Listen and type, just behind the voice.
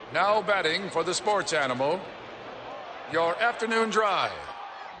Now batting for the sports animal, your afternoon drive.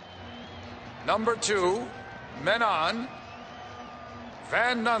 Number 2, men on,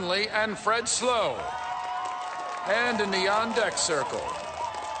 Van Nunley and Fred Slow. And in the on-deck circle,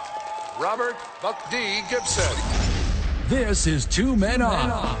 Robert Buck D. Gibson. This is Two Men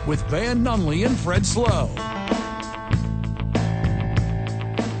On with Van Nunley and Fred Slow.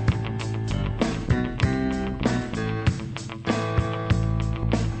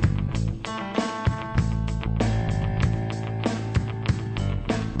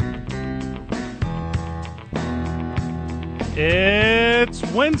 It's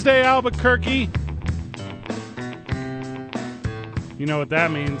Wednesday, Albuquerque. You know what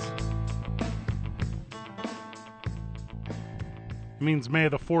that means. It means May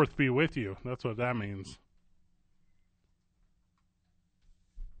the 4th be with you. That's what that means.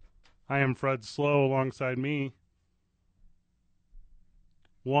 I am Fred Slow. Alongside me,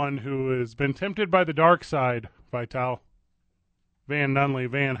 one who has been tempted by the dark side, Vital. Van Nunley.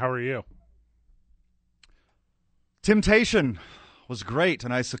 Van, how are you? Temptation was great,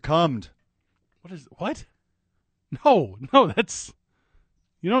 and I succumbed. What? No, that's...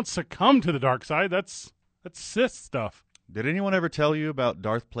 You don't succumb to the dark side. That's Sith stuff. Did anyone ever tell you about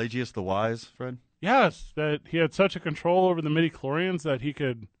Darth Plagueis the Wise, Fred? Yes, that he had such a control over the midichlorians that he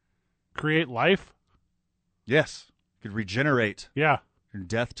could create life. Yes, could regenerate Yeah. from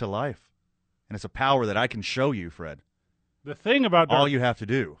death to life. And it's a power that I can show you, Fred. The thing about All you have to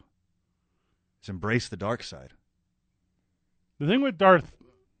do is embrace the dark side. The thing with Darth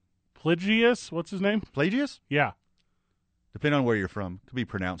Plagueis, what's his name? Plagueis? Yeah. Depending on where you're from. Could be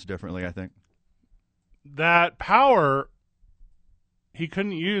pronounced differently, I think. That power he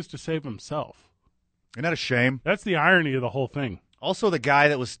couldn't use to save himself. Isn't that a shame? That's the irony of the whole thing. Also, the guy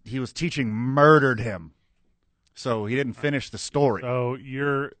that he was teaching murdered him. So he didn't finish the story. So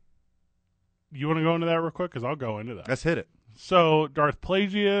you want to go into that real quick? Because I'll go into that. Let's hit it. So Darth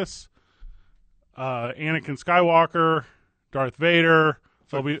Plagueis, Anakin Skywalker, Darth Vader.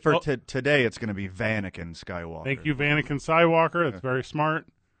 Today, it's going to be Vanakin Skywalker. Thank you, Vanakin Skywalker. That's very smart.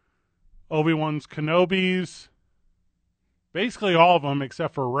 Obi-Wan's Kenobis. Basically all of them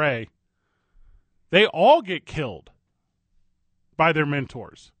except for Rey. They all get killed by their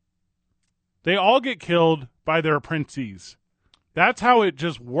mentors. They all get killed by their apprentices. That's how it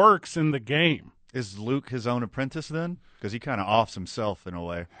just works in the game. Is Luke his own apprentice then? Because he kind of offs himself in a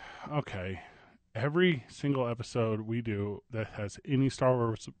way. Okay. Every single episode we do that has any Star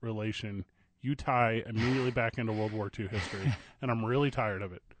Wars relation, you tie immediately back into World War II history. And I'm really tired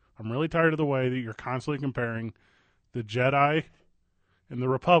of it. I'm really tired of the way that you're constantly comparing the Jedi and the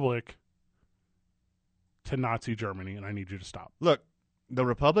Republic to Nazi Germany, and I need you to stop. Look, the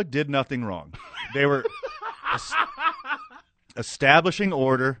Republic did nothing wrong. They were establishing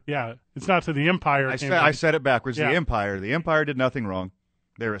order. Yeah, it's not to the Empire. I said it backwards. Yeah. The Empire. The Empire did nothing wrong.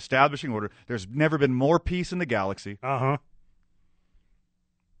 They're establishing order. There's never been more peace in the galaxy. Uh-huh.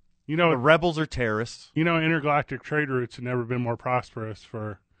 The rebels are terrorists. Intergalactic trade routes have never been more prosperous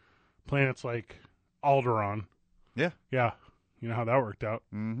for planets like Alderaan. Yeah. Yeah. You know how that worked out.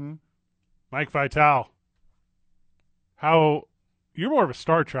 Mm-hmm. Mike Vital. You're more of a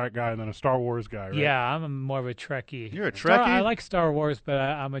Star Trek guy than a Star Wars guy, right? Yeah, I'm more of a Trekkie. You're a Trekkie? I like Star Wars, but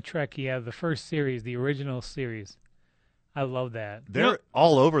I'm a Trekkie. The first series, the original series. I love that. They're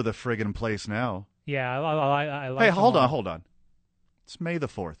all over the friggin' place now. Yeah, I like. Hey, hold on. It's May the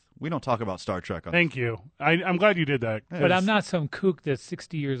 4th. We don't talk about Star Trek. Thank you. I'm glad you did that. But I'm not some kook that's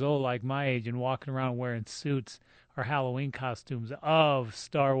 60 years old like my age and walking around wearing suits or Halloween costumes of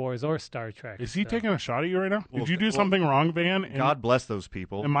Star Wars or Star Trek. Is he taking a shot at you right now? Did you do something wrong, Van? God bless those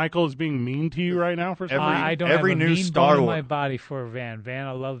people. And Michael is being mean to you right now for something? I don't every have a new mean Star bone in Wars- my body for Van. Van,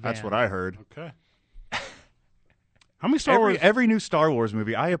 I love Van. That's what I heard. Okay. How many Star Wars? Every new Star Wars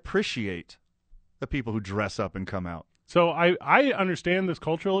movie, I appreciate the people who dress up and come out. So I understand this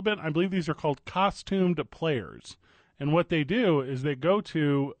culture a little bit. I believe these are called costumed players. And what they do is they go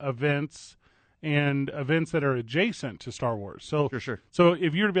to events and events that are adjacent to Star Wars. So, Sure. So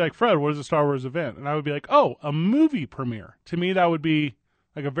if you were to be like, Fred, what is a Star Wars event? And I would be like, oh, a movie premiere. To me, that would be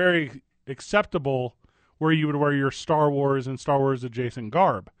like a very acceptable where you would wear your Star Wars and Star Wars adjacent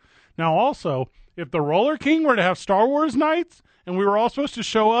garb. Now, also, if the Roller King were to have Star Wars nights and we were all supposed to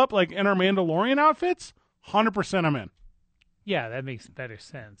show up like in our Mandalorian outfits, 100% I'm in. Yeah, that makes better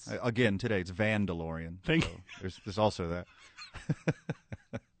sense. Again, today it's Vandalorian. Thank you. There's also that.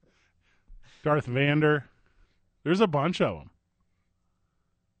 Darth Vader. There's a bunch of them.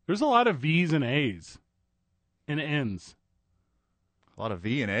 There's a lot of V's and A's and N's. A lot of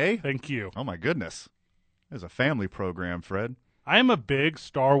V and A? Thank you. Oh, my goodness. There's a family program, Fred. I am a big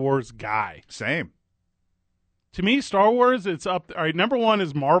Star Wars guy. Same. To me, Star Wars, it's up. All right, number one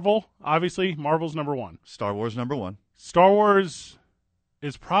is Marvel. Obviously, Marvel's number one. Star Wars number 1. Star Wars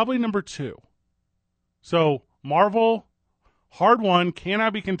is probably number 2. So, Marvel, hard one,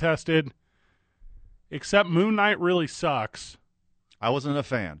 cannot be contested, except Moon Knight really sucks. I wasn't a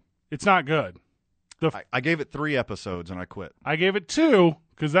fan. It's not good. I gave it 3 episodes and I quit. I gave it 2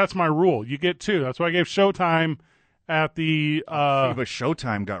 because that's my rule. You get 2. That's why I gave Showtime at the But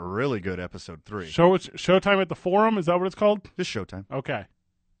Showtime got really good episode 3. Showtime at the Forum. Is that what it's called? Just Showtime. Okay.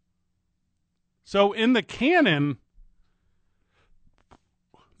 So in the canon,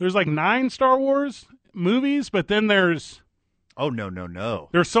 there's like 9 Star Wars movies, but then there's Oh, no.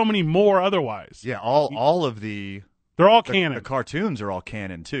 there's so many more otherwise. Yeah, all of the They're all canon. The cartoons are all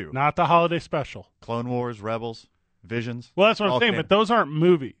canon too. Not the holiday special. Clone Wars, Rebels, Visions. Well, that's what I'm all saying, canon. but those aren't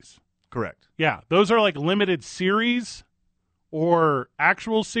movies. Correct. Yeah, those are like limited series or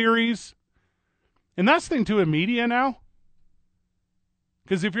actual series. And that's the thing, too, in media now.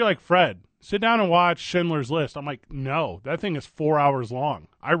 Because if you're like, Fred, sit down and watch Schindler's List. I'm like, no, that thing is 4 hours long.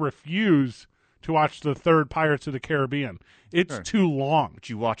 I refuse to watch the third Pirates of the Caribbean. It's Sure. too long. But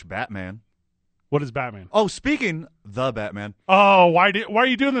you watch Batman. What is Batman? Oh, speaking the Batman, Oh, why are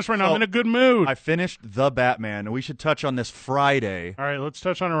you doing this right now? So, I'm in a good mood. I finished the Batman, and we should touch on this Friday All right, let's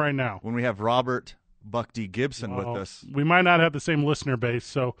touch on it right now. when we have Robert Buck D. Gibson Well, with us. We might not have the same listener base,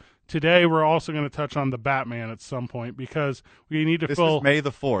 so today we're also going to touch on the Batman at some point because we need to This fill. is May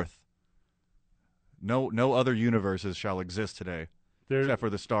the 4th. No other universes shall exist today There- except for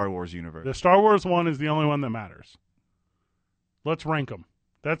the Star Wars universe. The Star Wars one is the only one that matters. Let's rank them.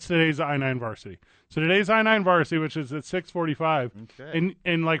 That's today's I-9 Varsity. So today's I-9 Varsity, which is at 6:45, Okay.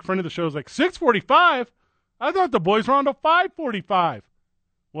 and like friend of the show is like 6:45. I thought the boys were on to 5:45.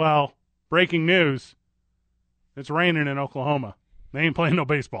 Well, breaking news: it's raining in Oklahoma. They ain't playing no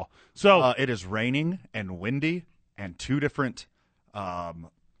baseball. So It is raining and windy, and 2 different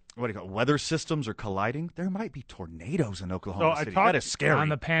weather systems are colliding. There might be tornadoes in Oklahoma So I City. talked- That is scary. On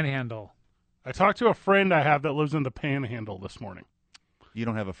the Panhandle. I talked to a friend I have that lives in the Panhandle this morning. You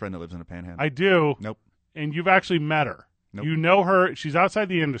don't have a friend that lives in a panhandle. I do, Nope, and you've actually met her. Nope. You know her. She's outside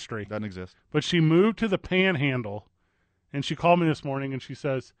the industry. doesn't exist. But she moved to the Panhandle, and she called me this morning, and she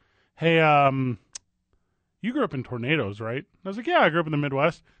says, "Hey, you grew up in tornadoes, right?" I was like, "Yeah, I grew up in the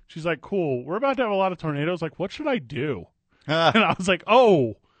Midwest." She's like, "Cool. We're about to have a lot of tornadoes. Like, what should I do?" And I was like,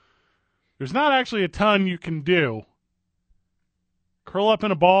 "Oh, there's not actually a ton you can do. Curl up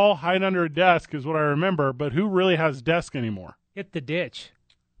in a ball, hide under a desk is what I remember. But who really has desk anymore?" Hit the ditch.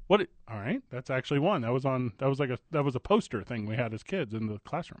 What? All right, that's actually one. That was a poster thing we had as kids in the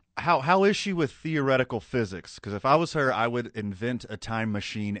classroom. How is she with theoretical physics? Because if I was her, I would invent a time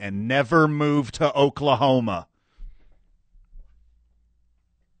machine and never move to Oklahoma.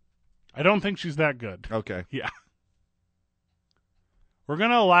 I don't think she's that good. Okay. Yeah. We're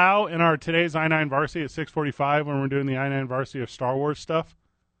going to allow in our today's I-9 Varsity at 6:45 when we're doing the I-9 Varsity of Star Wars stuff,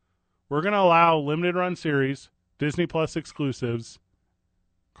 we're going to allow limited run series, Disney Plus exclusives,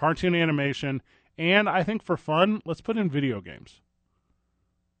 cartoon animation, and I think for fun, let's put in video games.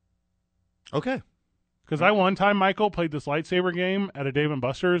 Okay. Because I one time, Michael, played this lightsaber game at a Dave &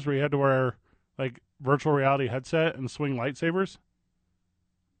 Buster's where you had to wear like virtual reality headset and swing lightsabers.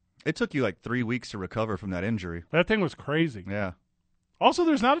 It took you like 3 weeks to recover from that injury. That thing was crazy. Yeah. Also,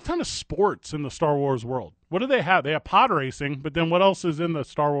 there's not a ton of sports in the Star Wars world. What do they have? They have pod racing, but then what else is in the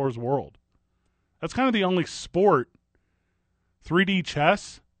Star Wars world? That's kind of the only sport. 3D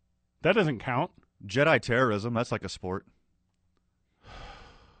chess? That doesn't count. Jedi terrorism, that's like a sport.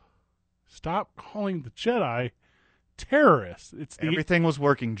 Stop calling the Jedi terrorists. It's the Everything was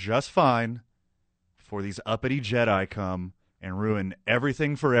working just fine before these uppity Jedi come and ruin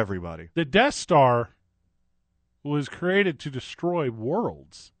everything for everybody. the Death Star was created to destroy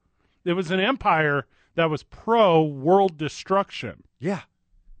worlds. It was an empire that was pro world destruction. Yeah.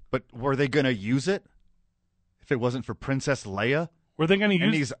 But were they going to use it if it wasn't for Princess Leia Were they going to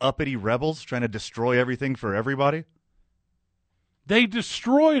and use? these uppity rebels trying to destroy everything for everybody? They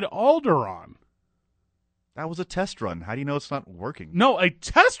destroyed Alderaan. That was a test run. How do you know it's not working? No, a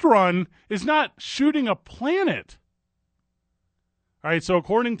test run is not shooting a planet. All right, so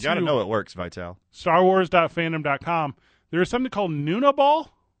according You got to to know it works, Vital. StarWars.fandom.com, there is something called Nuna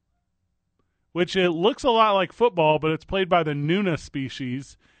Ball, which it looks a lot like football, but it's played by the Nuna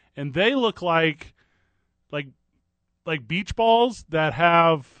species, and they look like beach balls that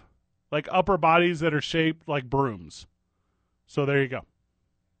have like upper bodies that are shaped like brooms. So there you go.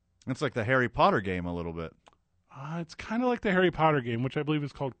 It's like the Harry Potter game a little bit. It's kind of like the Harry Potter game, which I believe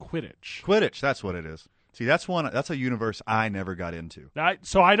is called Quidditch. Quidditch, that's what it is. See, that's a universe I never got into.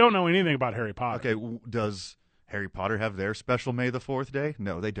 So I don't know anything about Harry Potter. Okay, does Harry Potter have their special May the 4th day?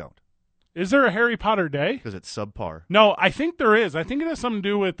 No, they don't, Is there a Harry Potter day? because it's subpar. No, I think there is. I think it has something to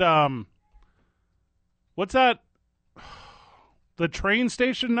do with what's that? The train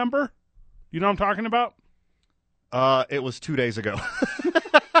station number? You know what I'm talking about? It was 2 days ago.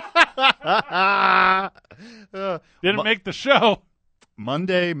 Didn't make the show.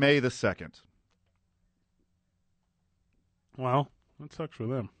 Monday, May the 2nd. Well, that sucks for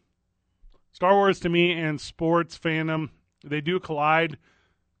them. Star Wars to me and sports fandom, they do collide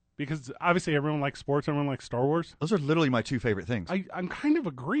because obviously everyone likes sports, everyone likes Star Wars. Those are literally my two favorite things. I'm kind of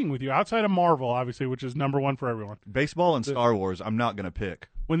agreeing with you. Outside of Marvel, obviously, which is number one for everyone. Baseball and Star Wars, I'm not going to pick.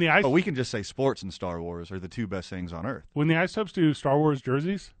 When the ice, But we can just say sports and Star Wars are the two best things on earth. when the Ice Tubs do Star Wars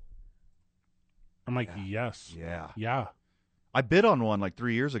jerseys, I'm like, yes, Yeah. I bid on one like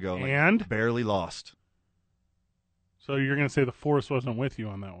 3 years ago. And? barely lost. So you're going to say the Force wasn't with you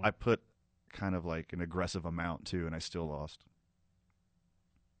on that one? I put kind of like an aggressive amount too, and I still lost.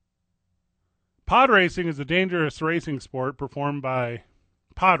 Pod racing is a dangerous racing sport performed by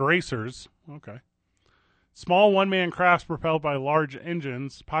pod racers. Okay. Small one-man crafts propelled by large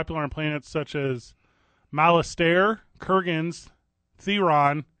engines, popular on planets such as Malastare, Kurgans,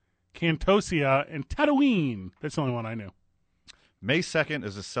 Theron, Cantosia, and Tatooine. That's the only one I knew. May 2nd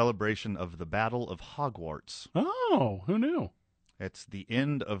is a celebration of the Battle of Hogwarts. Oh, who knew? It's the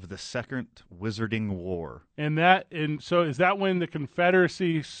end of the Second Wizarding War. And so is that when the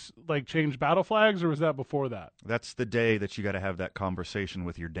Confederacy changed battle flags, or was that before that? That's the day that you got to have that conversation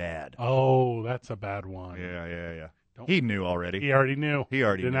with your dad. Oh, that's a bad one. Yeah. He knew already. He already knew.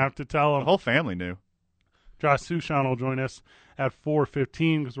 Didn't have to tell him. The whole family knew. Josh Sushan will join us at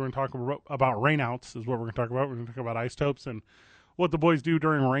 4:15 because we're going to talk about rainouts is what we're going to talk about. We're going to talk about ice topes and what the boys do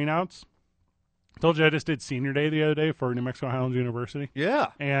during rainouts. I told you I just did senior day the other day for New Mexico Highlands University. Yeah.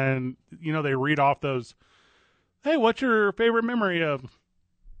 And, they read off those, hey, what's your favorite memory of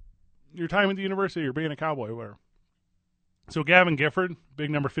your time at the university or being a cowboy or whatever? So Gavin Gifford, big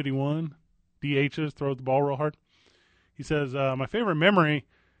number 51, DHs, throws the ball real hard. He says, my favorite memory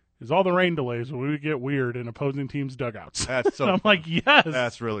is all the rain delays when we would get weird in opposing teams' dugouts. That's so I'm fun. like, yes.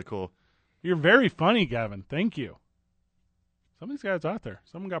 That's really cool. You're very funny, Gavin. Thank you. Some of these guys out there,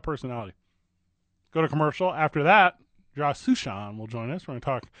 someone got personality. Go to commercial. After that, Josh Sushan will join us. We're going to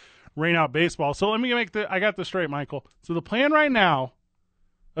talk rain-out baseball. So let me I got this straight, Michael. So the plan right now,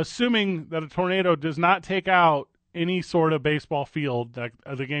 assuming that a tornado does not take out any sort of baseball field that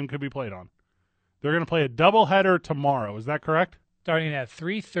the game could be played on, they're going to play a doubleheader tomorrow. Is that correct? Starting at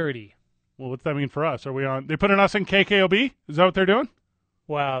 3:30. Well, what's that mean for us? Are we on? They putting us in KKOB? Is that what they're doing?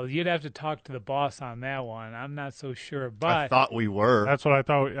 Well, you'd have to talk to the boss on that one. I'm not so sure, but I thought we were. That's what I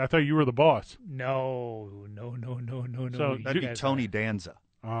thought. I thought you were the boss. No. So You That'd be guys Tony are. Danza.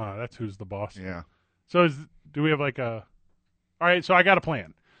 That's who's the boss. Yeah. So do we have like a? All right, so I got a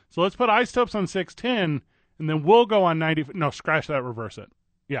plan. So let's put ice topes on 610, and then we'll go on 90. No, scratch that, reverse it.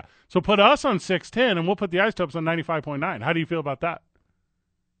 Yeah. So put us on 610, and we'll put the ice topes on 95.9. How do you feel about that?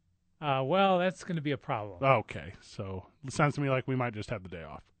 Well, that's going to be a problem. Okay, so it sounds to me like we might just have the day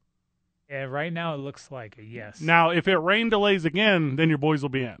off. Yeah, right now it looks like a yes. Now, if it rain delays again, then your boys will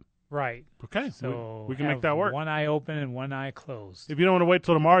be in. Right. Okay, So we can make have that work. One eye open and one eye closed. If you don't want to wait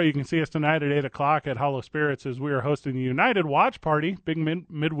till tomorrow, you can see us tonight at 8 o'clock at Hollow Spirits as we are hosting the United Watch Party. Big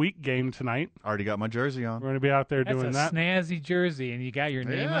midweek game tonight. Already got my jersey We're on. going to be out there That's doing a that. snazzy jersey, and you got your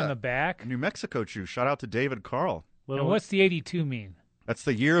name Yeah. on the back. New Mexico shoe. Shout out to David Carl. And what's the 82 mean? That's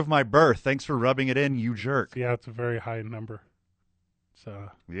the year of my birth. Thanks for rubbing it in, you jerk. Yeah, it's a very high number. So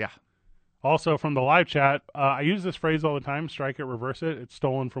Yeah. also from the live chat, I use this phrase all the time, strike it, reverse it. It's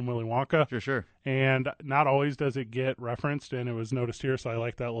stolen from Willy Wonka. Sure. And not always does it get referenced, and it was noticed here, so I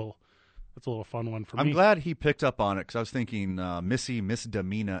like that's a little fun one for me. I'm glad he picked up on it because I was thinking Missy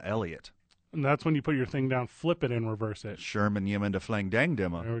Misdemeanor Elliott. And that's when you put your thing down, flip it, and reverse it. Sherman Yemen to Flang Dang There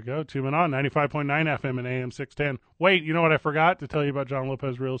Demo. we go. 2 men on 95.9 FM and AM 610. Wait, you know what I forgot to tell you about John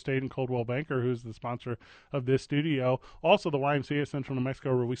Lopez Real Estate and Coldwell Banker, who's the sponsor of this studio. Also, the YMCA of Central New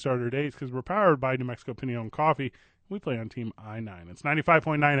Mexico, where we start our days because we're powered by New Mexico Pinon Coffee. We play on Team I-9. It's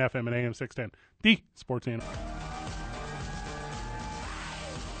 95.9 FM and AM 610. The Sports Animal.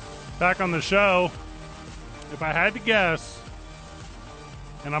 Back on the show. If I had to guess,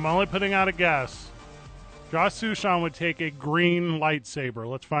 and I'm only putting out a guess, Josh Sushan would take a green lightsaber.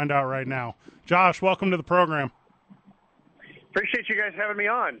 Let's find out right now. Josh, welcome to the program. Appreciate you guys having me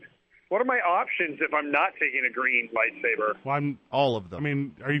on. What are my options if I'm not taking a green lightsaber? Well, All of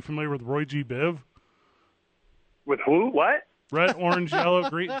them. are you familiar with Roy G. Biv? With who? What? Red, orange, yellow,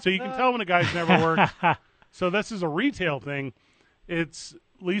 green. So you can tell when a guy's never worked. So this is a retail thing. It's,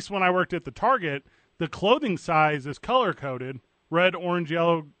 at least when I worked at the Target, the clothing size is color-coded. Red, orange,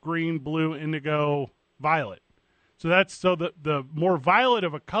 yellow, green, blue, indigo, violet. So the more violet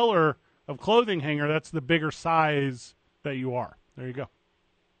of a color of clothing hanger, that's the bigger size that you are. There you go.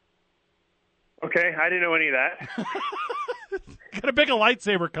 Okay, I didn't know any of that. Got to pick a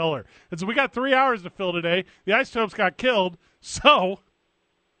lightsaber color. And so we got 3 hours to fill today. The isotopes got killed. So,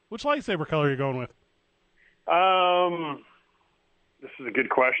 which lightsaber color are you going with? This is a good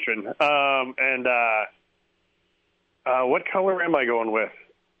question. What color am I going with?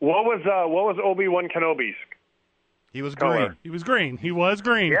 What was Obi-Wan Kenobi's? He was color? green. He was green. He was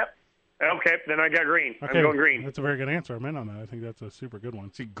green. Yep. Okay, then I got green. Okay, I'm going green. That's a very good answer. I'm in on that. I think that's a super good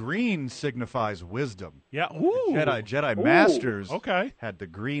one. See, green signifies wisdom. Yeah. Ooh. Jedi Masters Okay. had the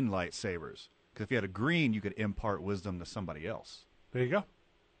green lightsabers. Because if you had a green, you could impart wisdom to somebody else. There you go.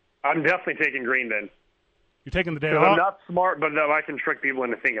 I'm definitely taking green then. You're taking the day Because off. I'm not smart, but I can trick people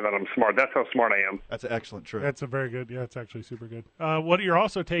into thinking that I'm smart. That's how smart I am. That's an excellent trick. That's a very good. Yeah, it's actually super good. What you're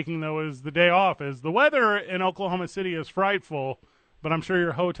also taking, though, is the day off. Is the weather in Oklahoma City is frightful, but I'm sure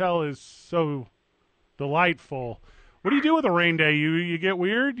your hotel is so delightful. What do you do with a rain day? You get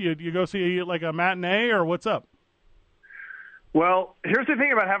weird? You go see like a matinee, or what's up? Well, here's the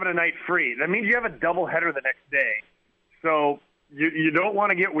thing about having a night free. That means you have a double header the next day. So you don't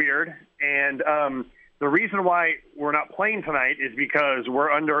want to get weird. And the reason why we're not playing tonight is because we're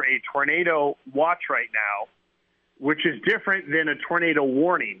under a tornado watch right now, which is different than a tornado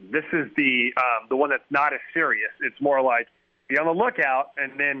warning. This is the one that's not as serious. It's more like be on the lookout,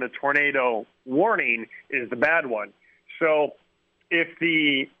 and then the tornado warning is the bad one. So if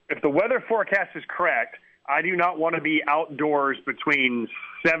the weather forecast is correct, I do not want to be outdoors between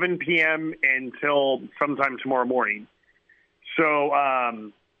 7 p.m. until sometime tomorrow morning. So,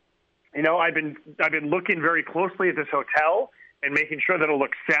 I've been looking very closely at this hotel and making sure that it'll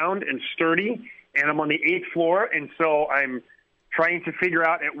look sound and sturdy. And I'm on the 8th floor, and so I'm trying to figure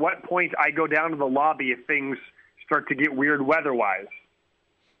out at what point I go down to the lobby if things start to get weird weather-wise.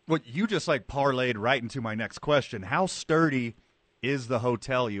 Well, you just parlayed right into my next question. How sturdy is the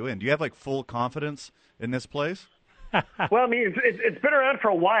hotel you in? Do you have full confidence in this place? Well, I mean, it's been around for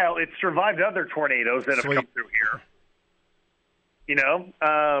a while. It's survived other tornadoes that have come through here. Yeah,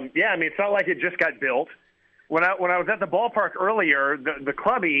 I mean, it's not like it just got built. When I was at the ballpark earlier, the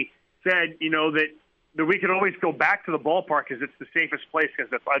clubby said, that we could always go back to the ballpark because it's the safest place because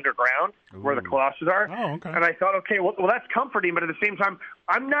it's underground where the Colossus are. Oh, okay. And I thought, okay, well, that's comforting, but at the same time,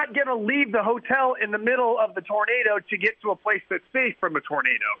 I'm not going to leave the hotel in the middle of the tornado to get to a place that's safe from a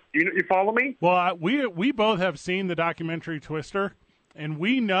tornado. You follow me? Well, we both have seen the documentary Twister, and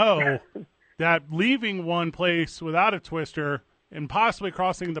we know that leaving one place without a twister and possibly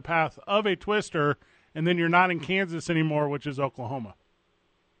crossing the path of a twister, and then you're not in Kansas anymore, which is Oklahoma.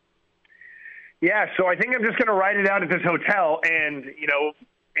 Yeah, so I think I'm just going to ride it out at this hotel, and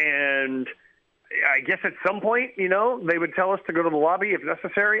I guess at some point, they would tell us to go to the lobby if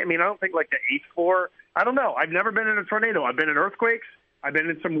necessary. I mean, I don't think the 8th floor. I don't know. I've never been in a tornado. I've been in earthquakes. I've been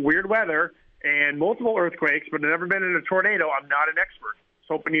in some weird weather and multiple earthquakes, but I've never been in a tornado. I'm not an expert.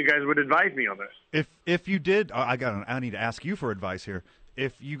 I was hoping you guys would advise me on this. If you did, I need to ask you for advice here.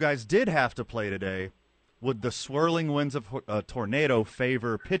 If you guys did have to play today, would the swirling winds of a tornado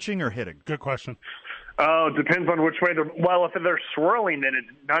favor pitching or hitting? Good question. Oh, it depends on which way well, if they're swirling, then it's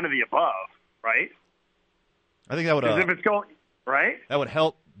none of the above, right? I think that would. If it's going right, that would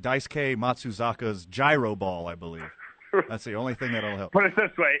help Daisuke Matsuzaka's gyro ball, I believe. That's the only thing that'll help. Put it this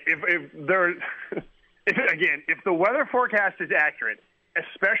way: if the weather forecast is accurate,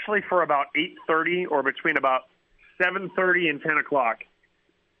 especially for about 8:30 or between about 7:30 and 10 o'clock,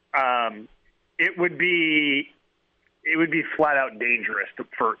 it would be flat out dangerous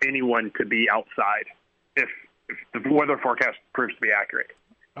for anyone to be outside if the weather forecast proves to be accurate.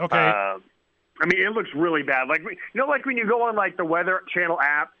 Okay. I mean, it looks really bad. Like when you go on the Weather Channel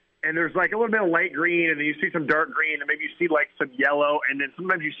app and there's a little bit of light green and then you see some dark green and maybe you see some yellow and then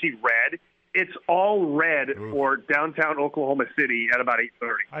sometimes you see red. It's all red for downtown Oklahoma City at about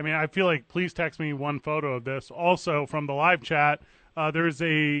 8:30. I mean, I feel like please text me one photo of this. Also from the live chat, there's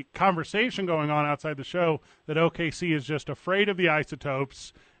a conversation going on outside the show that OKC is just afraid of the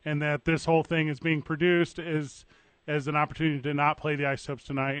isotopes and that this whole thing is being produced as an opportunity to not play the isotopes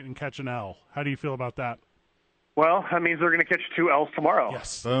tonight and catch an L. How do you feel about that? Well, that means they're going to catch 2 L's tomorrow.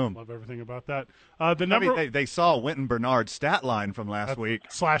 Yes. Boom. Love everything about that. The number they saw Wynton Bernard's stat line from last week.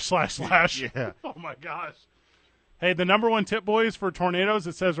 / Yeah. Oh, my gosh. Hey, the number one tip, boys, for tornadoes,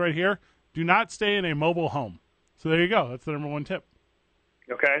 it says right here, do not stay in a mobile home. So there you go. That's the number one tip.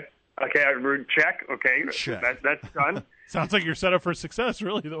 Okay. Okay, check. Okay, Check. That's done. Sounds like you're set up for success,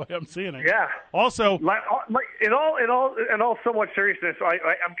 really, the way I'm seeing it. Yeah. Also, Like in all somewhat seriousness,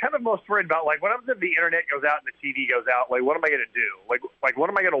 I'm kind of most worried about like what happens if the internet goes out and the TV goes out. Like, what am I going to do? Like what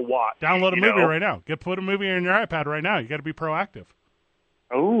am I going to watch? download a you movie know? right now. Put a movie on your iPad right now. You got to be proactive.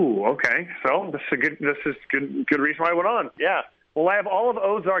 Oh, okay. So this is good reason why I went on. Yeah. Well, I have all of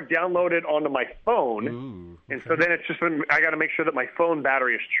Ozark downloaded onto my phone, and so then it's just I got to make sure that my phone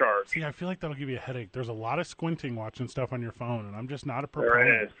battery is charged. See, I feel like that'll give you a headache. There's a lot of squinting watching stuff on your phone, and I'm just not a There proponent.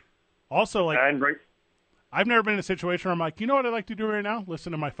 it is. Also, like, And right, I've never been in a situation where I'm like, you know what I'd like to do right now?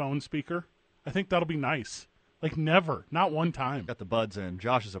 Listen to my phone speaker. I think that'll be nice. Like, never. Not one time. Got the buds in.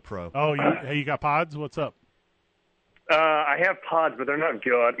 Josh is a pro. Oh, you got pods? What's up? I have pods, but they're not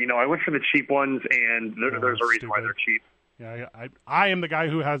good. You know, I went for the cheap ones, and there's a reason why they're cheap. Yeah, I am the guy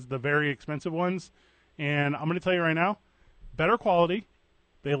who has the very expensive ones, and I'm going to tell you right now, better quality,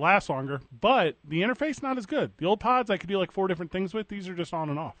 they last longer, but the interface not as good. The old pods I could do like 4 different things with. These are just on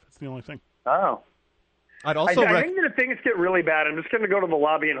and off. It's the only thing. Oh. I'd also I think that if things get really bad, I'm just going to go to the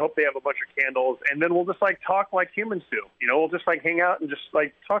lobby and hope they have a bunch of candles, and then we'll just like talk like humans do. You know, we'll just like hang out and just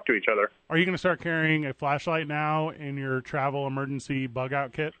like talk to each other. Are you going to start carrying a flashlight now in your travel emergency bug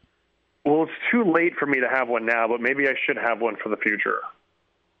out kit? Well, it's too late for me to have one now, but maybe I should have one for the future.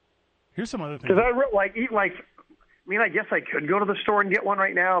 Here's some other things. Because I guess I could go to the store and get one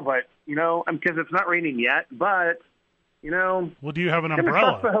right now, but you know, because it's not raining yet. But you know, Well, do you have an I'm gonna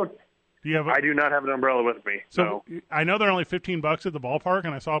trust the umbrella? hotel. Do you have I do not have an umbrella with me. So I know they're only $15 at the ballpark,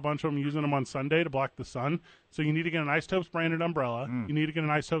 and I saw a bunch of them using them on Sunday to block the sun. So you need to get an Isotopes branded umbrella. You need to get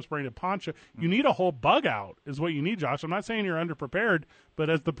an Isotopes branded poncho. You need a whole bug out is what you need, Josh. I'm not saying you're underprepared, but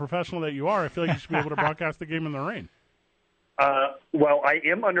as the professional that you are, I feel like you should be able to broadcast the game in the rain. Well, I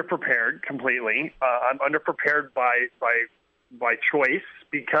am underprepared completely. I'm underprepared by choice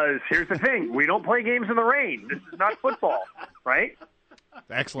because here's the thing: we don't play games in the rain. This is not football, right?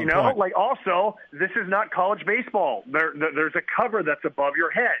 Excellent You know, point. like also, this is not college baseball. There's a cover that's above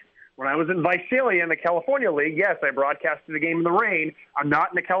your head. When I was in Visalia in the California League, yes, I broadcasted the game in the rain. I'm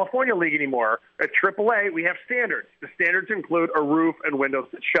not in the California League anymore. At AAA, we have standards. The standards include a roof and windows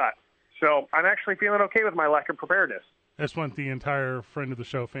that shut. So I'm actually feeling okay with my lack of preparedness. I just want the entire friend of the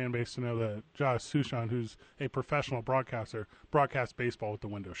show fan base to know that Josh Sushan, who's a professional broadcaster, broadcasts baseball with the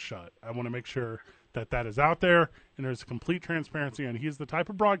windows shut. I want to make sure that is out there, and there's complete transparency, and he's the type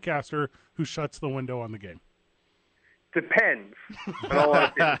of broadcaster who shuts the window on the game. Depends. In all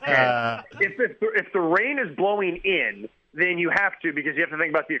honesty, it depends. If the rain is blowing in, then you have to because you have to think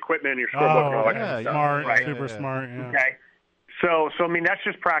about the equipment and your scorebook and all that kind of stuff. Smart, right? super smart. Yeah. Okay. So I mean that's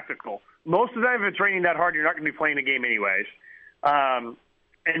just practical. Most of the time, if it's raining that hard, you're not going to be playing a game anyways.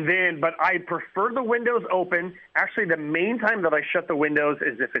 But I prefer the windows open. Actually, the main time that I shut the windows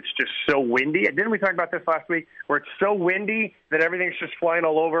is if it's just so windy. Didn't we talk about this last week? Where it's so windy that everything's just flying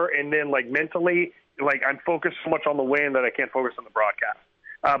all over, and then like mentally, like I'm focused so much on the wind that I can't focus on the broadcast.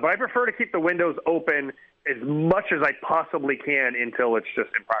 But I prefer to keep the windows open as much as I possibly can until it's just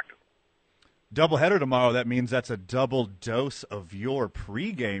impractical. Doubleheader tomorrow. That means that's a double dose of your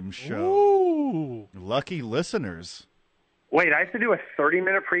pregame show. Ooh. Lucky listeners. Wait, I have to do a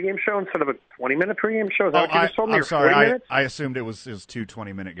 30-minute pregame show instead of a 20-minute pregame show? Is that what you just told me? I'm or sorry. 40 minutes? I assumed it was 2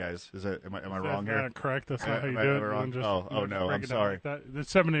 20-minute guys. Am I wrong That's here? not correct. That's not how you Am I do it. wrong? And just, Oh, you know, no, break I'm it down sorry. like that.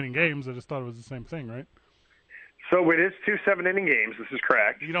 It's 7-inning games. I just thought it was the same thing, right? So it is 2 7-inning games. This is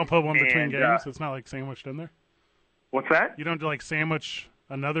correct. You don't put one between And, games. It's not like sandwiched in there. What's that? You don't do like sandwich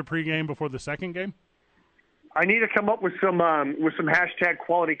another pregame before the second game. I need to come up with some hashtag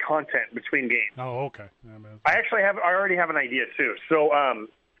quality content between games. Oh, okay. Yeah, man. I already have an idea too. So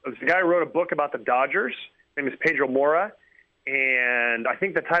this guy wrote a book about the Dodgers. His name is Pedro Mora, and I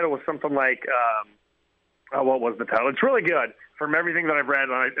think the title was something like, what was the title? It's really good from everything that I've read,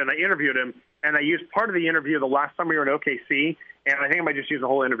 and I interviewed him, and I used part of the interview the last time we were in OKC, and I think I might just use the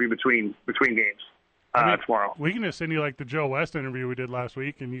whole interview between games tomorrow. We can just send you like the Joe West interview we did last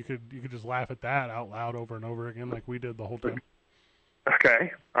week, and you could just laugh at that out loud over and over again like we did the whole time.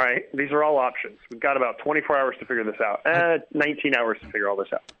 Okay. All right. These are all options. We've got about 24 hours to figure this out. 19 hours to figure all this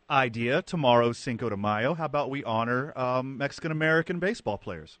out. Idea, tomorrow's Cinco de Mayo. How about we honor Mexican-American baseball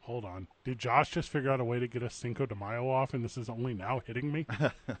players? Hold on. Did Josh just figure out a way to get a Cinco de Mayo off, and this is only now hitting me?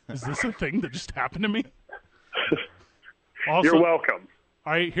 Is this a thing that just happened to me? Also, You're welcome.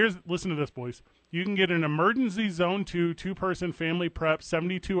 All right, listen to this, boys. You can get an emergency zone 2 2-person family prep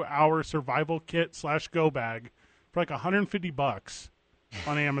 72-hour survival kit / go bag for like $150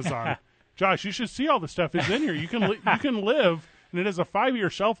 on Amazon. Josh, you should see all the stuff is in here. You can live, and it has a 5-year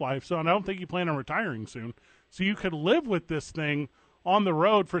shelf life, so I don't think you plan on retiring soon. So you could live with this thing on the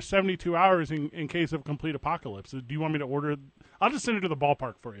road for 72 hours in case of complete apocalypse. Do you want me to order? I'll just send it to the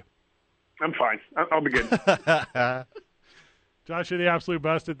ballpark for you. I'm fine. I'll be good. Josh, you're the absolute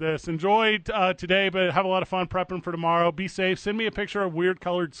best at this. Enjoy today, but have a lot of fun prepping for tomorrow. Be safe. Send me a picture of weird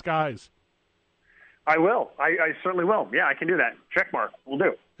colored skies. I will. I certainly will. Yeah, I can do that. Check mark. We'll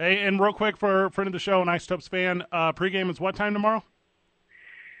do. Hey, and real quick for a friend of the show, an Isotopes fan, pregame is what time tomorrow?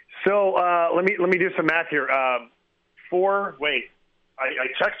 So let me do some math here. I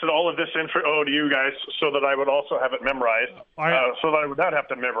texted all of this info to you guys so that I would also have it memorized, so that I would not have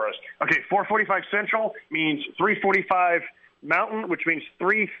to memorize. Okay, 4:45 Central means 3:45 Mountain, which means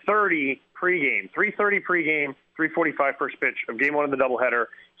 3:30 pregame. 3:30 pregame, 3:45 first pitch of Game 1 of the doubleheader.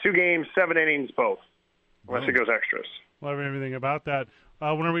 2 games, 7 innings, both, unless it goes extras. Love everything about that.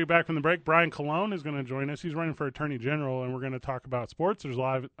 Whenever we get back from the break, Brian Colon is going to join us. He's running for Attorney General, and we're going to talk about sports. There's a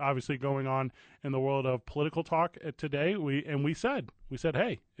lot obviously going on in the world of political talk today. We said,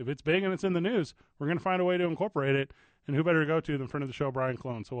 hey, if it's big and it's in the news, we're going to find a way to incorporate it. And who better to go to than friend of the show, Brian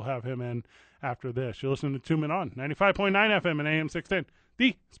Colon. So we'll have him in after this. You're listening to 2 Men On, 95.9 FM and AM 610,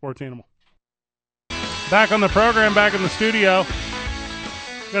 the Sports Animal. Back on the program, back in the studio.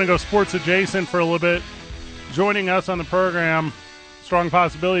 Going to go sports adjacent for a little bit. Joining us on the program, strong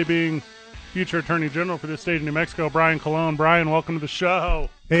possibility of being future Attorney General for the state of New Mexico, Brian Colon. Brian, welcome to the show.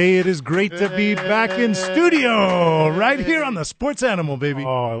 Hey, it is great to be back in studio, right here on the Sports Animal, baby.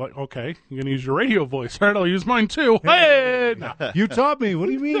 Oh, okay. You're going to use your radio voice. All right, I'll use mine too. Hey! No. You taught me. What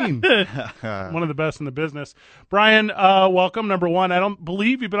do you mean? One of the best in the business. Brian, welcome, number one. I don't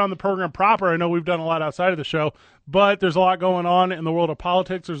believe you've been on the program proper. I know we've done a lot outside of the show, but there's a lot going on in the world of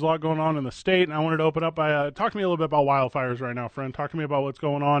politics. There's a lot going on in the state, and I wanted to open up by talk to me a little bit about wildfires right now, friend. Talk to me about what's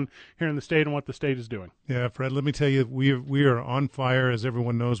going on here in the state and what the state is doing. Yeah, Fred, let me tell you, we are on fire, as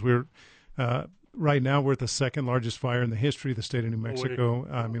everyone knows. We're right now we're at the second largest fire in the history of the state of New Mexico.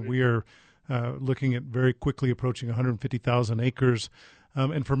 I mean, we are looking at very quickly approaching 150,000 acres.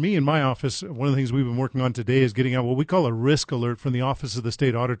 And for me in my office, one of the things we've been working on today is getting out what we call a risk alert from the Office of the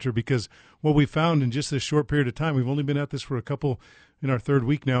State Auditor, because what we found in just this short period of time, we've only been at this for in our third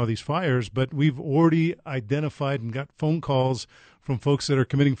week now of these fires, but we've already identified and got phone calls from folks that are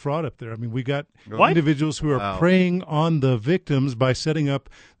committing fraud up there. I mean, we got individuals who are preying on the victims by setting up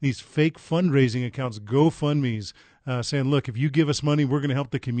these fake fundraising accounts, GoFundMes, saying, look, if you give us money, we're going to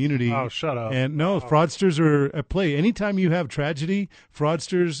help the community. Oh, shut up. And no, fraudsters are at play. Anytime you have tragedy,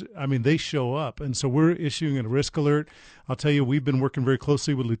 fraudsters, I mean, they show up. And so we're issuing a risk alert. I'll tell you, we've been working very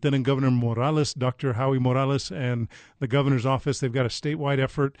closely with Lieutenant Governor Morales, Dr. Howie Morales, and the governor's office. They've got a statewide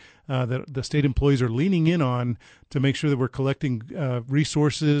effort that the state employees are leaning in on to make sure that we're collecting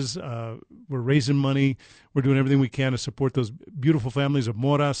resources, we're raising money, we're doing everything we can to support those beautiful families of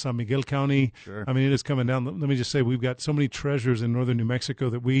Mora, San Miguel County. Sure. I mean, it is coming down. Let me just say, we've got so many treasures in northern New Mexico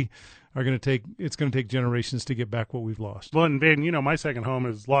that we are going to take. It's going to take generations to get back what we've lost. Well, and Ben, you know, my second home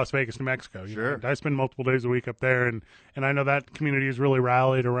is Las Vegas, New Mexico. Sure. I spend multiple days a week up there, and I know that community is really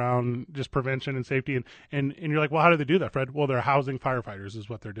rallied around just prevention and safety. And you're like, well, how do they do that, Fred? Well, they're housing firefighters is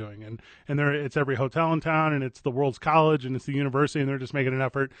what they're doing. And it's every hotel in town, and it's the World's College, and it's the university, and they're just making an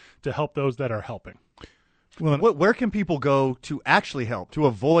effort to help those that are helping. Well, where can people go to actually help, to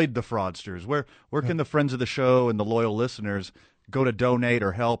avoid the fraudsters? Where can the friends of the show and the loyal listeners go to donate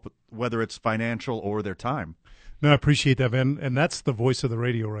or help, whether it's financial or their time? No, I appreciate that, Van. And that's the voice of the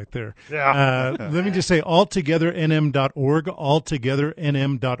radio right there. Yeah. Let me just say, altogether.nm.org.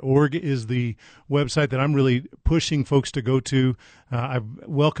 Altogether.nm.org is the website that I'm really pushing folks to go to. I've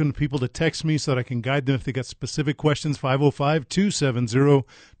welcomed people to text me so that I can guide them if they got specific questions.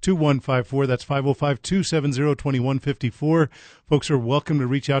 505-270-2154. That's 505-270-2154. Folks are welcome to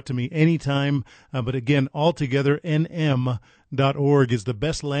reach out to me anytime. But again, altogether.nm.org is the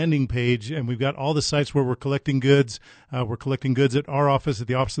best landing page, and we've got all the sites where we're collecting goods. We're collecting goods at our office, at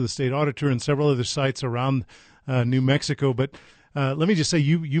the Office of the State Auditor, and several other sites around New Mexico. But let me just say,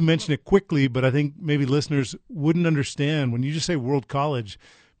 you mentioned it quickly, but I think maybe listeners wouldn't understand. When you just say World College,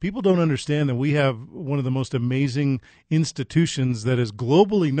 people don't understand that we have one of the most amazing institutions that is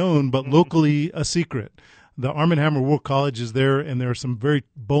globally known but locally a secret. The Arm & Hammer World College is there, and there are some very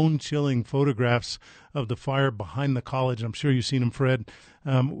bone-chilling photographs of the fire behind the college. I'm sure you've seen them, Fred.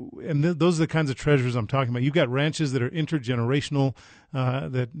 And those are the kinds of treasures I'm talking about. You've got ranches that are intergenerational.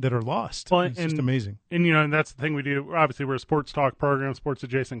 that are lost. Well, it's just amazing. And, you know, and that's the thing we do. Obviously, we're a sports talk program, sports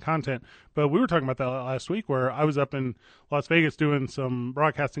adjacent content. But we were talking about that last week where I was up in Las Vegas doing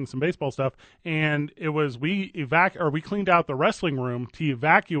broadcasting some baseball stuff. And it was we cleaned out the wrestling room to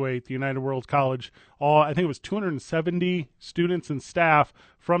evacuate the United World College. I think it was 270 students and staff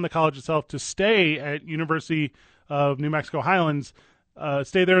from the college itself to stay at University of New Mexico Highlands.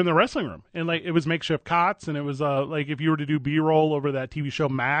 Stay there in the wrestling room, and like it was makeshift cots, and it was like if you were to do B-roll over that TV show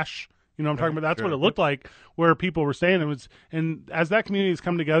MASH, you know what I'm talking about. That's what it looked like where people were staying. And as that community has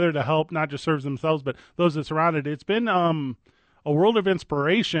come together to help not just serve themselves but those that surround it, it's been a world of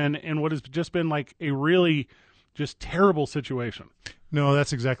inspiration in what has just been like a really just terrible situation. No,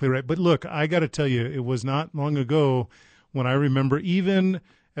 that's exactly right. But look, I got to tell you, it was not long ago when I remember even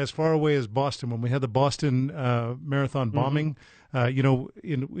as far away as Boston, when we had the Boston marathon bombing. You know,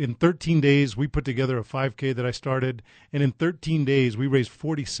 in 13 days, we put together a 5K that I started, and in 13 days, we raised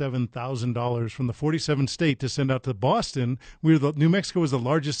 $47,000 from the 47th state to send out to Boston. New Mexico was the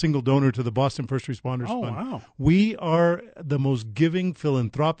largest single donor to the Boston First Responders Fund. Wow. We are the most giving,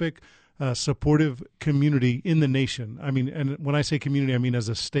 philanthropic, supportive community in the nation. I mean, and when I say community, I mean as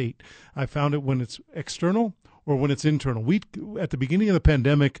a state. I found it when it's external or when it's internal. At the beginning of the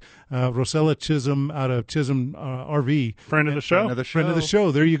pandemic, Rosella Chisholm out of Chisholm RV. Friend of the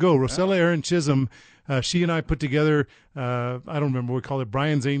show. There you go. Rosella Aaron Chisholm. She and I put together, I don't remember, we call it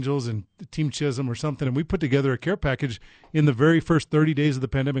Brian's Angels and Team Chisholm or something, and we put together a care package in the very first 30 days of the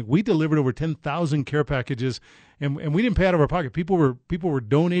pandemic. We delivered over 10,000 care packages, and we didn't pay out of our pocket. People were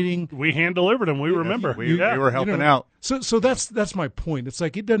donating. We hand delivered them. We remember. We were helping out. So that's my point. It's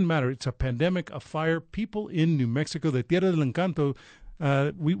like it doesn't matter. It's a pandemic, a fire. People in New Mexico, the Tierra del Encanto,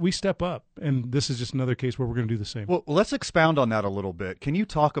 we step up, and this is just another case where we're going to do the same. Well, let's expound on that a little bit. Can you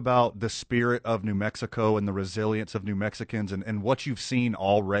talk about the spirit of New Mexico and the resilience of New Mexicans and what you've seen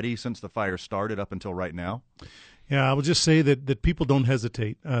already since the fire started up until right now? Yeah, I will just say that people don't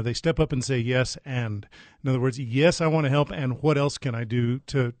hesitate. They step up and say yes, and in other words, yes, I want to help, and what else can I do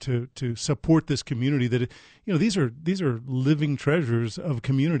to support this community? That these are living treasures of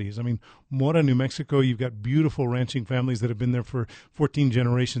communities. I mean, Mora, New Mexico, you've got beautiful ranching families that have been there for 14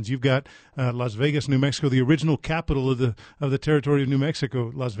 generations. You've got Las Vegas, New Mexico, the original capital of the territory of New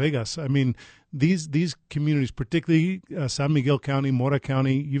Mexico, Las Vegas. I mean, these communities, particularly San Miguel County, Mora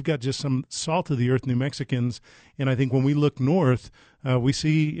County, you've got just some salt of the earth New Mexicans. And I think when we look north, we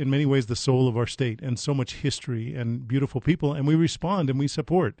see in many ways the soul of our state and so much history and beautiful people, and we respond and we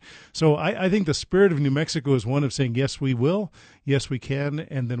support. So I think the spirit of New Mexico is one of saying, yes, we will, yes, we can,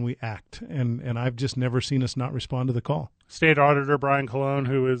 and then we act. And I've just never seen us not respond to the call. State Auditor Brian Colon,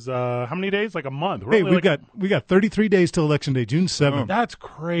 who is how many days? Like a month. Hey, we got 33 days till Election Day, June 7th. That's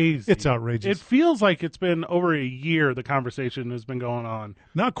crazy. It's outrageous. It feels like it's been over a year the conversation has been going on.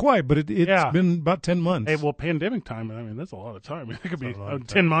 Not quite, but it's been about 10 months. Hey, well, pandemic time, I mean, that's a lot of time. It could be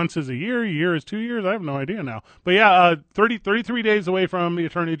 10 months is a year is 2 years. I have no idea now. But yeah, 33 days away from the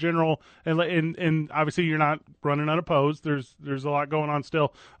Attorney General, and obviously you're not running unopposed. There's a lot going on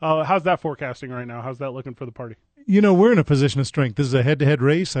still. How's that forecasting right now? How's that looking for the party? We're in a position of strength. This is a head-to-head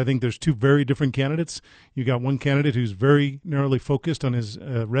race. I think there's two very different candidates. You got one candidate who's very narrowly focused on his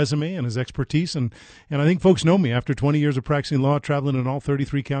resume and his expertise, and I think folks know me. After 20 years of practicing law, traveling in all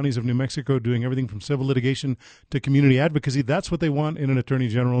 33 counties of New Mexico, doing everything from civil litigation to community advocacy, that's what they want in an attorney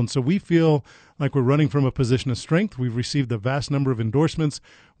general. And so we feel like we're running from a position of strength. We've received a vast number of endorsements,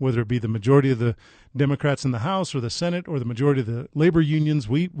 whether it be the majority of the Democrats in the House or the Senate or the majority of the labor unions.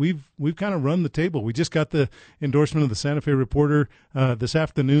 We've kind of run the table. We just got the endorsement of the Santa Fe Reporter this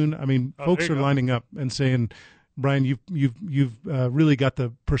afternoon. I mean, folks are lining up and saying, Brian, you've really got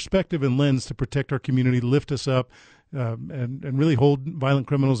the perspective and lens to protect our community, lift us up, and really hold violent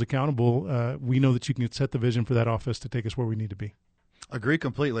criminals accountable. We know that you can set the vision for that office to take us where we need to be. Agree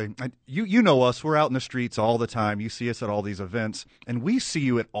completely. You know us. We're out in the streets all the time. You see us at all these events, and we see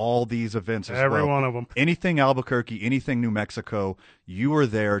you at all these events as well. Every one of them. Anything Albuquerque, anything New Mexico, you are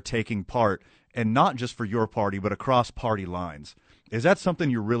there taking part, and not just for your party, but across party lines. Is that something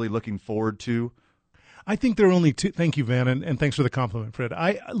you're really looking forward to? I think there are only two. Thank you, Van, and thanks for the compliment, Fred.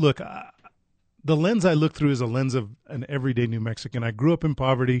 The lens I look through is a lens of an everyday New Mexican. I grew up in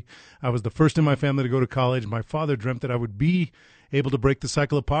poverty. I was the first in my family to go to college. My father dreamt that I would be able to break the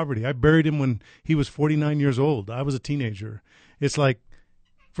cycle of poverty. I buried him when he was 49 years old. I was a teenager. It's like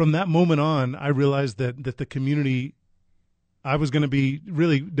from that moment on, I realized that the community, I was going to be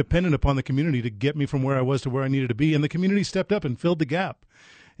really dependent upon the community to get me from where I was to where I needed to be. And the community stepped up and filled the gap.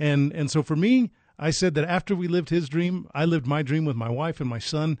 And so for me, I said that after we lived his dream, I lived my dream with my wife and my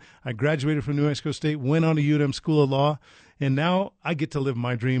son. I graduated from New Mexico State, went on to UNM School of Law, and now I get to live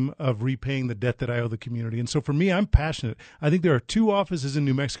my dream of repaying the debt that I owe the community. And so for me, I'm passionate. I think there are 2 offices in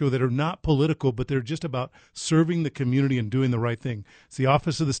New Mexico that are not political, but they're just about serving the community and doing the right thing. It's the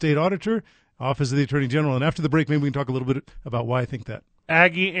Office of the State Auditor, Office of the Attorney General. And after the break, maybe we can talk a little bit about why I think that.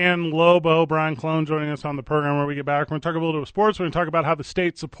 Aggie and Lobo, Brian Clone joining us on the program where we get back. We're going to talk a little bit of sports. We're going to talk about how the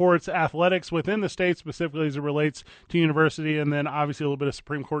state supports athletics within the state, specifically as it relates to university, and then obviously a little bit of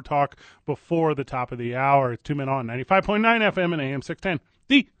Supreme Court talk before the top of the hour. It's 2 Men On, 95.9 FM and AM 610,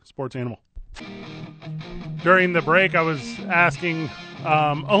 the sports animal. During the break, I was asking,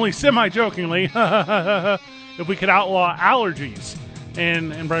 only semi-jokingly, if we could outlaw allergies.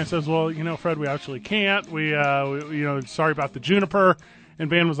 And Brian says, well, Fred, we actually can't. We sorry about the juniper. And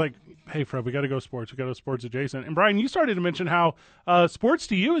Van was like, hey, Fred, we got to go sports. We got to go sports adjacent. And Brian, you started to mention how sports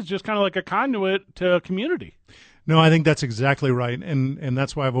to you is just kind of like a conduit to community. No, I think that's exactly right, and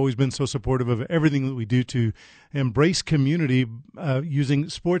that's why I've always been so supportive of everything that we do to embrace community using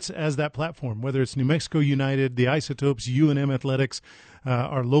sports as that platform, whether it's New Mexico United, the Isotopes, UNM Athletics,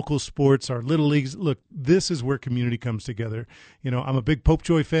 our local sports, our little leagues. Look, this is where community comes together. I'm a big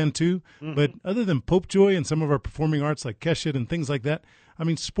Popejoy fan too, but other than Popejoy and some of our performing arts like Keshet and things like that, I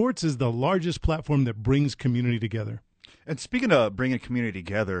mean, sports is the largest platform that brings community together. And speaking of bringing community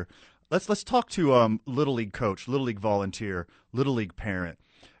together, let's talk to Little League coach, Little League volunteer, Little League parent.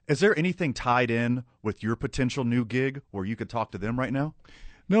 Is there anything tied in with your potential new gig where you could talk to them right now?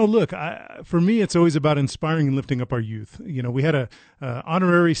 No, look, for me, it's always about inspiring and lifting up our youth. We had a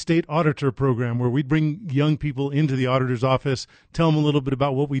honorary state auditor program where we'd bring young people into the auditor's office, tell them a little bit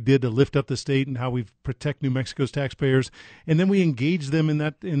about what we did to lift up the state and how we protect New Mexico's taxpayers, and then we engage them in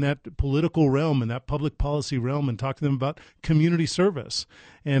that political realm, in that public policy realm, and talk to them about community service.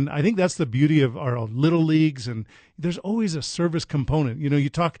 And I think that's the beauty of our little leagues, and there's always a service component. You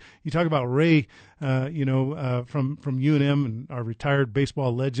talk about Ray, from UNM and our retired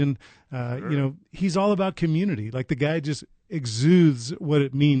baseball legend. Sure. He's all about community. Like, the guy just exudes what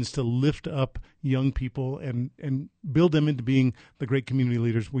it means to lift up young people and build them into being the great community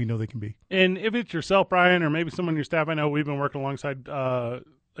leaders we know they can be. And if it's yourself, Brian, or maybe someone on your staff, I know we've been working alongside a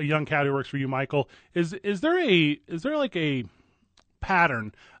young cat who works for you, Michael. Is there like a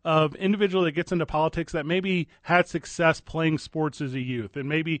pattern of individual that gets into politics that maybe had success playing sports as a youth and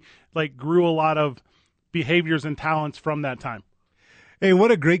maybe like grew a lot of behaviors and talents from that time? Hey, what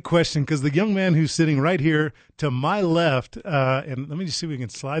a great question, because the young man who's sitting right here to my left, and let me just see if we can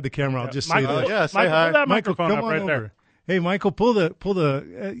slide the camera. I'll just Michael, say that. Say Michael, hi. pull that Michael, microphone come up on right over. there. Hey, Michael, pull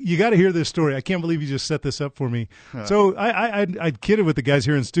the. You got to hear this story. I can't believe you just set this up for me. So I kidded with the guys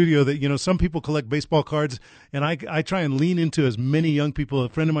here in studio that some people collect baseball cards, and I try and lean into as many young people. A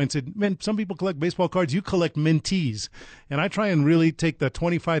friend of mine said, "Man, some people collect baseball cards. You collect mentees," and I try and really take the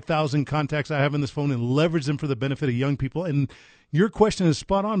 25,000 contacts I have in this phone and leverage them for the benefit of young people. And your question is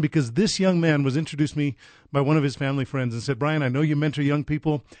spot on, because this young man was introduced me by one of his family friends and said, "Brian, I know you mentor young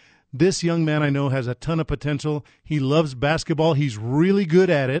people. This young man I know has a ton of potential. He loves basketball. He's really good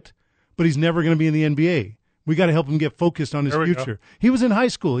at it, but he's never going to be in the NBA. We got to help him get focused on his future." He was in high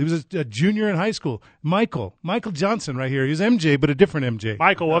school. He was a junior in high school. Michael Johnson right here. He's MJ, but a different MJ.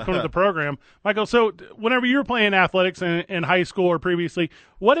 Michael, welcome to the program. Michael, so whenever you were playing athletics in high school or previously,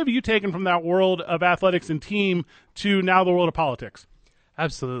 what have you taken from that world of athletics and team to now the world of politics?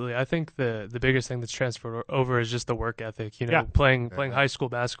 Absolutely. I think the biggest thing that's transferred over is just the work ethic. Yeah. Playing high school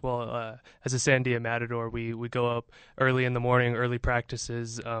basketball as a Sandia Matador, we go up early in the morning, early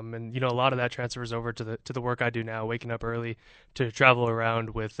practices, and a lot of that transfers over to the work I do now, waking up early to travel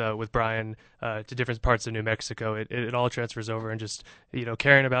around with Brian to different parts of New Mexico. It all transfers over, and just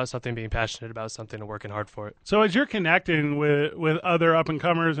caring about something, being passionate about something, and working hard for it. So as you're connecting with other up and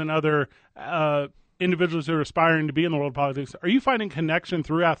comers and other individuals who are aspiring to be in the world of politics, are you finding connection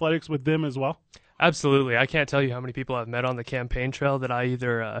through athletics with them as well? Absolutely. I can't tell you how many people I've met on the campaign trail that I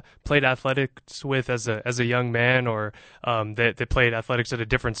either played athletics with as a young man, or that played athletics at a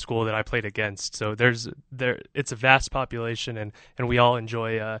different school that I played against. So it's a vast population, and we all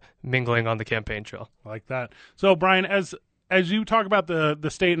enjoy mingling on the campaign trail. I like that. So Brian, as you talk about the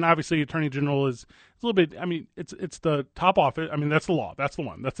state, and obviously Attorney General is a little bit, I mean, it's the top office. I mean, that's the law. That's the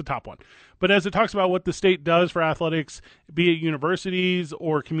one. That's the top one. But as it talks about what the state does for athletics, be it universities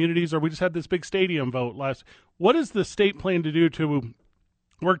or communities, or we just had this big stadium vote what does the state plan to do to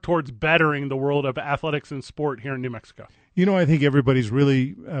work towards bettering the world of athletics and sport here in New Mexico? You know, I think everybody's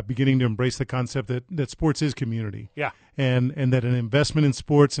really beginning to embrace the concept that sports is community. Yeah. And that an investment in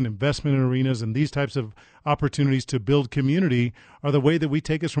sports, an investment in arenas, and these types of opportunities to build community are the way that we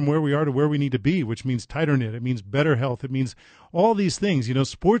take us from where we are to where we need to be, which means tighter knit. It means better health. It means all these things. You know,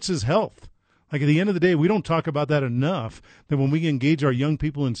 sports is health. Like, at the end of the day, we don't talk about that enough, that when we engage our young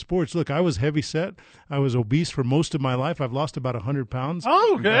people in sports. Look, I was heavy set. I was obese for most of my life. I've lost about 100 pounds.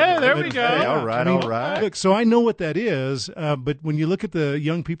 Oh, good. There we go. Hey, all right, all right. Look, so I know what that is, but when you look at the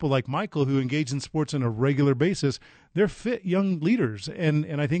young people like Michael who engage in sports on a regular basis, they're fit young leaders.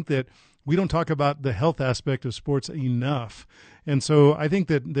 And I think that we don't talk about the health aspect of sports enough. And so I think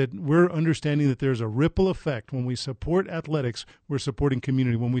that we're understanding that there's a ripple effect. When we support athletics, we're supporting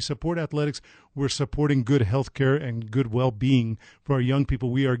community. When we support athletics, we're supporting good health care and good well-being for our young people.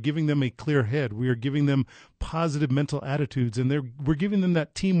 We are giving them a clear head. We are giving them positive mental attitudes, and we're giving them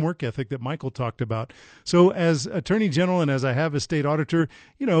that teamwork ethic that Michael talked about. So as Attorney General and as I have as State Auditor,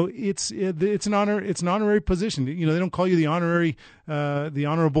 you know, it's an honor. It's an honorary position. You know, they don't call you the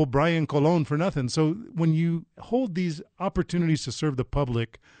Honorable Brian Colon for nothing. So when you hold these opportunities to serve the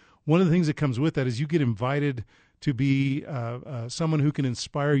public, one of the things that comes with that is you get invited to be someone who can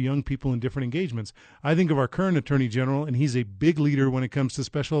inspire young people in different engagements. I think of our current Attorney General, and he's a big leader when it comes to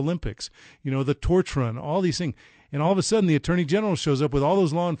Special Olympics, you know, the torch run, all these things. And all of a sudden, the Attorney General shows up with all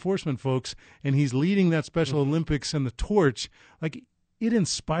those law enforcement folks, and he's leading that Special Olympics and the torch. Like, it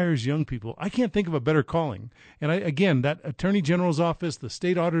inspires young people. I can't think of a better calling. And again, that Attorney General's office, the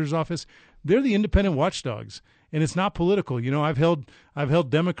State Auditor's office, they're the independent watchdogs. And it's not political. You know, I've held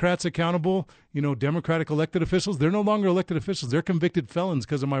Democrats accountable, you know, Democratic elected officials. They're no longer elected officials. They're convicted felons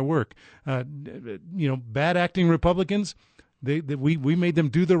because of my work. You know, bad acting Republicans, we made them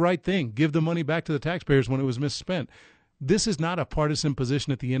do the right thing, give the money back to the taxpayers when it was misspent. This is not a partisan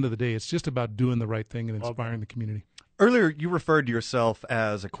position at the end of the day. It's just about doing the right thing and inspiring the community. Earlier, you referred to yourself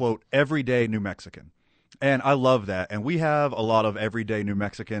as a, quote, everyday New Mexican. And I love that. And we have a lot of everyday New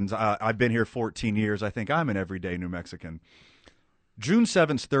Mexicans. I've been here 14 years. I think I'm an everyday New Mexican. June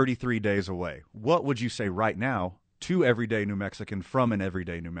 7th's 33 days away. What would you say right now to everyday New Mexican from an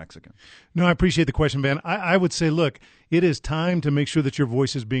everyday New Mexican? No, I appreciate the question, Ben. I would say, look, it is time to make sure that your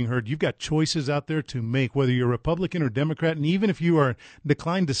voice is being heard. You've got choices out there to make, whether you're Republican or Democrat. And even if you are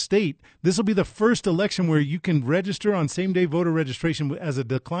declined to state, this will be the first election where you can register on same-day voter registration as a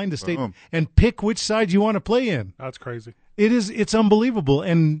declined to state and pick which side you want to play in. That's crazy. It's unbelievable.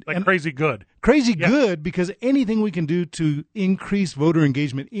 And crazy good. Crazy good, because anything we can do to increase voter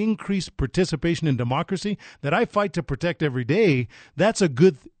engagement, increase participation in democracy that I fight to protect every day, that's a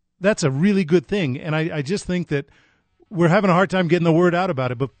really good thing. And I just think that we're having a hard time getting the word out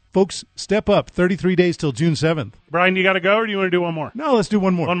about it. But folks, step up. 33 days till June 7th. Brian, you got to go, or do you want to do one more? No, let's do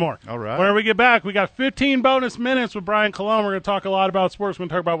one more. One more. All right. When we get back, we got 15 bonus minutes with Brian Colon. We're going to talk a lot about sports. We're going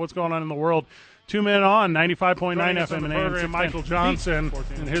to talk about what's going on in the world. 2 men on 95.9 FM and AM. Michael Johnson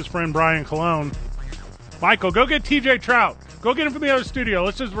and his friend Brian Colon. Michael, go get TJ Trout. Go get him from the other studio.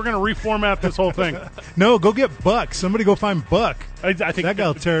 We're going to reformat this whole thing. No, go get Buck. Somebody go find Buck. I think that guy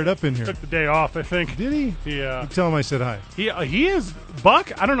will tear it up in here. Took the day off, I think. Did he? Yeah. You tell him I said hi. He is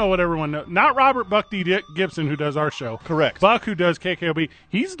Buck. I don't know what everyone knows. Not Robert Buck D. Gibson, who does our show. Correct. Buck, who does KKOB.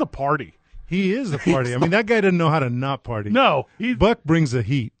 He's the party. He is the party. I mean, that guy doesn't know how to not party. No. Buck brings the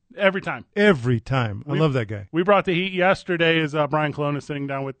heat. Every time. Every time. I love that guy. We brought the heat yesterday as Brian Colon is sitting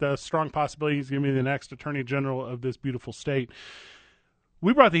down with the strong possibility he's going to be the next Attorney General of this beautiful state.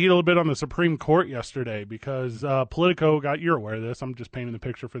 We brought the heat a little bit on the Supreme Court yesterday because Politico you're aware of this, I'm just painting the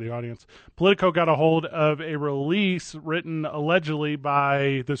picture for the audience. Politico got a hold of a release written allegedly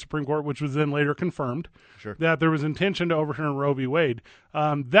by the Supreme Court, which was then later confirmed, that there was intention to overturn Roe v. Wade.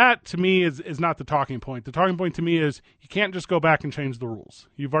 That, to me, is not the talking point. The talking point to me is you can't just go back and change the rules.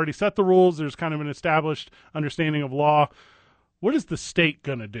 You've already set the rules. There's kind of an established understanding of law. What is the state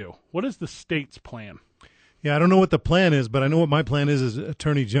going to do? What is the state's plan? Yeah, I don't know what the plan is, but I know what my plan is as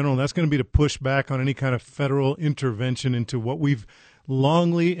Attorney General, and that's going to be to push back on any kind of federal intervention into what we've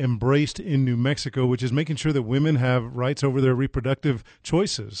longly embraced in New Mexico, which is making sure that women have rights over their reproductive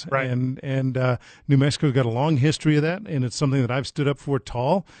choices. Right. And New Mexico's got a long history of that, and it's something that I've stood up for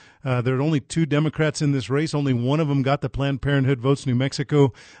tall. There are only 2 Democrats in this race. Only one of them got the Planned Parenthood Votes New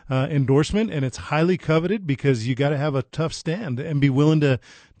Mexico endorsement, and it's highly coveted because you got to have a tough stand and be willing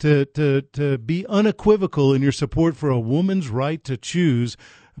to be unequivocal in your support for a woman's right to choose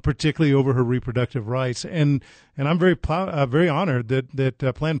particularly over her reproductive rights. And I'm very honored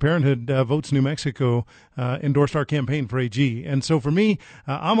that Planned Parenthood Votes New Mexico endorsed our campaign for AG. And so for me,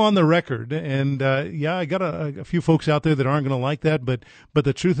 I'm on the record. And I got a few folks out there that aren't going to like that. But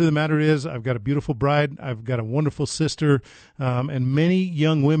the truth of the matter is, I've got a beautiful bride. I've got a wonderful sister, and many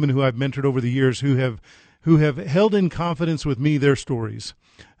young women who I've mentored over the years who have held in confidence with me their stories.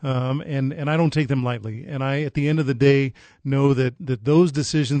 And I don't take them lightly. And I, at the end of the day, know that those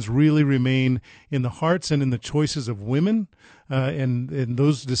decisions really remain in the hearts and in the choices of women. And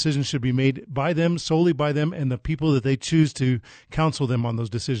those decisions should be made by them, solely by them, and the people that they choose to counsel them on those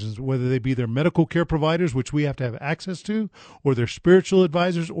decisions, whether they be their medical care providers, which we have to have access to, or their spiritual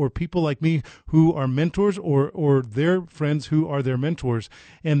advisors, or people like me who are mentors, or their friends who are their mentors.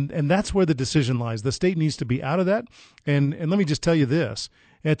 And that's where the decision lies. The state needs to be out of that. And let me just tell you this.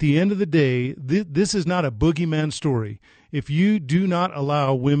 At the end of the day, this is not a boogeyman story. If you do not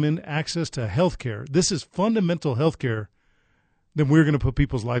allow women access to health care, this is fundamental health care, then we're going to put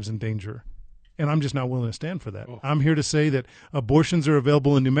people's lives in danger. And I'm just not willing to stand for that. Oh. I'm here to say that abortions are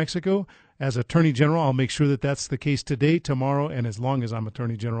available in New Mexico. As Attorney General, I'll make sure that that's the case today, tomorrow, and as long as I'm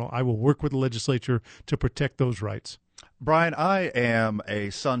Attorney General, I will work with the legislature to protect those rights. Brian, I am a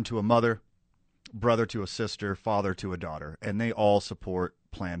son to a mother, brother to a sister, father to a daughter, and they all support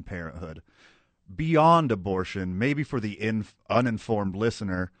Planned Parenthood. Beyond abortion, maybe for the uninformed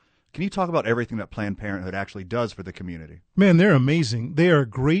listener, can you talk about everything that Planned Parenthood actually does for the community? Man, they're amazing. They are a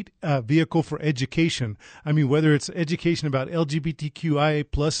great vehicle for education. I mean, whether it's education about LGBTQIA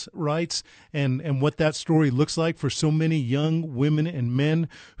plus rights and what that story looks like for so many young women and men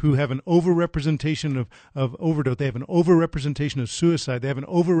who have an overrepresentation of overdose. They have an overrepresentation of suicide. They have an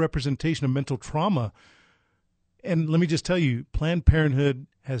overrepresentation of mental trauma. And let me just tell you, Planned Parenthood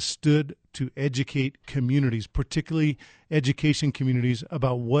has stood to educate communities, particularly education communities,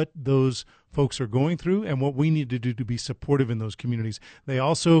 about what those folks are going through and what we need to do to be supportive in those communities. They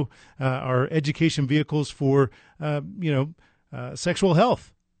also are education vehicles for, sexual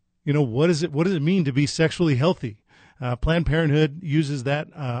health. What does it mean to be sexually healthy? Planned Parenthood uses that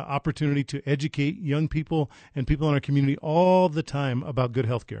opportunity to educate young people and people in our community all the time about good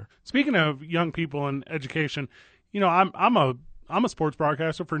health care. Speaking of young people and education, I'm a sports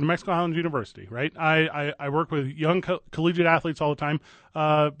broadcaster for New Mexico Highlands University, right? I work with young collegiate athletes all the time.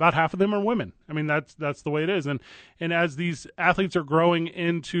 About half of them are women. I mean, that's the way it is. And as these athletes are growing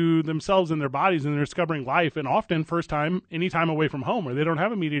into themselves and their bodies and they're discovering life, and often first time, any time away from home where they don't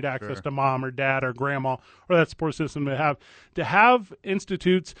have immediate access to mom or dad or grandma or that support system to have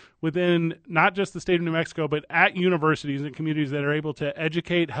institutes within not just the state of New Mexico, but at universities and communities that are able to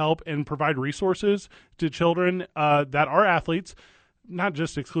educate, help, and provide resources to children that are athletes, not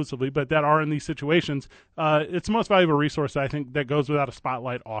just exclusively, but that are in these situations. It's the most valuable resource, I think, that goes without a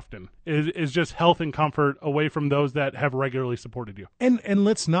spotlight often, is just health and comfort away from those that have regularly supported you. And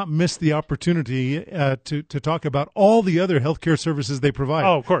let's not miss the opportunity to talk about all the other healthcare services they provide.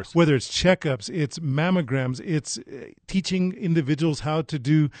 Oh, of course. Whether it's checkups, it's mammograms, it's teaching individuals how to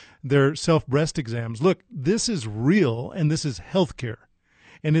do their self-breast exams. Look, this is real, and this is healthcare.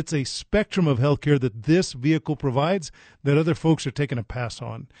 And it's a spectrum of healthcare that this vehicle provides that other folks are taking a pass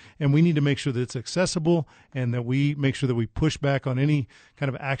on. And we need to make sure that it's accessible and that we make sure that we push back on any kind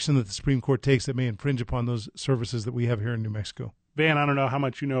of action that the Supreme Court takes that may infringe upon those services that we have here in New Mexico. Van, I don't know how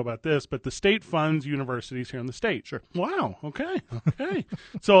much you know about this, but the state funds universities here in the state. Sure. Wow. Okay.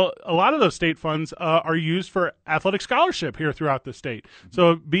 So a lot of those state funds are used for athletic scholarship here throughout the state.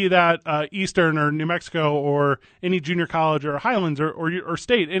 So be that Eastern or New Mexico or any junior college or Highlands or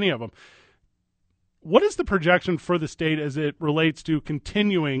state, any of them. What is the projection for the state as it relates to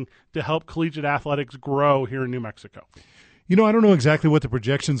continuing to help collegiate athletics grow here in New Mexico? I don't know exactly what the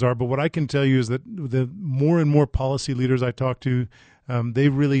projections are, but what I can tell you is that the more and more policy leaders I talk to, they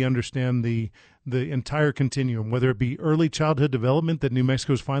really understand the entire continuum, whether it be early childhood development that New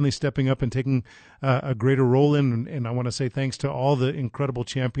Mexico is finally stepping up and taking a greater role in. And I want to say thanks to all the incredible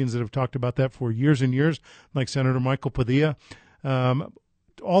champions that have talked about that for years and years, like Senator Michael Padilla,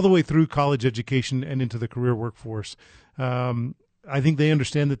 all the way through college education and into the career workforce. I think they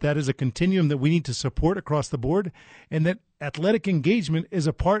understand that is a continuum that we need to support across the board, and that athletic engagement is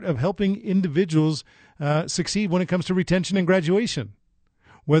a part of helping individuals succeed when it comes to retention and graduation.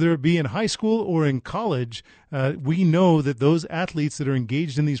 Whether it be in high school or in college, we know that those athletes that are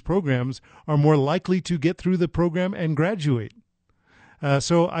engaged in these programs are more likely to get through the program and graduate.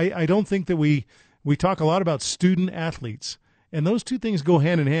 So I don't think that we talk a lot about student athletes, and those two things go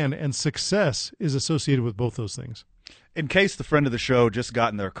hand in hand, and success is associated with both those things. In case the friend of the show just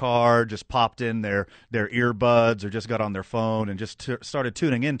got in their car, just popped in their earbuds, or just got on their phone and just started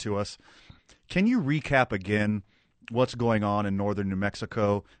tuning into us, can you recap again what's going on in northern New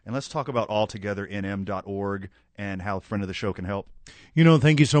Mexico? And let's talk about altogether.nm.org and how a friend of the show can help.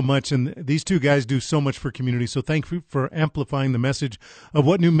 Thank you so much. And these two guys do so much for community. So thank you for amplifying the message of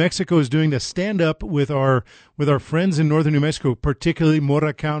what New Mexico is doing to stand up with our friends in northern New Mexico, particularly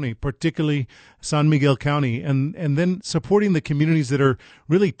Mora County, particularly San Miguel County, and then supporting the communities that are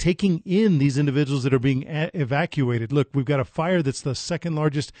really taking in these individuals that are being evacuated. Look, we've got a fire that's the second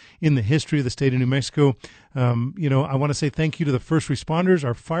largest in the history of the state of New Mexico. I want to say thank you to the first responders,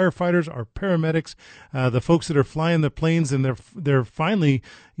 our firefighters, our paramedics, the folks that are flying the planes, and they're finally,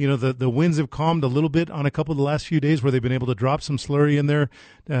 the winds have calmed a little bit on a couple of the last few days where they've been able to drop some slurry in there.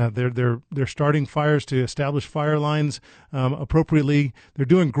 They're starting fires to establish fire lines appropriately. They're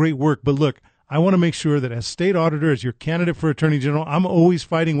doing great work. But look, I want to make sure that as state auditor, as your candidate for attorney general, I'm always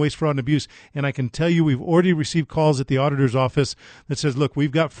fighting waste, fraud, and abuse. And I can tell you we've already received calls at the auditor's office that says, look,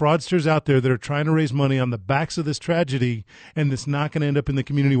 we've got fraudsters out there that are trying to raise money on the backs of this tragedy, and it's not going to end up in the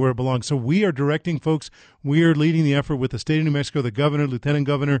community where it belongs. So we are directing folks. We are leading the effort with the state of New Mexico, the governor, lieutenant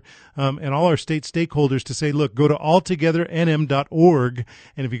governor, and all our state stakeholders to say, look, go to altogether.nm.org.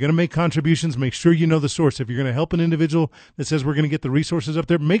 And if you're going to make contributions, make sure you know the source. If you're going to help an individual that says we're going to get the resources up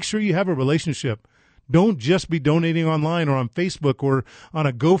there, make sure you have a relationship. Don't just be donating online or on Facebook or on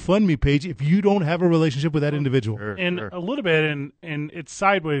a GoFundMe page if you don't have a relationship with that individual. Sure. A little bit, and it's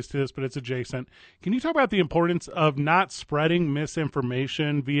sideways to this, but it's adjacent. Can you talk about the importance of not spreading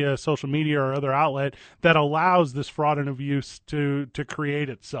misinformation via social media or other outlet that allows this fraud and abuse to create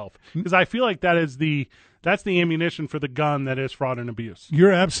itself? Because I feel like that's the ammunition for the gun that is fraud and abuse.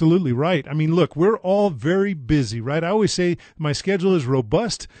 You're absolutely right. I mean, look, we're all very busy, right? I always say my schedule is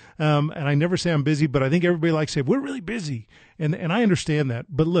robust, and I never say I'm busy, but I think everybody likes to say, we're really busy. And I understand that.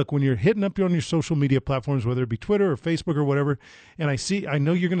 But look, when you're hitting up on your social media platforms, whether it be Twitter or Facebook or whatever, and I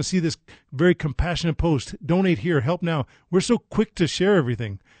know you're going to see this very compassionate post, donate here, help now. We're so quick to share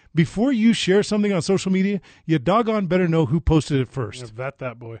everything. Before you share something on social media, you doggone better know who posted it first. Vet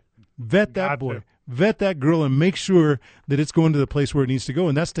that boy. Vet that boy. Vet that girl and make sure that it's going to the place where it needs to go,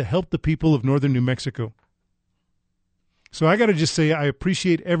 and that's to help the people of northern New Mexico. So I got to just say I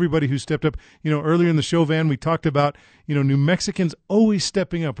appreciate everybody who stepped up. Earlier in the show, Van, we talked about, New Mexicans always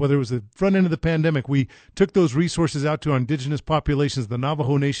stepping up, whether it was the front end of the pandemic. We took those resources out to our indigenous populations, the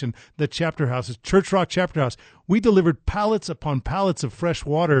Navajo Nation, the chapter houses, Church Rock Chapter House. We delivered pallets upon pallets of fresh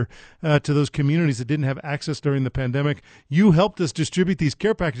water to those communities that didn't have access during the pandemic. You helped us distribute these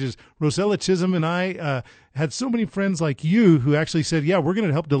care packages. Rosella Chisholm and I had so many friends like you who actually said, yeah, we're going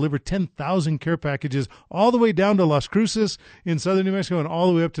to help deliver 10,000 care packages all the way down to Las Cruces in southern New Mexico and all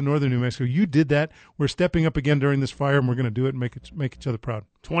the way up to northern New Mexico. You did that. We're stepping up again during this fire, and we're going to do it and make each other proud.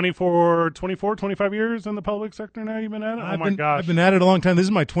 25 years in the public sector now you've been at it? Oh, my gosh. I've been at it a long time. This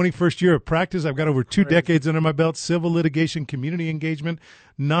is my 21st year of practice. I've got over 2 decades under my belt, civil litigation, community engagement,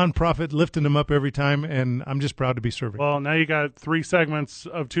 nonprofit, lifting them up every time, and I'm just proud to be serving. Well, now you got 3 segments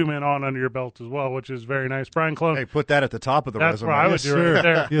of 2 Men On under your belt as well, which is very nice. Brian Clone. Hey, put that at the top of the resume. That's what I would do right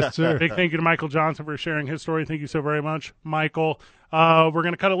there. Yes, sir. Big thank you to Michael Johnson for sharing his story. Thank you so very much, Michael. We're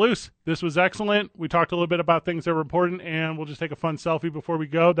going to cut it loose. This was excellent. We talked a little bit about things that were important, and we'll just take a fun selfie before we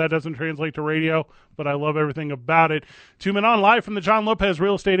go. That doesn't translate to radio, but I love everything about it. 2 Men On live from the John Lopez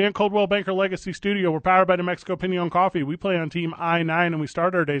Real Estate and Coldwell Banker Legacy Studio. We're powered by New Mexico Pinon Coffee. We play on Team I-9, and we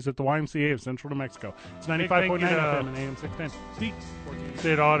start our days at the YMCA of Central New Mexico. It's 95.9 FM and AM 610. Steve,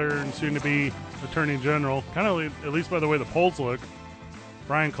 State Auditor and soon-to-be Attorney General. Kind of, at least by the way the polls look,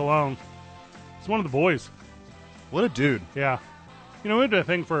 Brian Colon. He's one of the boys. What a dude. Yeah. We did a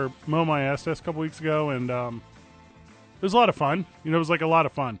thing for Mo My Estes a couple weeks ago, and it was a lot of fun. It was like a lot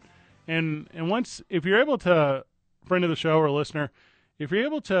of fun. And once, if you're able to, friend of the show or listener, if you're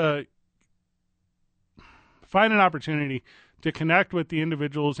able to find an opportunity to connect with the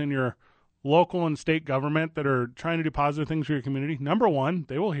individuals in your local and state government that are trying to do positive things for your community, number one,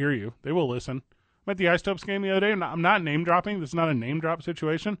 they will hear you. They will listen. I'm at the Isotopes game the other day. I'm not name dropping. This is not a name drop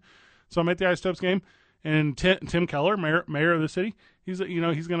situation. So I'm at the Isotopes game. And Tim Keller, mayor of the city, he's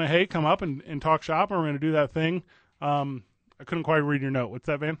going to, come up and talk shop, and we're going to do that thing. I couldn't quite read your note. What's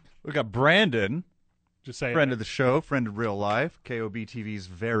that, Van? We got Brandon, just say friend of the show, friend of real life, KOB TV's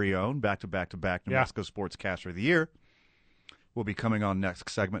very own, back-to-back New Mexico Sportscaster of the Year. Will be coming on next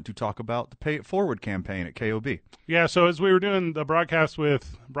segment to talk about the Pay It Forward campaign at KOB. Yeah, so as we were doing the broadcast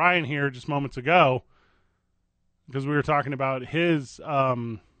with Brian here just moments ago, because we were talking about his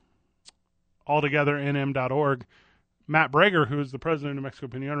altogether.nm.org Matt Brager, who is the president of New Mexico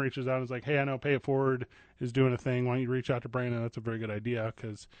Pinon, reaches out and is like, hey, I know Pay It Forward is doing a thing. Why don't you reach out to Brandon? That's a very good idea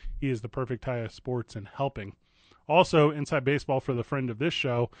because he is the perfect tie of sports and helping. Also, Inside Baseball for the friend of this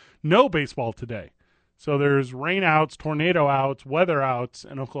show, no baseball today. So there's rain outs, tornado outs, weather outs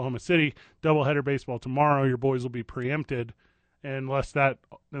in Oklahoma City. Doubleheader baseball tomorrow. Your boys will be preempted unless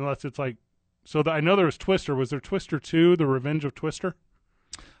it's like. So I know there was Twister. Was there Twister 2, The Revenge of Twister?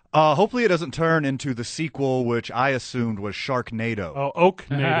 Hopefully it doesn't turn into the sequel, which I assumed was Sharknado. Oh,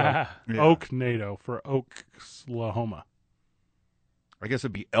 Oaknado. Yeah. Oaknado for Oklahoma. I guess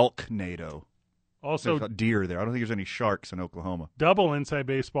it'd be Elknado. Also, there's a deer there. I don't think there's any sharks in Oklahoma. Double Inside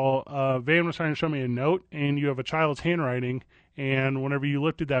Baseball. Van was trying to show me a note, and you have a child's handwriting, and whenever you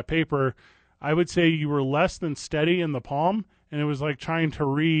lifted that paper, I would say you were less than steady in the palm, and it was like trying to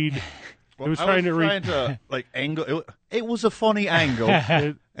read. Well, it was trying to like angle. It was a funny angle,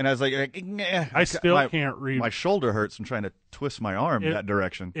 and I was like, I still can't read. My shoulder hurts from trying to twist my arm that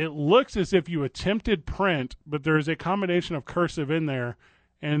direction. It looks as if you attempted print, but there's a combination of cursive in there.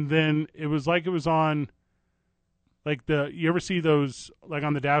 And then it was like it was on, like you ever see those, like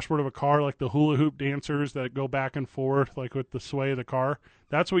on the dashboard of a car, like the hula hoop dancers that go back and forth, like with the sway of the car?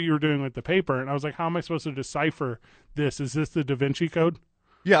 That's what you were doing with the paper. And I was like, how am I supposed to decipher this? Is this the Da Vinci Code?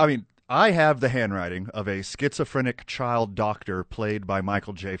 Yeah, I mean, I have the handwriting of a schizophrenic child doctor played by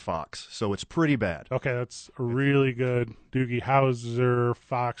Michael J. Fox, so it's pretty bad. Okay, that's a really good Doogie Howser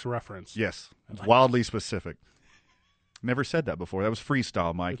Fox reference. Yes, it's wildly specific. Never said that before. That was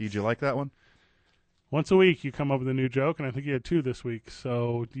freestyle, Mikey. Did you like that one? Once a week, you come up with a new joke, and I think you had 2 this week.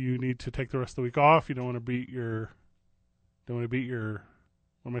 So do you need to take the rest of the week off? You don't want to beat your. What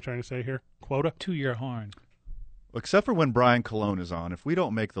am I trying to say here? Quota? To your horn. Except for when Brian Colon is on. If we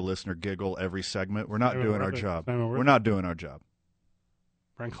don't make the listener giggle every segment, we're not doing our job. We're not doing our job.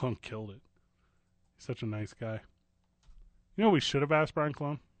 Brian Colon killed it. He's such a nice guy. You know what we should have asked Brian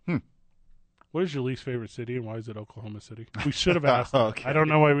Colon? What is your least favorite city, and why is it Oklahoma City? We should have asked that. Okay. I don't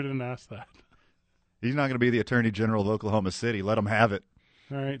know why we didn't ask that. He's not going to be the Attorney General of Oklahoma City. Let him have it.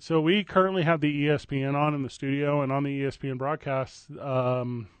 All right, so we currently have the ESPN on in the studio, and on the ESPN broadcast,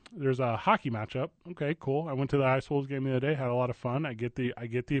 there's a hockey matchup. Okay, cool. I went to the Ice Wolves game the other day, had a lot of fun. I get the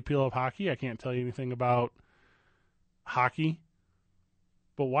appeal of hockey. I can't tell you anything about hockey,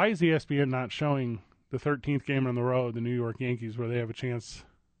 but why is ESPN not showing the 13th game in the row of the New York Yankees where they have a chance?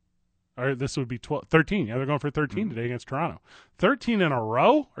 Or this would be 13. Yeah, they're going for 13 today against Toronto. 13 in a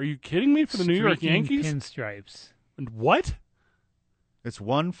row? Are you kidding me for the New York Yankees? Pinstripes. What? It's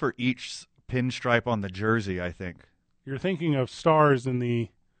one for each pinstripe on the jersey, I think. You're thinking of stars in the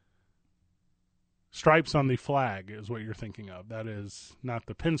stripes on the flag is what you're thinking of. That is not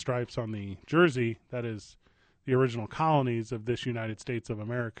the pinstripes on the jersey. That is the original colonies of this United States of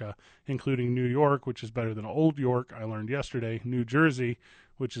America, including New York, which is better than Old York, I learned yesterday, New Jersey,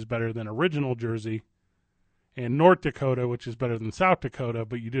 which is better than original Jersey, and North Dakota, which is better than South Dakota,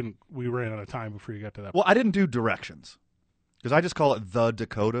 but we ran out of time before you got to that. Well, I didn't do directions because I just call it the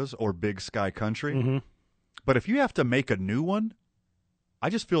Dakotas or Big Sky Country. Mm-hmm. But if you have to make a new one, I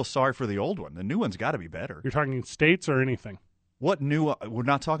just feel sorry for the old one. The new one's got to be better. You're talking states or anything? What new? We're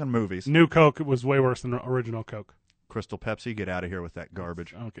not talking movies. New Coke was way worse than original Coke. Crystal Pepsi, get out of here with that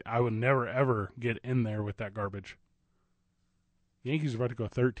garbage. Okay, I would never, ever get in there with that garbage. Yankees are about to go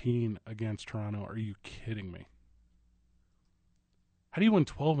 13 against Toronto. Are you kidding me? How do you win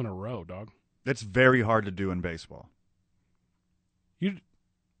 12 in a row, dog? That's very hard to do in baseball.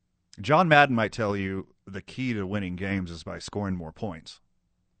 John Madden might tell you the key to winning games is by scoring more points.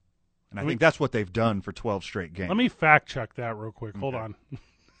 And I think that's what they've done for 12 straight games. Let me fact check that real quick. Hold on.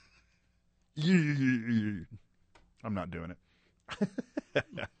 I'm not doing it.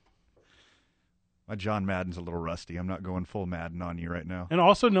 My John Madden's a little rusty. I'm not going full Madden on you right now. And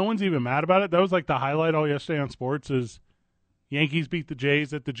also, no one's even mad about it. That was like the highlight all yesterday on sports is Yankees beat the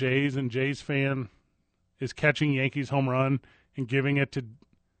Jays at the Jays, and Jays fan is catching Yankees home run and giving it to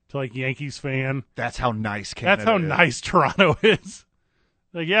like Yankees fan. That's how nice Canada That's how is. nice Toronto is.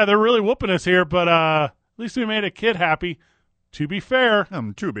 Like, yeah, they're really whooping us here, but at least we made a kid happy. To be fair.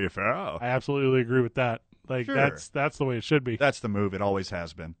 I absolutely agree with that. Like, sure. That's the way it should be. That's the move. It always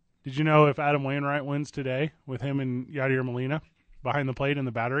has been. Did you know if Adam Wainwright wins today with him and Yadier Molina behind the plate in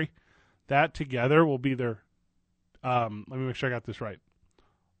the battery, that together will be their let me make sure I got this right.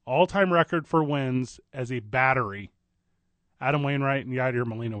 All-time record for wins as a battery, Adam Wainwright and Yadier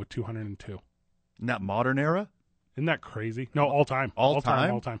Molina with 202. In that modern era? Isn't that crazy? No, all-time.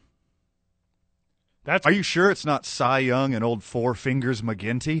 All-time? All-time. Are you sure it's not Cy Young and old Four Fingers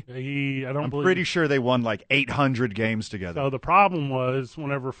McGinty? I'm pretty sure they won like 800 games together. So the problem was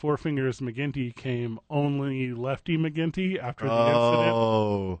whenever Four Fingers McGinty came, only Lefty McGinty after the incident.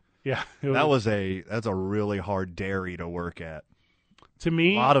 Oh, yeah, that's a really hard dairy to work at. To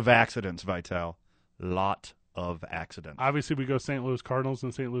me, a lot of accidents, Vital. Lot of accidents. Obviously, we go St. Louis Cardinals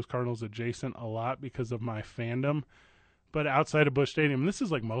and St. Louis Cardinals adjacent a lot because of my fandom. But outside of Busch Stadium, this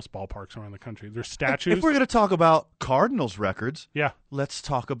is like most ballparks around the country. There's statues. If we're going to talk about Cardinals records, yeah, let's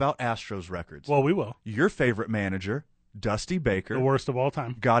talk about Astros records. Well, we will. Your favorite manager, Dusty Baker, the worst of all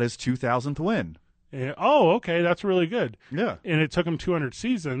time, got his 2000th win. Oh, okay, that's really good. Yeah, and it took him 200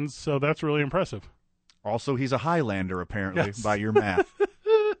 seasons, so that's really impressive. Also, he's a Highlander, apparently, by your math.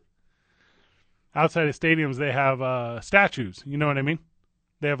 Outside of stadiums, they have statues. You know what I mean?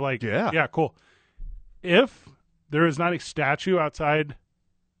 They have yeah, cool. If there is not a statue outside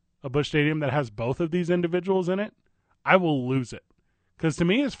a Busch Stadium that has both of these individuals in it, I will lose it. Because to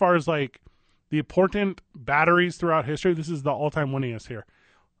me, as far as like the important batteries throughout history, this is the all-time winningest here.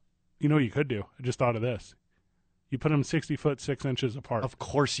 You know what you could do? I just thought of this. You put them 60 foot 6 inches apart. Of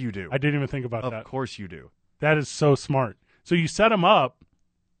course you do. I didn't even think about that. Of course you do. That is so smart. So you set them up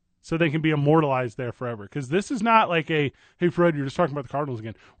so they can be immortalized there forever. Because this is not like hey, Fred, you're just talking about the Cardinals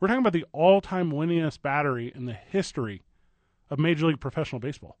again. We're talking about the all-time winningest battery in the history of Major League Professional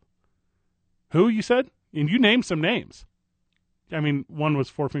Baseball. Who, you said? And you named some names. I mean, one was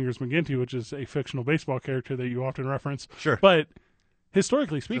Four Fingers McGinty, which is a fictional baseball character that you often reference. Sure. But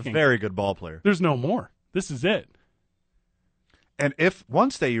historically speaking, a very good ball player. There's no more. This is it. And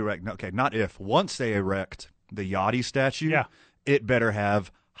once they erect the Yachty statue, it better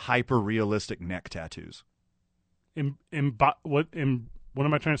have hyper-realistic neck tattoos. What am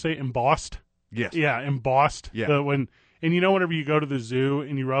I trying to say? Embossed? Yes. Yeah, embossed. Yeah. And you know whenever you go to the zoo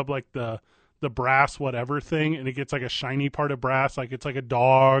and you rub like the brass whatever thing and it gets like a shiny part of brass, like it's like a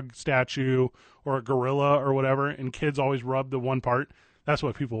dog statue or a gorilla or whatever, and kids always rub the one part. That's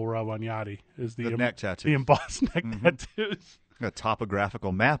what people will rub on Yachty is the neck tattoos. The embossed neck tattoos. A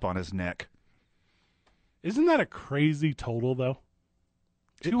topographical map on his neck. Isn't that a crazy total though?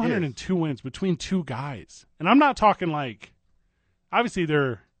 202 wins between two guys. And I'm not talking like, obviously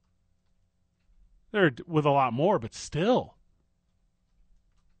they're with a lot more, but still.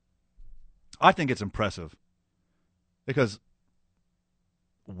 I think it's impressive because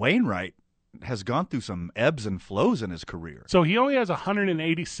Wainwright has gone through some ebbs and flows in his career. So he only has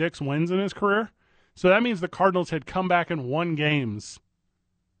 186 wins in his career. So that means the Cardinals had come back and won games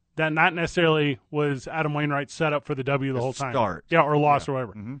that not necessarily was Adam Wainwright set up for the W the whole time. Start. Yeah, or loss or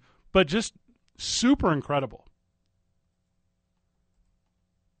whatever. Mm-hmm. But just super incredible.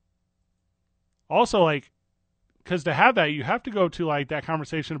 Also, like, because to have that, you have to go to, like, that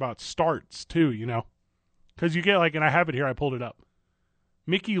conversation about starts, too, you know? Because you get, like, and I have it here, I pulled it up.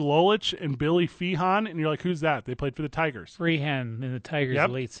 Mickey Lolich and Billy Feehan, and you're like, who's that? They played for the Tigers. Freehand in the Tigers'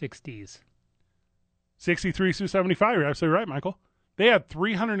 late 60s. 63 through 75, you're absolutely right, Michael. They had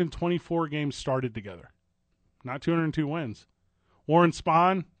 324 games started together. Not 202 wins. Warren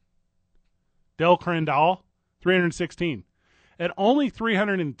Spahn, Del Crandall, 316. At only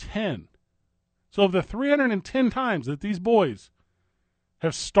 310. So of the 310 times that these boys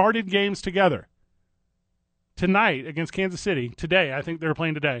have started games together, tonight against Kansas City, today, I think they're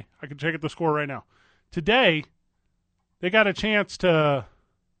playing today. I can check at the score right now. Today, they got a chance to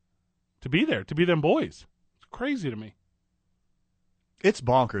be there, to be them boys. It's crazy to me. It's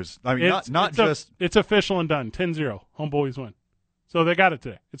bonkers. I mean, it's official and done. 10-0. Homeboys win. So they got it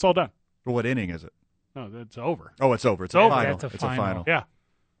today. It's all done. What inning is it? No, it's over. Oh, it's over. It's over. Final. It's a final. Yeah.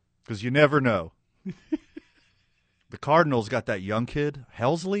 Because you never know. The Cardinals got that young kid,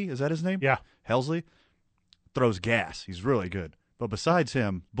 Helsley. Is that his name? Yeah. Helsley. Throws gas. He's really good. But besides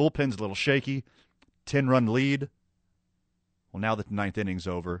him, bullpen's a little shaky. 10-run lead. Well, now that the ninth inning's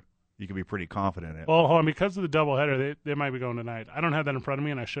over, you can be pretty confident in it. Well, hold on. Because of the doubleheader, they might be going tonight. I don't have that in front of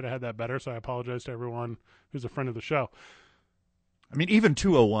me, and I should have had that better, so I apologize to everyone who's a friend of the show. I mean, even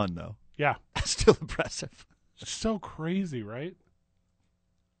 201, though. Yeah. That's still impressive. It's so crazy, right?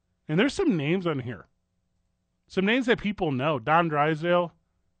 And there's some names on here. Some names that people know. Don Drysdale,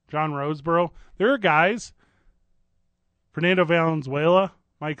 John Roseborough. There are guys, Fernando Valenzuela,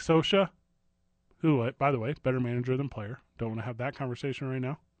 Mike Scioscia, who, by the way, better manager than player. Don't want to have that conversation right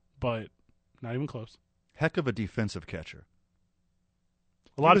now, but not even close. Heck of a defensive catcher.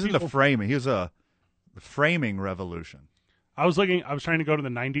 A lot of people in the framing. He was the framing revolution. I was trying to go to the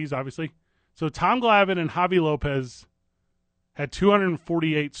 90s, obviously. So Tom Glavine and Javi Lopez had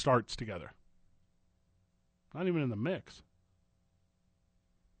 248 starts together. Not even in the mix.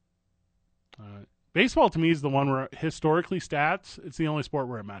 Baseball to me is the one where historically stats, it's the only sport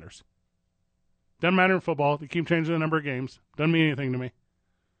where it matters. Doesn't matter in football. They keep changing the number of games. Doesn't mean anything to me.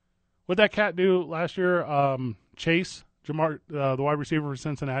 What'd that cat do last year? Chase, Jamar, the wide receiver for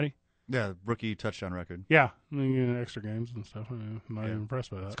Cincinnati. Yeah, rookie touchdown record. Yeah, and then you get extra games and stuff. I'm not even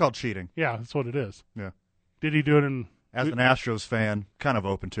impressed by that. It's called cheating. Yeah, that's what it is. Yeah. Did he do it in... As an Astros fan, kind of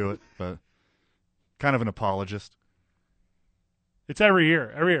open to it, but kind of an apologist. It's every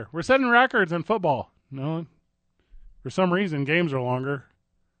year. Every year. We're setting records in football. No, for some reason, games are longer.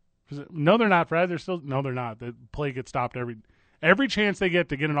 No, they're not, Fred. No, they're not. The play gets stopped every chance they get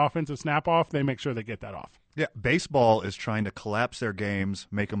to get an offensive snap off, they make sure they get that off. Yeah, baseball is trying to collapse their games,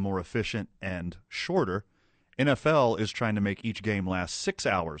 make them more efficient and shorter. NFL is trying to make each game last 6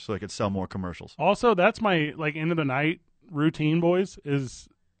 hours so they could sell more commercials. Also, that's my end of the night routine, boys, is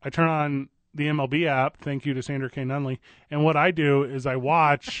I turn on the MLB app, thank you to Sandra K. Nunley, and what I do is I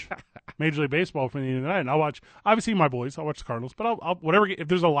watch Major League Baseball for the end of the night, and I'll watch, obviously my boys, I'll watch the Cardinals, but I'll whatever, if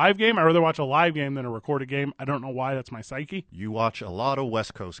there's a live game, I'd rather watch a live game than a recorded game. I don't know why, that's my psyche. You watch a lot of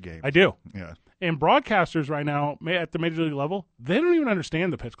West Coast games. I do. Yeah. And broadcasters right now, at the Major League level, they don't even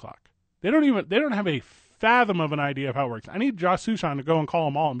understand the pitch clock. They don't have a fathom of an idea of how it works. I need Josh Sushan to go and call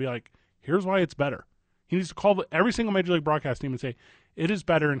them all and be like, here's why it's better. He needs to call every single Major League broadcast team and say, it is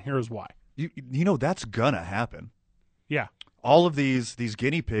better and here's why. You know that's going to happen. Yeah. All of these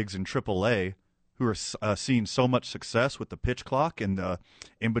guinea pigs in AAA who are seeing so much success with the pitch clock and the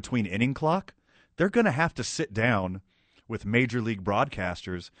in-between inning clock, they're going to have to sit down with Major League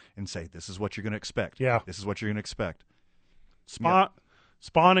broadcasters and say, this is what you're going to expect. Yeah. This is what you're going to expect. Spawn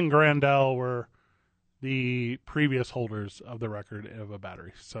and Grandel were the previous holders of the record of a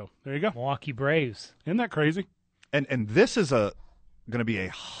battery. So there you go. Milwaukee Braves. Isn't that crazy? And this is going to be a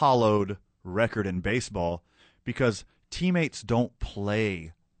hollowed record in baseball because teammates don't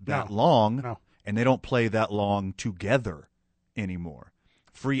play that long, and they don't play that long together anymore.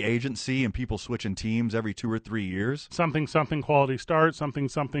 Free agency and people switching teams every 2 or 3 years. Something quality start, something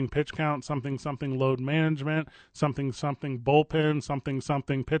pitch count, something load management, something bullpen,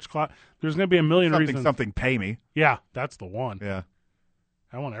 something pitch clock. There's going to be a million reasons. Something pay me. Yeah, that's the one. Yeah.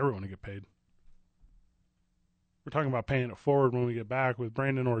 I want everyone to get paid. We're talking about paying it forward when we get back with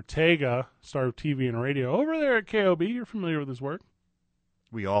Brandon Ortega, star of TV and radio, over there at KOB. You're familiar with his work.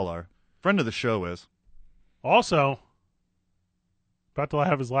 We all are. Friend of the show is. Also, about to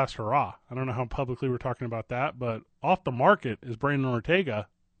have his last hurrah. I don't know how publicly we're talking about that, but off the market is Brandon Ortega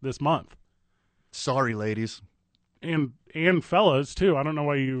this month. Sorry, ladies. And fellas, too. I don't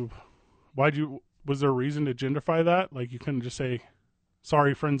know was there a reason to genderify that? Like, you couldn't just say,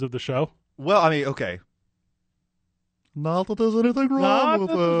 sorry, friends of the show? Well, I mean, okay. Not that there's anything wrong with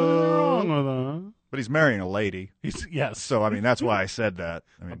that. But he's marrying a lady. Yes. So, I mean, that's why I said that.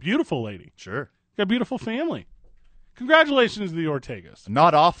 I mean, a beautiful lady. Sure. Got a beautiful family. Congratulations to the Ortegas.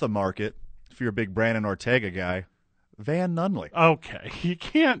 Not off the market, if you're a big Brandon Ortega guy, Van Nunley. Okay. You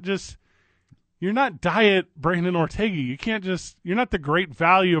can't just... You're not diet Brandon Ortega. You can't just... You're not the great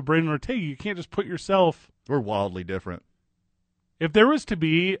value of Brandon Ortega. You can't just put yourself... We're wildly different. If there was to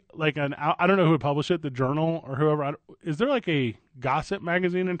be like I don't know who would publish it, the Journal or whoever. Is there like a gossip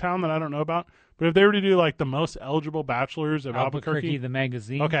magazine in town that I don't know about? But if they were to do like the most eligible bachelors of Albuquerque, the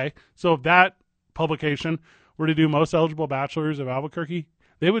magazine. Okay, so if that publication were to do most eligible bachelors of Albuquerque,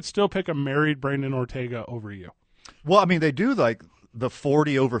 they would still pick a married Brandon Ortega over you. Well, I mean, they do like the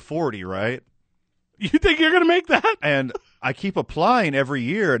 40 over 40, right? You think you're going to make that? And I keep applying every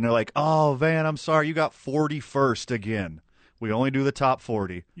year, and they're like, oh, Van, I'm sorry, you got 41st again. We only do the top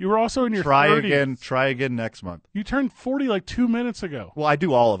 40. You were also in your 30s. Try again next month. You turned 40 like 2 minutes ago. Well, I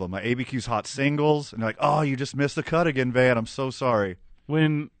do all of them. My ABQ's hot singles. And they're like, oh, you just missed the cut again, Van. I'm so sorry.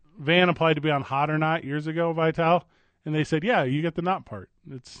 When Van applied to be on Hot or Not years ago, Vital, and they said, yeah, you get the not part.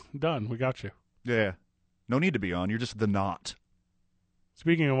 It's done. We got you. Yeah. No need to be on. You're just the not.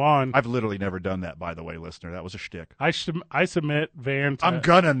 Speaking of on. I've literally never done that, by the way, listener. That was a shtick. I submit Van to... I'm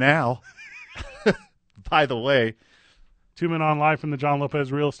gonna now. By the way... 2 Men on Live from the John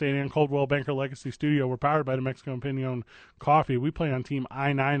Lopez Real Estate and Coldwell Banker Legacy Studio. We're powered by the Mexican Pinion Coffee. We play on Team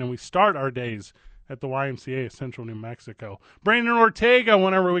I-9, and we start our days at the YMCA of Central New Mexico. Brandon Ortega,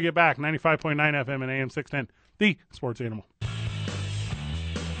 whenever we get back, 95.9 FM and AM 610, the Sports Animal.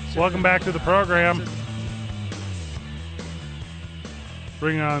 Welcome back to the program.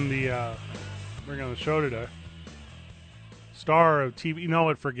 Bring on the show today. Star of TV. You know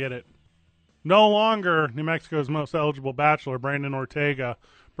what? Forget it. No longer New Mexico's most eligible bachelor, Brandon Ortega.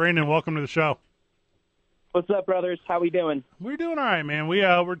 Brandon, welcome to the show. What's up, brothers? How we doing? We're doing all right, man.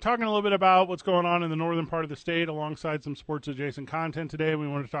 We're talking a little bit about what's going on in the northern part of the state alongside some sports-adjacent content today. We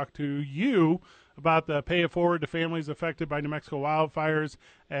want to talk to you about the Pay It Forward to families affected by New Mexico wildfires,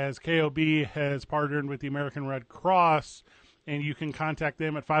 as KOB has partnered with the American Red Cross, and you can contact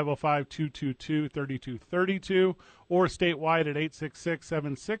them at 505-222-3232 or statewide at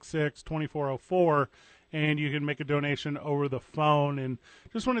 866-766-2404, and you can make a donation over the phone. And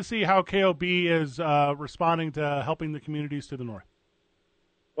just want to see how KOB is responding to helping the communities to the north.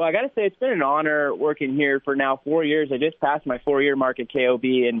 Well, I got to say, it's been an honor working here for now 4 years. I just passed my 4-year mark at KOB,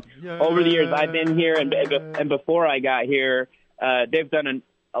 and over the years I've been here, and before I got here, they've done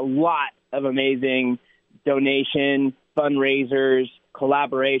a lot of amazing donations, fundraisers,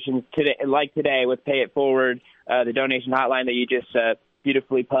 collaborations, like today with Pay It Forward, the donation hotline that you just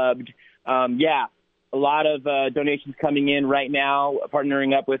beautifully pubbed. A lot of donations coming in right now,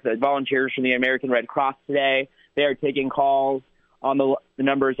 partnering up with volunteers from the American Red Cross today. They are taking calls on the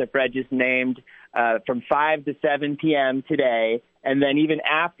numbers that Fred just named from 5 to 7 p.m. today. And then even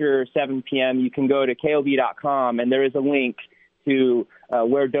after 7 p.m., you can go to KOB.com, and there is a link to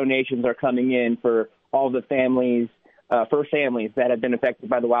where donations are coming in for all the families, for families that have been affected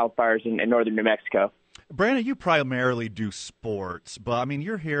by the wildfires in northern New Mexico. Brandon, you primarily do sports, but, I mean,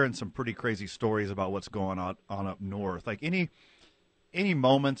 you're hearing some pretty crazy stories about what's going on up north. Like, any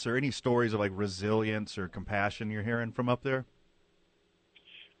moments or any stories of, like, resilience or compassion you're hearing from up there?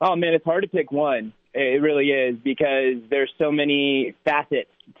 Oh, man, it's hard to pick one. It really is, because there's so many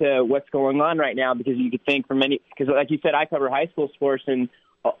facets to what's going on right now, because you could think because like you said, I cover high school sports, and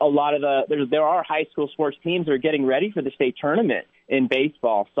a lot of there are high school sports teams that are getting ready for the state tournament in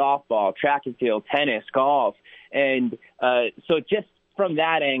baseball, softball, track and field, tennis, golf. And so just from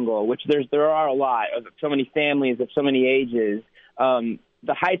that angle, which there are a lot of so many families of so many ages, the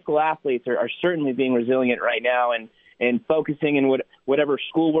high school athletes are certainly being resilient right now, and focusing in whatever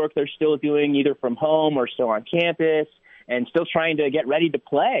schoolwork they're still doing, either from home or still on campus, and still trying to get ready to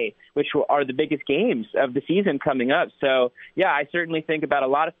play, which are the biggest games of the season coming up. So, yeah, I certainly think about a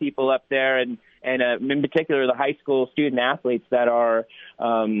lot of people up there, and in particular the high school student athletes that are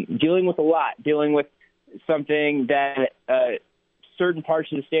dealing with a lot, dealing with something that certain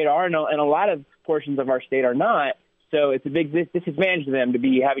parts of the state are, and a lot of portions of our state are not. So it's a big disadvantage to them to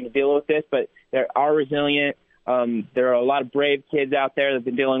be having to deal with this, but they are resilient. There are a lot of brave kids out there that have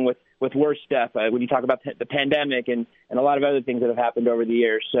been dealing with worse stuff when you talk about the pandemic and a lot of other things that have happened over the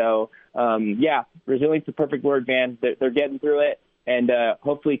years. So, resilience is the perfect word, Van. They're getting through it, and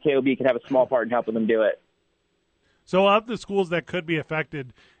hopefully KOB can have a small part in helping them do it. So of the schools that could be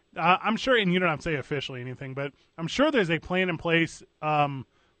affected, I'm sure, and you don't have to say officially anything, but I'm sure there's a plan in place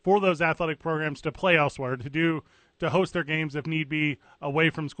for those athletic programs to play elsewhere, to host their games if need be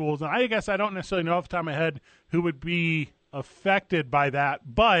away from schools. And I guess I don't necessarily know off the top of my head who would be affected by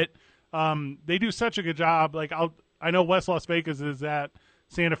that, but they do such a good job. Like I know West Las Vegas is at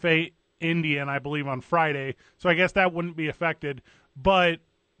Santa Fe Indian, I believe, on Friday, so I guess that wouldn't be affected. But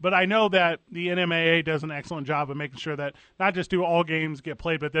I know that the NMAA does an excellent job of making sure that not just do all games get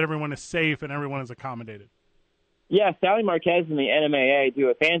played, but that everyone is safe and everyone is accommodated. Yeah, Sally Marquez and the NMAA do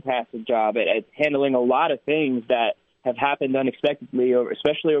a fantastic job at handling a lot of things that have happened unexpectedly,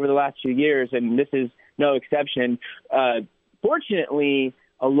 especially over the last few years, and this is no exception. Fortunately,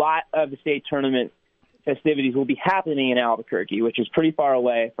 a lot of the state tournament festivities will be happening in Albuquerque, which is pretty far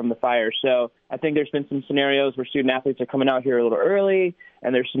away from the fire. So I think there's been some scenarios where student athletes are coming out here a little early,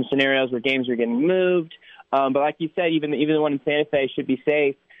 and there's some scenarios where games are getting moved. But like you said, even the one in Santa Fe should be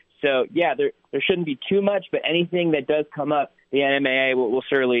safe. So, yeah, there shouldn't be too much, but anything that does come up, the NMAA will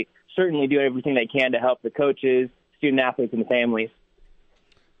certainly do everything they can to help the coaches, student athletes, and the families.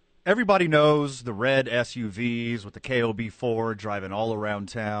 Everybody knows the red SUVs with the KOB Ford driving all around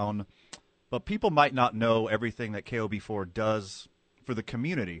town, but people might not know everything that KOB Ford does for the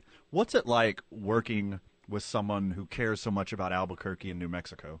community. What's it like working with someone who cares so much about Albuquerque and New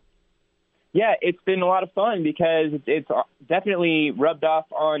Mexico? Yeah, it's been a lot of fun because it's definitely rubbed off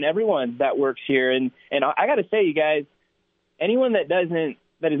on everyone that works here. And I got to say, you guys, anyone that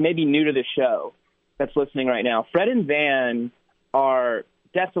is maybe new to the show that's listening right now, Fred and Van are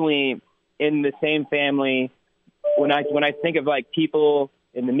definitely in the same family. When I think of like people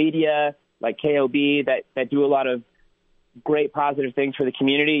in the media, like KOB, that do a lot of great positive things for the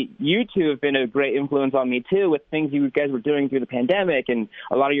community, you two have been a great influence on me too, with things you guys were doing through the pandemic, and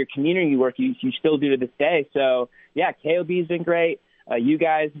a lot of your community work you still do to this day. So yeah, KOB's been great. You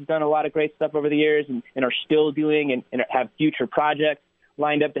guys have done a lot of great stuff over the years and are still doing and have future projects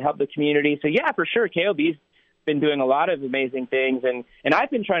lined up to help the community. So yeah, for sure, KOB's been doing a lot of amazing things, and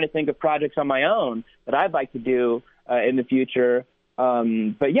I've been trying to think of projects on my own that I'd like to do in the future.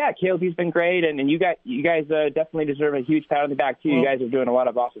 But yeah, KOB's been great, and you guys definitely deserve a huge pat on the back too. Well, you guys are doing a lot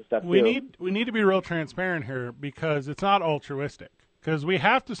of awesome stuff we too. We need to be real transparent here because it's not altruistic. Because we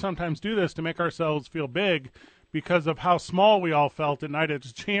have to sometimes do this to make ourselves feel big because of how small we all felt at Night at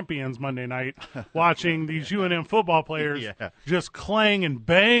the Champions Monday night watching these UNM football players just clang and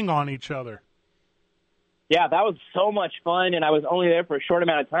bang on each other. Yeah, that was so much fun, and I was only there for a short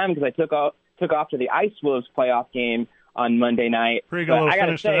amount of time because I took off to the Ice Wolves playoff game on Monday night. Pretty good little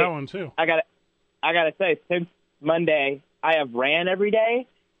finish to that one too. I gotta say, since Monday, I have ran every day.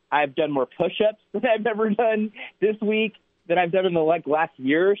 I've done more push-ups than I've ever done this week than I've done in the last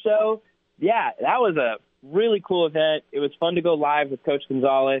year or so. Yeah, that was a really cool event. It was fun to go live with Coach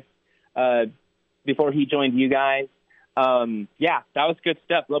Gonzalez before he joined you guys. Yeah, that was good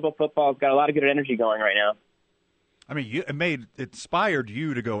stuff. Lobo football's got a lot of good energy going right now. I mean, it inspired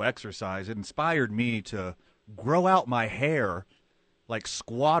you to go exercise. It inspired me to grow out my hair like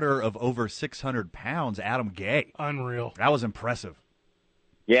squatter of over 600 pounds, Adam Gay. Unreal. That was impressive.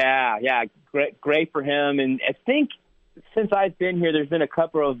 Yeah, great for him. And I think since I've been here, there's been a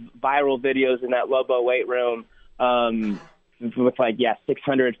couple of viral videos in that Lobo weight room with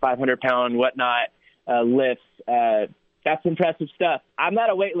 600, 500-pound whatnot lifts. That's impressive stuff. I'm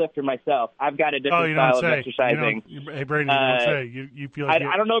not a weightlifter myself. I've got a different style of exercising. Hey, Brandon, you don't say. You feel like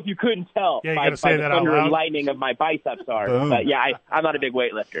I don't know if you couldn't tell you by gotta say the that out thunder and loud. lightning of my biceps are. Boom. But yeah, I'm not a big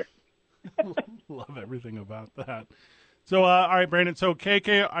weightlifter. Love everything about that. So, all right, Brandon. So, I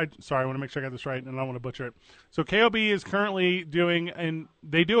want to make sure I got this right, and I don't want to butcher it. So, KOB is currently doing, and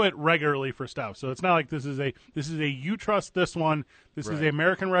they do it regularly for stuff. So, it's not like this is a you trust this one. This is the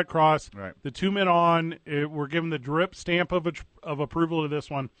American Red Cross. Right. The 2 Men On. We're giving the drip stamp of approval to this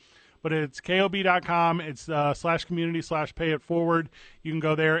one. But it's KOB.com. It's /community/pay it forward. You can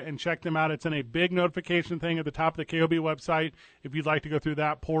go there and check them out. It's in a big notification thing at the top of the KOB website. If you'd like to go through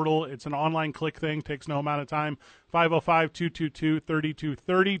that portal, it's an online click thing. Takes no amount of time.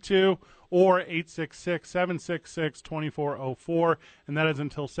 505-222-3232 or 866-766-2404. And that is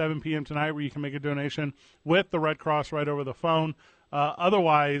until 7 p.m. tonight where you can make a donation with the Red Cross right over the phone.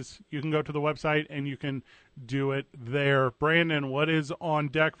 Otherwise, you can go to the website and you can do it there. Brandon, what is on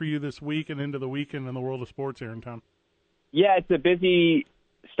deck for you this week and into the weekend in the world of sports here in town? Yeah, it's a busy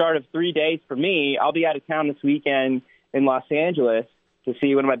start of 3 days for me. I'll be out of town this weekend in Los Angeles to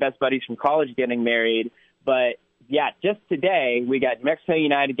see one of my best buddies from college getting married. But, yeah, just today we got New Mexico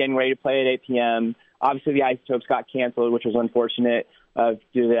United getting ready to play at 8 p.m. Obviously, the Isotopes got canceled, which was unfortunate due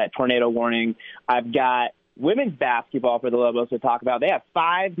to that tornado warning. I've got women's basketball for the Lobos to talk about. They have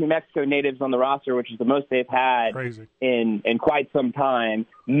 5 New Mexico natives on the roster, which is the most they've had in quite some time.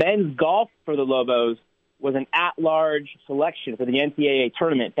 Men's golf for the Lobos was an at-large selection for the NCAA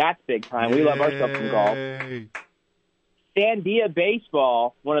tournament. That's big time. We love ourselves some golf. Sandia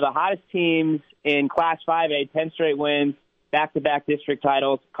baseball, one of the hottest teams in Class 5A, 10 straight wins, back-to-back district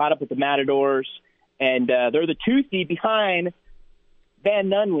titles, caught up with the Matadors, and they're the 2 seed behind Van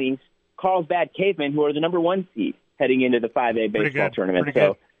Nunley's Carlsbad Cavemen, who are the number 1 seed heading into the 5A baseball tournament.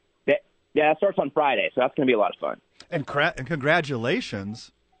 So, that starts on Friday, so that's going to be a lot of fun. And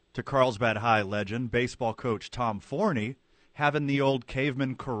congratulations to Carlsbad High legend, baseball coach Tom Forney, having the old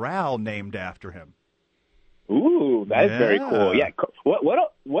Caveman Corral named after him. Ooh, that is very cool. Yeah,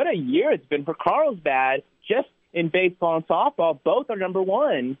 what a year it's been for Carlsbad. Just in baseball and softball, both are number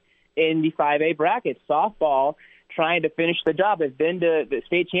 1 in the 5A bracket. Softball, trying to finish the job. They've been to the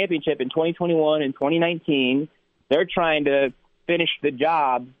state championship in 2021 and 2019. They're trying to finish the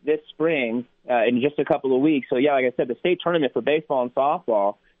job this spring in just a couple of weeks. So, yeah, like I said, the state tournament for baseball and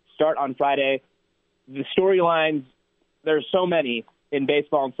softball start on Friday. The storylines, there's so many in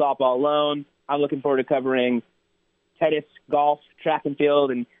baseball and softball alone. I'm looking forward to covering tennis, golf, track and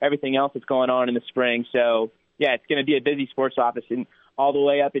field, and everything else that's going on in the spring. So, yeah, it's going to be a busy sports office and all the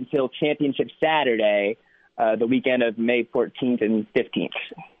way up until Championship Saturday, the weekend of May 14th and 15th.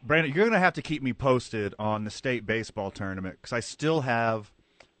 Brandon, you're going to have to keep me posted on the state baseball tournament because I still have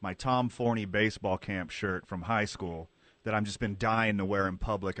my Tom Forney baseball camp shirt from high school that I've just been dying to wear in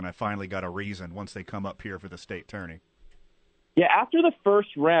public, and I finally got a reason once they come up here for the state tourney. Yeah, after the first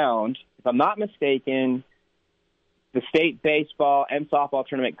round, if I'm not mistaken, the state baseball and softball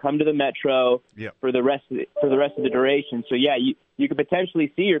tournament come to the Metro for the rest of the duration. So yeah, you could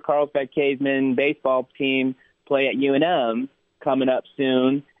potentially see your Carlsbad Cavemen baseball team play at UNM coming up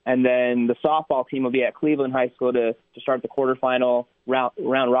soon, and then the softball team will be at Cleveland High School to start the quarterfinal round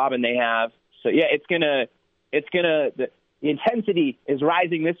robin they have. So yeah, the intensity is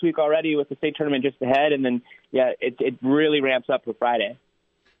rising this week already with the state tournament just ahead, and then it really ramps up for Friday.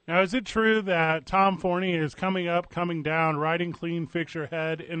 Now, is it true that Tom Forney is coming up, coming down, riding clean, fix your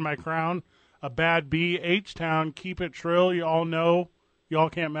head, in my crown, a bad B, H-Town, keep it trill, you all know, you all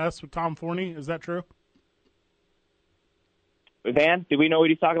can't mess with Tom Forney? Is that true? Van, do we know what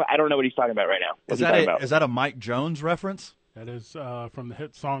he's talking about? I don't know what he's talking about right now. What's he talking about? Is that a Mike Jones reference? That is from the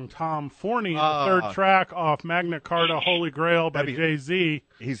hit song Tom Forney, the third track off Magna Carta Holy Grail by Jay-Z.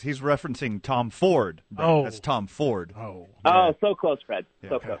 He's referencing Tom Ford. Oh. That's Tom Ford. Oh. Oh, so close, Fred.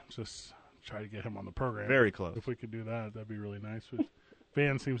 So Okay. close. Just try to get him on the program. Very close. If we could do that, that'd be really nice.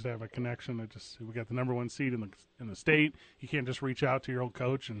 Van seems to have a connection. We got the number one seed in the state. You can't just reach out to your old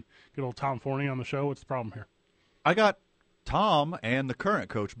coach and get old Tom Forney on the show. What's the problem here? I got Tom and the current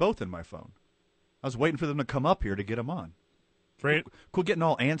coach both in my phone. I was waiting for them to come up here to get them on. Quit getting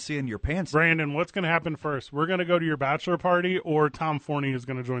all antsy in your pants. Brandon, what's going to happen first? We're going to go to your bachelor party, or Tom Forney is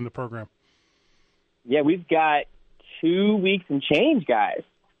going to join the program? Yeah, we've got 2 weeks and change, guys,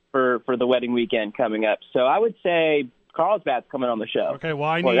 for the wedding weekend coming up. So I would say Carlsbad's coming on the show. Okay,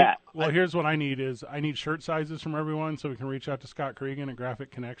 well, here's what I need is I need shirt sizes from everyone so we can reach out to Scott Cregan at Graphic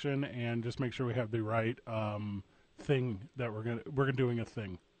Connection and just make sure we have the right thing that we're doing a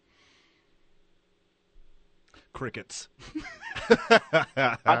thing. Crickets.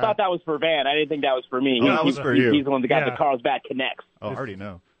 I thought that was for Van. I didn't think that was for me. Oh, that was for you. He's the one that got Yeah. the Carlsbad Connects. Oh, I already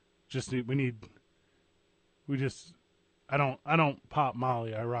know. I don't pop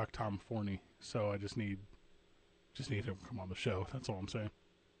Molly. I rock Tom Forney. So I just need him to come on the show. That's all I'm saying.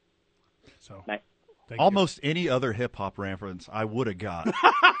 So Nice. thank Almost any other hip hop reference I would have got.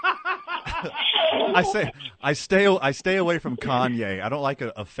 I stay away from Kanye. I don't like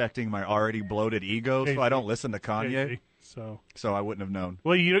affecting my already bloated ego, so I don't listen to you. Kanye. So So I wouldn't have known.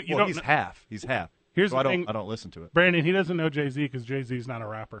 well, you don't. He's half. He's half. Here's so the I don't. thing. I don't listen to it. Brandon, he doesn't know Jay-Z because Jay-Z's not a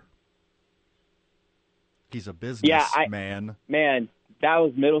rapper. He's a businessman. Man, that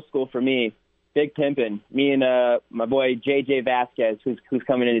was middle school for me. Big pimpin'. Me and my boy JJ Vasquez, who's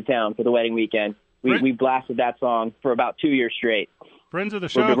coming into town for the wedding weekend. We blasted that song for about 2 years straight. Friends of the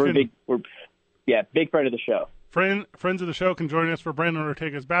show Big friend of the show. Friends of the show can join us for Brandon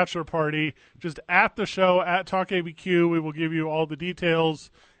Ortega's bachelor party. Just at the show, at Talk ABQ, we will give you all the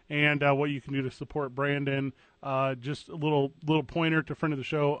details and what you can do to support Brandon. Just a little pointer to friend of the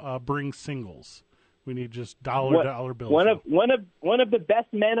show, bring singles. We need just dollar bills. One of the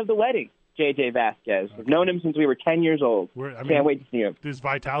best men of the wedding, JJ Vasquez. I've known him since we were 10 years old. Can't wait to see him. Is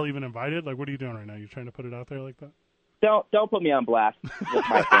Vital even invited? Like, what are you doing right now? You trying to put it out there like that? Don't put me on blast with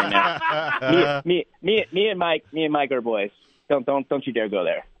Mike right now. Me and Mike are boys. Don't you dare go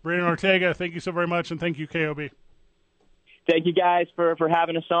there. Brandon Ortega, thank you so very much, and thank you, KOB. Thank you guys for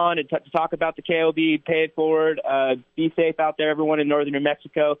having us on to talk about the KOB. Pay it forward. Be safe out there, everyone in northern New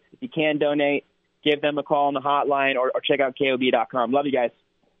Mexico. If you can donate, give them a call on the hotline or check out KOB.com. Love you guys.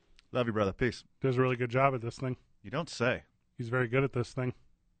 Love you, brother. Peace. Does a really good job at this thing. You don't say. He's very good at this thing.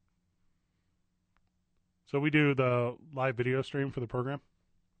 So we do the live video stream for the program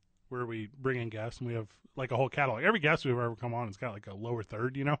where we bring in guests and we have like a whole catalog. Every guest we've ever come on has got like a lower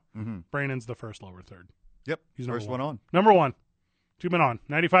third, you know? Mm-hmm. Brandon's the first lower third. Yep. He's first one on. Number one. 2 men on.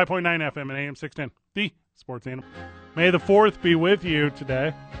 95.9 FM and AM 610. The Sports Animal. May the 4th be with you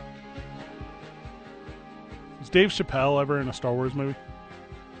today. Was Dave Chappelle ever in a Star Wars movie?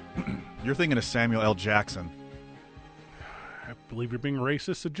 You're thinking of Samuel L. Jackson. I believe you're being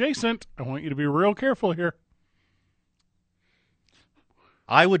racist adjacent. I want you to be real careful here.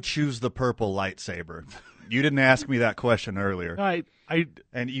 I would choose the purple lightsaber. You didn't ask me that question earlier.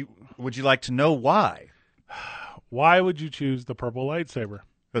 Would you like to know why? Why would you choose the purple lightsaber?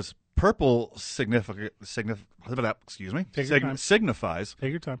 Because purple signifies Take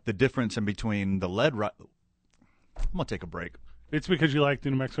your time. the difference in between the lead. I'm gonna take a break. It's because you like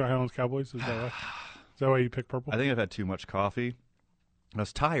the New Mexico Highlands Cowboys. Is that why? Is that why you picked purple? I think I've had too much coffee. I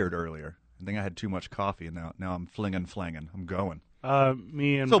was tired earlier. I think I had too much coffee, and now I'm flanging. I'm going.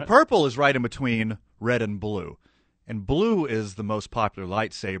 So purple is right in between red and blue. And blue is the most popular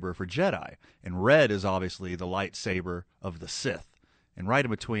lightsaber for Jedi. And red is obviously the lightsaber of the Sith. And right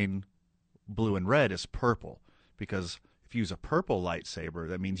in between blue and red is purple. Because if you use a purple lightsaber,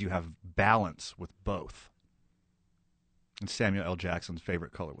 that means you have balance with both. And Samuel L. Jackson's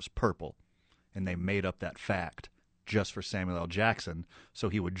favorite color was purple. And they made up that fact just for Samuel L. Jackson so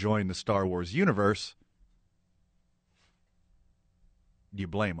he would join the Star Wars universe. Do you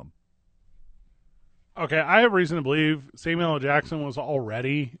blame him? Okay, I have reason to believe Samuel L. Jackson was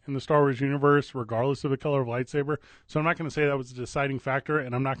already in the Star Wars universe, regardless of the color of lightsaber. So I'm not going to say that was a deciding factor,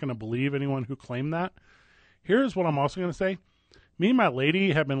 and I'm not going to believe anyone who claimed that. Here's what I'm also going to say. Me and my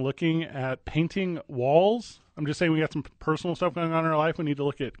lady have been looking at painting walls. I'm just saying we got some personal stuff going on in our life. We need to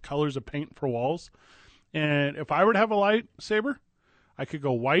look at colors of paint for walls. And if I were to have a lightsaber, I could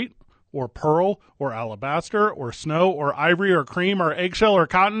go white or pearl or alabaster or snow or ivory or cream or eggshell or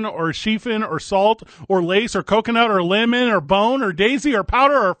cotton or chiffon or salt or lace or coconut or lemon or bone or daisy or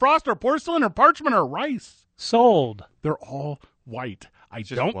powder or frost or porcelain or parchment or rice. Sold. They're all white. I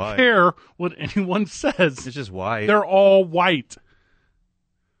just don't white. care what anyone says. It's just white. They're all white.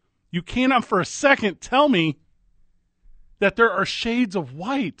 You cannot for a second tell me that there are shades of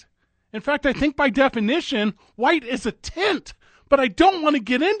white. In fact, I think by definition, white is a tint. But I don't want to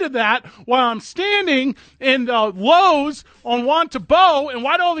get into that while I'm standing in Lowe's on Want-to-Bow, and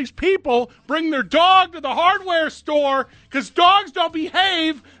why do all these people bring their dog to the hardware store? Because dogs don't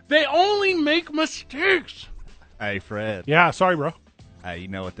behave. They only make mistakes. Hey, Fred. Yeah, sorry, bro. Hey, you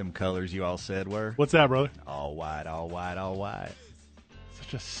know what them colors you all said were? What's that, brother? All white, all white, all white.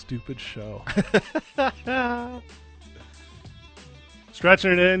 Such a stupid show.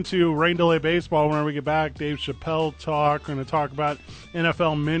 Stretching it into rain delay baseball. When we get back, Dave Chappelle talk. We're going to talk about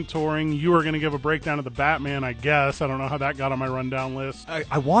NFL mentoring. You are going to give a breakdown of the Batman, I guess. I don't know how that got on my rundown list.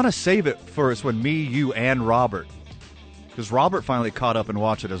 I want to save it for us when me, you, and Robert. Because Robert finally caught up and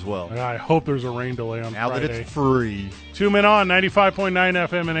watched it as well. And I hope there's a rain delay on Now Friday. that it's free. 2 Men On, 95.9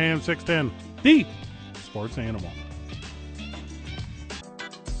 FM and AM 610. The Sports Animal.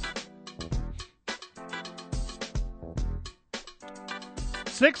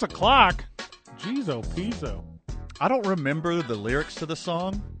 Six o'clock. Jeez-o, Pizzo. I don't remember the lyrics to the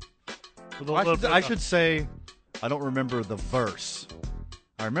song. I should say I don't remember the verse.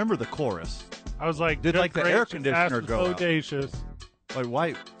 I remember the chorus. I was like, Did like the air gracious, conditioner ass go out? bodacious. Like,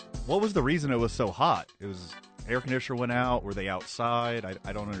 why? What was the reason it was so hot? It was air conditioner went out. Were they outside?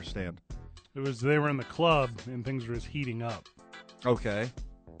 I don't understand. It was they were in the club and things were just heating up. Okay.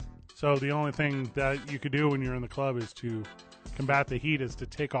 So the only thing that you could do when you're in the club is to combat the heat is to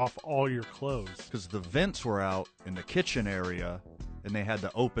take off all your clothes. Because the vents were out in the kitchen area, and they had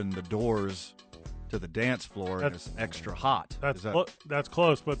to open the doors to the dance floor, and it's extra hot. That's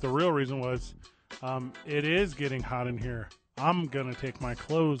close, but the real reason was it is getting hot in here. I'm going to take my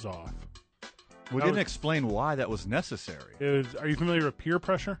clothes off. We didn't explain why that was necessary. Are you familiar with peer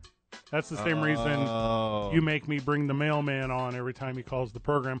pressure? That's the same reason you make me bring the mailman on every time he calls the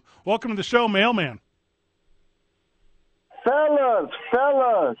program. Welcome to the show, mailman.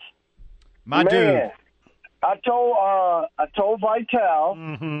 Fellas. My dude. I told Vital.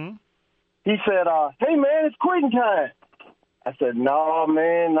 Mm-hmm. He said, hey, man, it's quitting time. I said, no,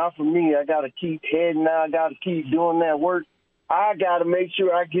 man, not for me. I got to keep heading out. I got to keep doing that work. I got to make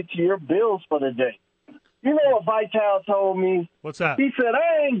sure I get to your bills for the day. You know what Vital told me? What's that? He said,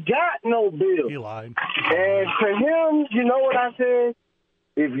 I ain't got no bills. He lied. And to him, you know what I said?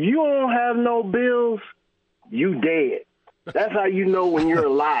 If you don't have no bills, you dead. That's how you know when you're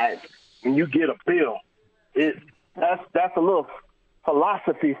alive, when you get a bill. That's a little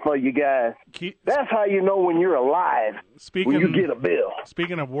philosophy for you guys. That's how you know when you're alive, when you get a bill.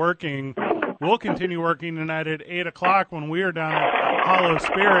 Speaking of working, we'll continue working tonight at 8 o'clock when we are down at Hollow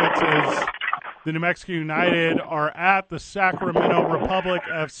Spirits as the New Mexico United are at the Sacramento Republic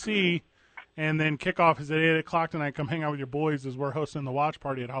FC, and then kickoff is at 8 o'clock tonight. Come hang out with your boys as we're hosting the watch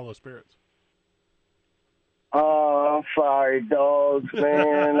party at Hollow Spirits. Oh, I'm sorry, dogs,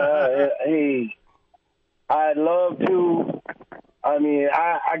 man. Hey, I'd love to. I mean,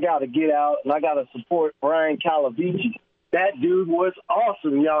 I got to get out, and I got to support Brian Calavici. That dude was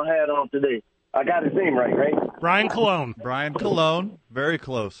awesome y'all had on today. I got his name right? Brian Cologne. Brian Cologne. Very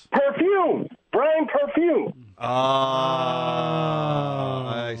close. Perfume. Brian Perfume. I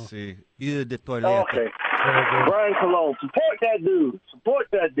see. Okay. Brian Cologne. Support that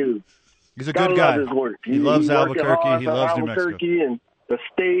dude. He's a good guy. Love his work. He loves working Albuquerque. hard He for loves New Mexico. Albuquerque and the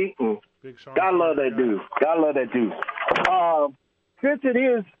state. And gotta love that dude. Since it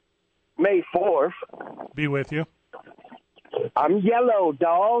is May 4th. Be with you. I'm yellow,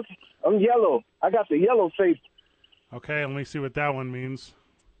 dog. I'm yellow. I got the yellow face. Okay, let me see what that one means.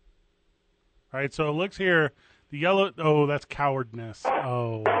 All right, so it looks here. The yellow. Oh, that's cowardness.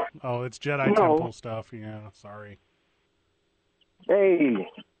 Oh, it's Jedi Temple stuff. Yeah, sorry. Hey,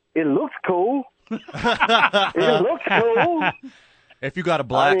 it looks cool. It looks cool. If you got a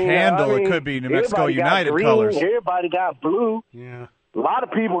black handle, it could be New Mexico United green, colors. Everybody got blue. Yeah. A lot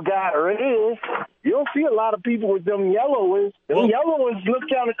of people got red. You don't see a lot of people with them yellow ones. Them yellow ones look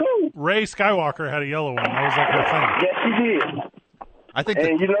kind of cool. Rey Skywalker had a yellow one. That was like her thing. Yes, she did. I think,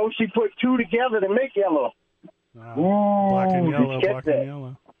 and she put two together to make yellow. Black and yellow, and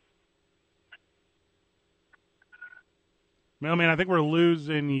yellow. Mailman, I think we're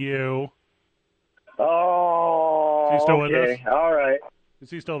losing you. Oh, Is he still with okay. us? All right.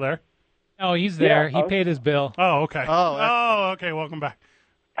 Is he still there? Oh, he's there. Yeah, He paid his bill. Oh, okay. Oh, okay. Welcome back.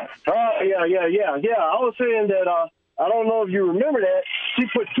 Yeah. I was saying that I don't know if you remember that. She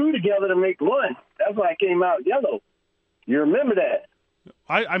put two together to make one. That's why it came out yellow. You remember that?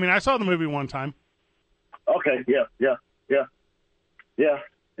 I mean, I saw the movie one time. Okay, yeah. It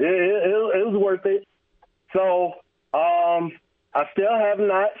was worth it. So, I still have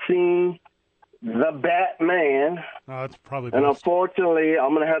not seen The Batman, Oh, that's probably and best. unfortunately,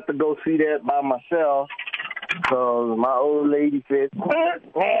 I'm gonna have to go see that by myself. So my old lady said, "I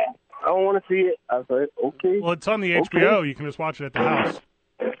don't want to see it." I said, "Okay." Well, it's on the Okay. HBO. You can just watch it at the house.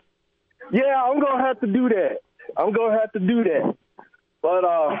 Yeah, I'm gonna have to do that. But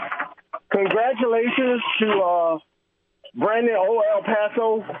congratulations to Brandon El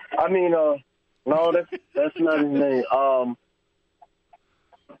Paso. I mean, no, that's not his name.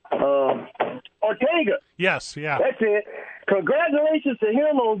 Ortega. Yes, yeah. That's it. Congratulations to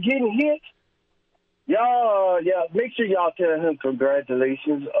him on getting hit. Y'all, make sure y'all tell him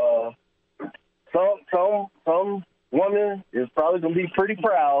congratulations. Some woman is probably gonna be pretty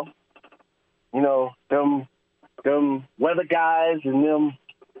proud. You know, them weather guys and them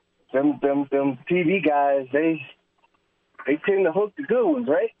TV guys, they tend to hook the good ones,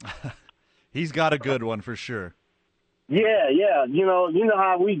 right? He's got a good one for sure. Yeah. You know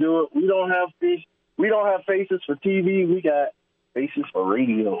how we do it. We don't have faces for TV. We got faces for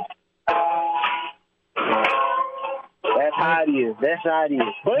radio. That's how it is.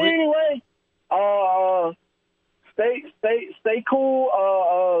 But anyway, stay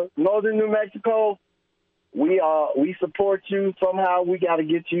cool, Northern New Mexico. We support you. Somehow we got to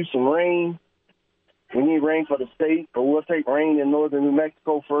get you some rain. We need rain for the state, but we'll take rain in Northern New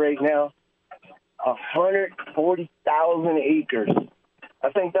Mexico for right now. 140,000 acres. I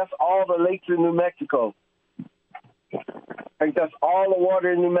think that's all the lakes in New Mexico. I think that's all the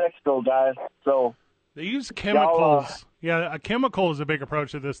water in New Mexico, guys. So they use chemicals. Yeah, a chemical is a big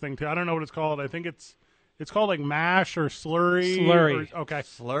approach to this thing too. I don't know what it's called. I think it's called like mash or slurry. Okay.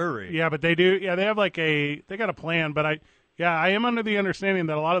 Slurry. Yeah, but they do. Yeah, they have they got a plan. But I am under the understanding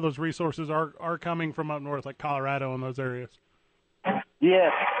that a lot of those resources are coming from up north, like Colorado and those areas.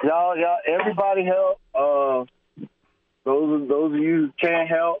 Yeah, y'all, everybody help. Those of you who can't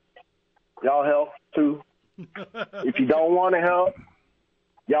help, y'all help too. If you don't want to help,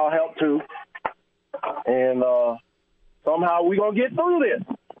 y'all help too. And somehow we're going to get through this.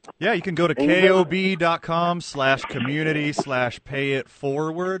 Yeah, you can go to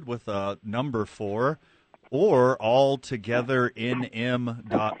kob.com/community/payitforward with a number 4 or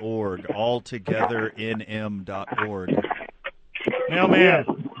alltogethernm.org. Alltogethernm.org. Mailman.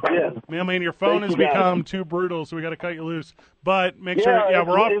 Yeah. Mailman, your phone has become too brutal, so we got to cut you loose. But make sure,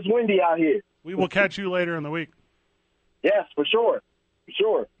 we're off. It's windy out here. We will catch you later in the week. Yes, for sure.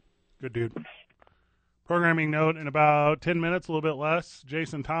 Good dude. Programming note, in about 10 minutes, a little bit less,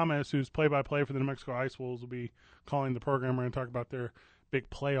 Jason Thomas, who's play-by-play for the New Mexico Ice Wolves, will be calling the program. We're going to talk about their big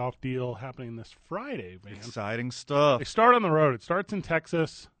playoff deal happening this Friday, man. Exciting stuff. They start on the road. It starts in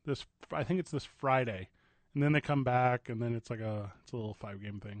Texas. I think it's this Friday. And then they come back, and then it's a little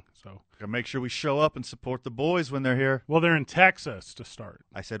 5-game thing. So Gotta make sure we show up and support the boys when they're here. Well, they're in Texas to start.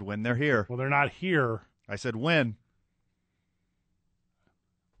 I said when they're here. Well, they're not here. I said when.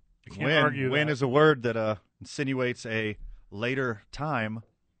 I can't argue when that. is a word that insinuates a later time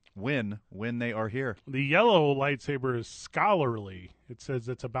when they are here. The yellow lightsaber is scholarly. It says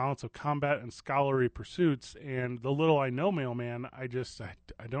it's a balance of combat and scholarly pursuits. And the little I know, Mailman, I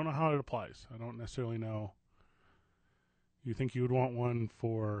don't know how it applies. I don't necessarily know. You think you would want one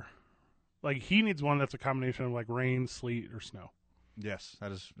for, he needs one that's a combination of rain, sleet, or snow. Yes,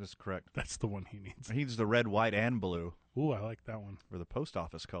 that's correct. That's the one he needs. He needs the red, white, and blue. Ooh, I like that one. Or the post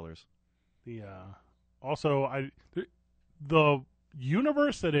office colors. The the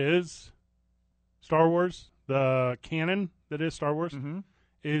universe that is Star Wars, the canon that is Star Wars,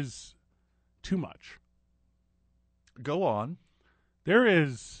 is too much. Go on. There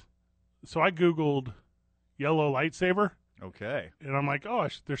is. So I Googled yellow lightsaber. Okay. And I'm like, oh,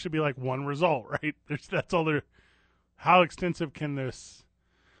 there should be one result, right? That's all there. How extensive can this?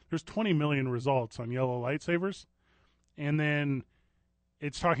 There's 20 million results on yellow lightsabers. And then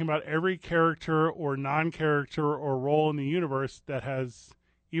it's talking about every character or non-character or role in the universe that has,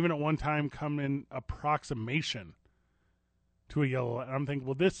 even at one time, come in approximation to a yellow. And I'm thinking,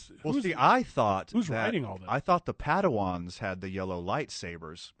 I thought who's writing all this? I thought the Padawans had the yellow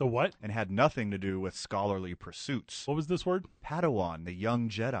lightsabers. The what? And had nothing to do with scholarly pursuits. What was this word? Padawan, the young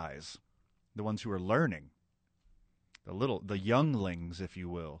Jedis, the ones who are learning, the younglings, if you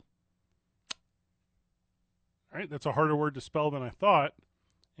will. All right, that's a harder word to spell than I thought.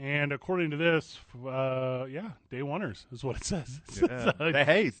 And according to this, day oneers is what it says. Yeah.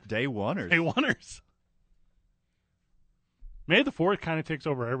 Hey, it's day oneers. Day oneers. May the 4th kind of takes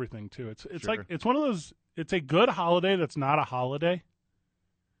over everything too. It's Sure. like it's one of those. It's a good holiday that's not a holiday.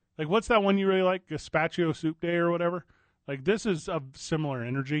 Like what's that one you really like? Gazpacho Soup Day or whatever. Like this is of similar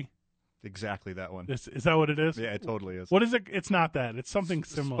energy. Exactly that one. Is that what it is? Yeah, it totally is. What is it? It's not that. It's something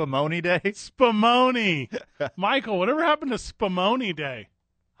similar. Spumoni Day? Spumoni. Michael, whatever happened to Spumoni Day?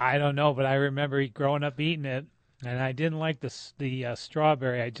 I don't know, but I remember growing up eating it, and I didn't like the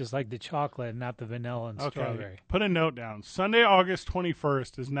strawberry. I just liked the chocolate, not the vanilla and strawberry. Put a note down. Sunday, August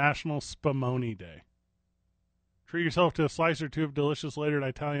 21st is National Spumoni Day. Treat yourself to a slice or two of delicious layered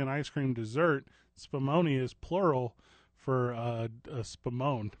Italian ice cream dessert. Spumoni is plural for a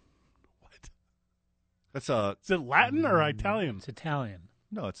spumone. That's Is it Latin or Italian? It's Italian.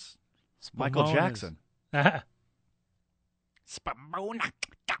 No, it's Spumone Michael Jackson. Spumona.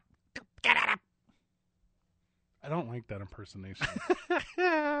 I don't like that impersonation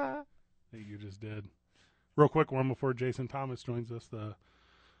that you just did. Real quick one before Jason Thomas joins us, the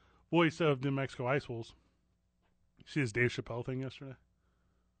voice of New Mexico Ice Wolves. You see his Dave Chappelle thing yesterday?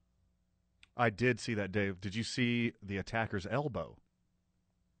 I did see that, Dave. Did you see the attacker's elbow?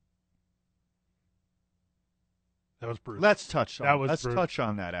 That was brutal. Let's touch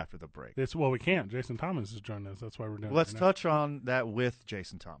on that after the break. We can't. Jason Thomas is joining us. That's why we're doing it. Let's touch on that with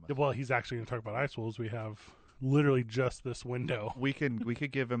Jason Thomas. Well, he's actually going to talk about Ice Wolves. We have literally just this window. We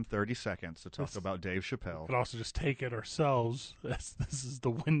could give him 30 seconds to talk about Dave Chappelle. We could also just take it ourselves. This is the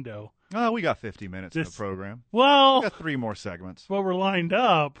window. Oh, we got 50 minutes in the program. Well, we got 3 more segments. Well, we're lined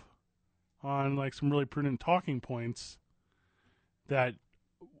up on like some really prudent talking points that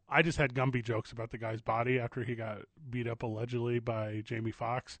I just had Gumby jokes about the guy's body after he got beat up allegedly by Jamie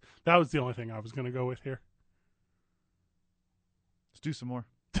Foxx. That was the only thing I was going to go with here. Let's do some more.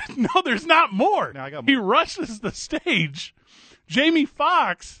 No, there's not more. No, I got more. He rushes the stage. Jamie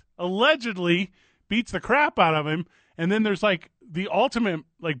Foxx allegedly beats the crap out of him, and then there's like the ultimate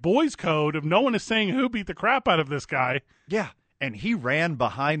like boys code of no one is saying who beat the crap out of this guy. Yeah, and he ran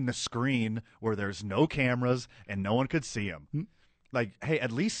behind the screen where there's no cameras and no one could see him. Like, hey,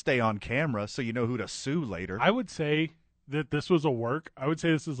 at least stay on camera so you know who to sue later. I would say that this was a work. I would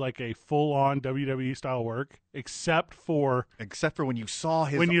say this is like a full-on WWE style work, except for when you saw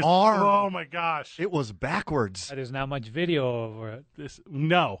his arm. Oh my gosh, it was backwards. There's not much video over it.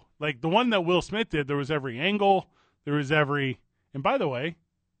 No, like the one that Will Smith did, there was every angle. There was every. And by the way,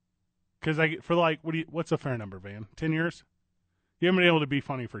 because what's a fair number, Van? 10 years? You haven't been able to be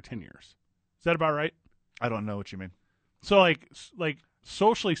funny for 10 years. Is that about right? I don't know what you mean. So, like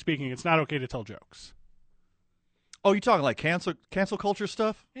socially speaking, it's not okay to tell jokes. Oh, you talking like cancel culture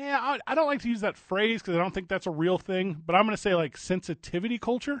stuff? Yeah, I don't like to use that phrase because I don't think that's a real thing. But I'm going to say like sensitivity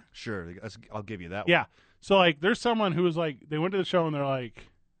culture. Sure, I'll give you that one. Yeah. So, like, there's someone who was like, they went to the show and they're like,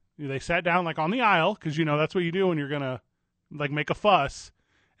 they sat down like on the aisle because that's what you do when you're gonna like make a fuss,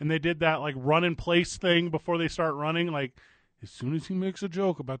 and they did that like run in place thing before they start running. Like, as soon as he makes a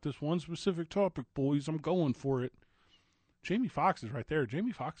joke about this one specific topic, boys, I'm going for it. Jamie Foxx is right there.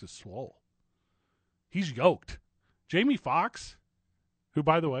 Jamie Foxx is swole. He's yoked. Jamie Foxx, who,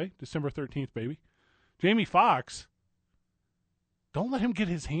 by the way, December 13th, baby. Jamie Foxx, don't let him get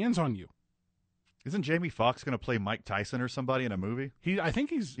his hands on you. Isn't Jamie Foxx going to play Mike Tyson or somebody in a movie? I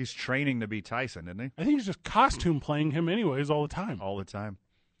think he's training to be Tyson, isn't he? I think he's just costume playing him anyways all the time. All the time.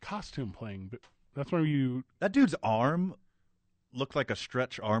 Costume playing. But that's when That dude's arm looked like a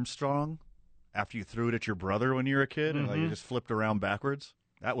Stretch Armstrong after you threw it at your brother when you were a kid and like you just flipped around backwards.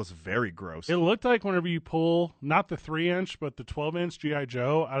 That was very gross. It looked like whenever you pull not the 3-inch but the 12-inch G.I.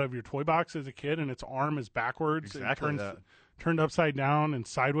 Joe out of your toy box as a kid and its arm is backwards. Exactly. Turned upside down and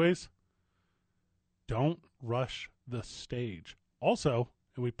sideways. Don't rush the stage. Also,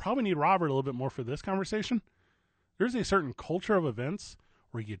 and we probably need Robert a little bit more for this conversation, there's a certain culture of events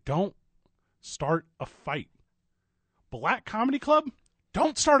where you don't start a fight. Black Comedy Club,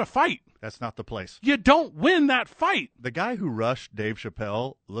 don't start a fight. That's not the place. You don't win that fight. The guy who rushed Dave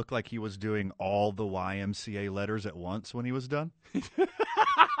Chappelle looked like he was doing all the YMCA letters at once when he was done.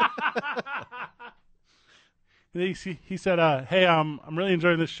 He said, hey, I'm really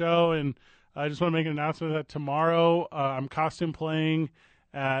enjoying this show, and I just want to make an announcement that tomorrow I'm costume playing.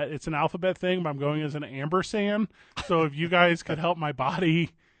 It's an alphabet thing, but I'm going as an ampersand. So if you guys could help my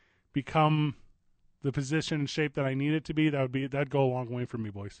body become the position and shape that I need it to be, that'd go a long way for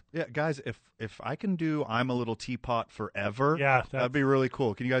me, boys. Yeah, guys, if I can do I'm a Little Teapot forever, yeah, that'd be really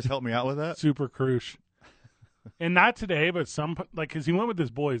cool. Can you guys help me out with that? Super crucial. And not today, but because he went with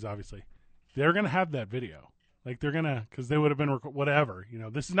his boys, obviously. They're going to have that video. Like they're gonna, because they would have been whatever.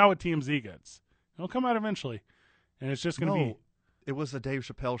 This is not what TMZ gets. It'll come out eventually, and it's just gonna be. It was the Dave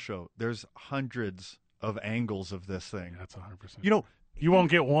Chappelle show. There's hundreds of angles of this thing. That's 100%. You won't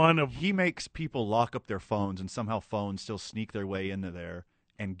get one of. He makes people lock up their phones, and somehow phones still sneak their way into there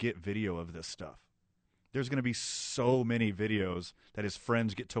and get video of this stuff. There's going to be so many videos that his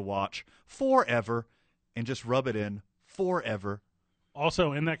friends get to watch forever and just rub it in forever.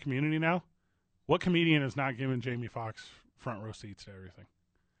 Also, in that community now, what comedian is not giving Jamie Foxx front row seats to everything?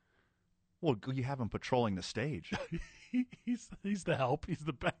 Well, you have him patrolling the stage. He's the help. He's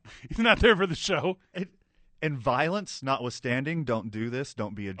the best. He's not there for the show. And violence notwithstanding, don't do this.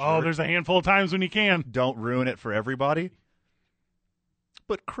 Don't be a jerk. Oh, there's a handful of times when you can. Don't ruin it for everybody.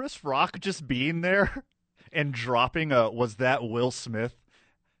 But Chris Rock just being there and dropping was that Will Smith?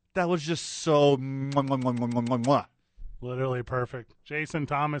 That was just so mwah. Literally perfect. Jason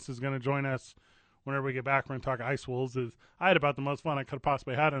Thomas is going to join us whenever we get back. We're going to talk Ice Wolves. I had about the most fun I could have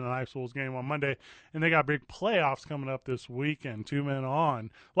possibly had in an Ice Wolves game on Monday, and they got big playoffs coming up this weekend. 2 men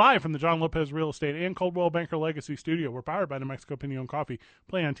on. Live from the John Lopez Real Estate and Coldwell Banker Legacy Studio. We're powered by New Mexico Pinon Coffee.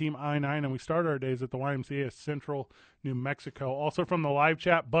 Play on Team I-9, and we start our days at the YMCA of Central New Mexico. Also from the live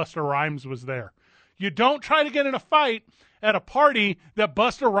chat, Busta Rhymes was there. You don't try to get in a fight at a party that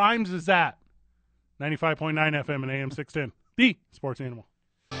Busta Rhymes is at. 95.9 FM and AM 610. The Sports Animal.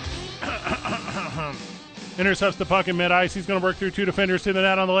 Intercepts the puck in mid-ice. He's going to work through two defenders to the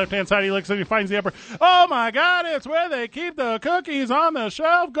net on the left-hand side. He looks and he finds the upper. Oh, my God, it's where they keep the cookies on the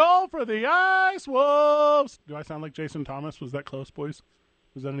shelf. Goal for the Ice Wolves. Do I sound like Jason Thomas? Was that close, boys?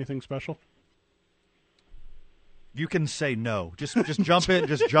 Was that anything special? You can say no. Just jump in.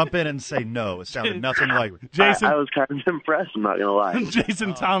 Just jump in and say no. It sounded nothing like it. Jason, I was kind of impressed. I'm not going to lie.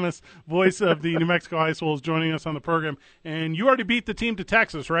 Jason Thomas, voice of the New Mexico Ice Wolves, joining us on the program. And you already beat the team to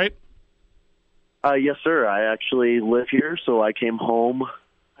Texas, right? Yes, sir. I actually live here, so I came home.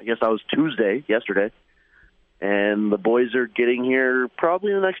 I guess I was yesterday, and the boys are getting here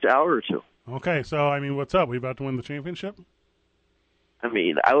probably in the next hour or two. Okay, so I mean, what's up? We about to win the championship? I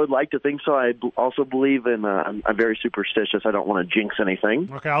mean, I would like to think so. I also believe in. I'm very superstitious. I don't want to jinx anything.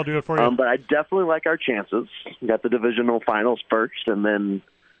 Okay, I'll do it for you. But I definitely like our chances. We got the divisional finals first, and then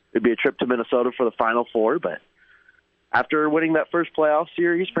it'd be a trip to Minnesota for the Final Four. But after winning that first playoff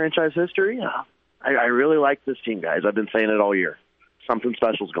series, franchise history, I really like this team, guys. I've been saying it all year. Something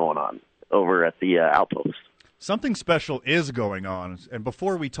special's going on over at the Outpost. Something special is going on. And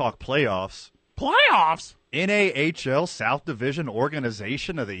before we talk playoffs, NAHL South Division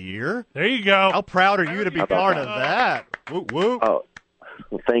Organization of the Year. There you go. How proud are you to be part of that? Whoop, whoop. Oh,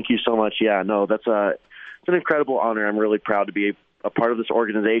 well, thank you so much. Yeah, no, it's an incredible honor. I'm really proud to be a part of this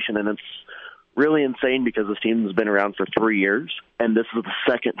organization, and it's really insane because this team has been around for 3 years, and this is the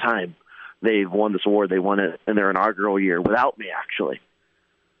second time they've won this award. They won it in their inaugural year without me, actually.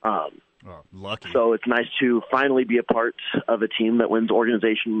 Lucky. So it's nice to finally be a part of a team that wins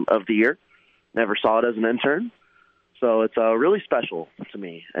Organization of the Year. Never saw it as an intern. So it's really special to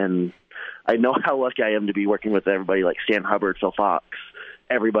me. And I know how lucky I am to be working with everybody like Stan Hubbard, Phil Fox,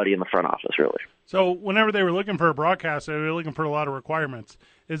 everybody in the front office, really. So whenever they were looking for a broadcaster, they were looking for a lot of requirements.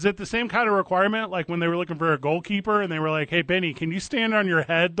 Is it the same kind of requirement like when they were looking for a goalkeeper and they were like, hey, Benny, can you stand on your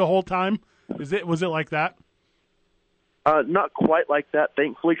head the whole time? Was it like that? Not quite like that,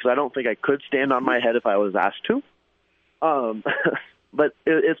 thankfully, because I don't think I could stand on my head if I was asked to. But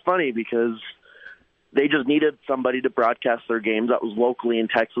it's funny because they just needed somebody to broadcast their games that was locally in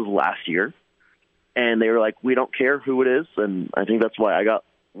Texas last year. And they were like, we don't care who it is. And I think that's why I got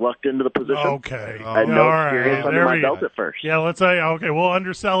lucked into the position. Okay. I had no experience under my belt at first. Yeah, let's say, okay, we'll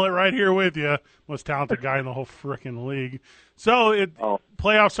undersell it right here with you. Most talented guy in the whole freaking league. So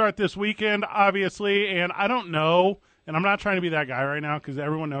playoffs start this weekend, obviously, and I don't know, and I'm not trying to be that guy right now because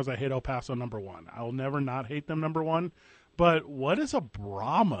everyone knows I hate El Paso #1. I will never not hate them #1. But what is a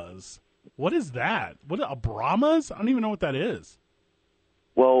Brahmas? What is that? What a Brahmas? I don't even know what that is.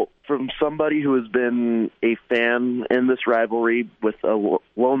 Well, from somebody who has been a fan in this rivalry with a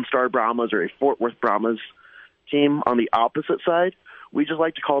Lone Star Brahmas or a Fort Worth Brahmas team on the opposite side, we just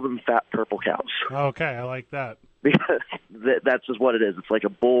like to call them fat purple cows. Okay, I like that. Because that's just what it is. It's like a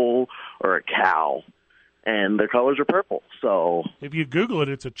bull or a cow, and their colors are purple. So if you Google it,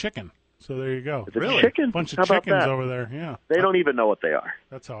 it's a chicken. So there you go. It's a chicken? Bunch of How about chickens that? over there. Yeah, they don't even know what they are.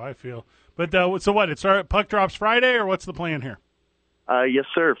 That's how I feel. But so what? Puck drops Friday, or what's the plan here? Yes,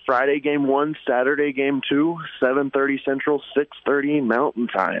 sir. Friday game 1, Saturday game 2, 7:30 Central, 6:30 Mountain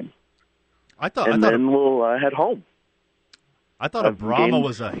Time. Then we'll head home. I thought a Brahma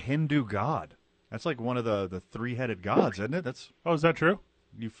was a Hindu god. That's like one of the three-headed gods, isn't it? Is that true?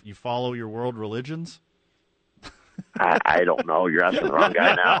 You follow your world religions? I don't know. You're asking the wrong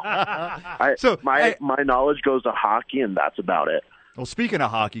guy now. My knowledge goes to hockey, and that's about it. Well, speaking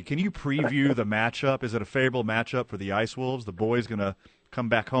of hockey, can you preview the matchup? Is it a favorable matchup for the Ice Wolves? The boys going to come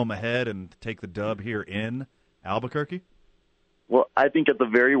back home ahead and take the dub here in Albuquerque? Well, I think at the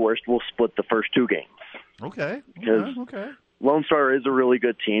very worst, we'll split the first 2 games. Okay. Because okay. Lone Star is a really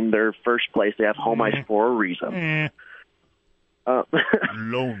good team. They're first place. They have home ice for a reason.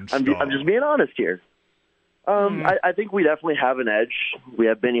 Lone Star. I'm just being honest here. I think we definitely have an edge. We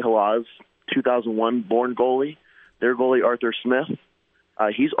have Benny Halaz, 2001 born goalie. Their goalie, Arthur Smith.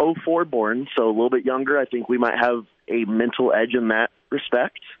 He's 04 born, so a little bit younger. I think we might have a mental edge in that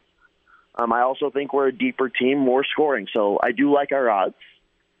respect. I also think we're a deeper team, more scoring. So I do like our odds.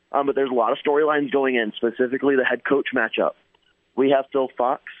 But there's a lot of storylines going in, specifically the head coach matchup. We have Phil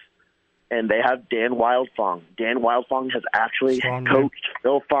Fox, and they have Dan Wildfong. Dan Wildfong has actually coached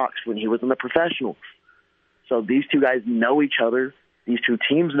Phil Fox when he was in the professionals. So these 2 guys know each other. These 2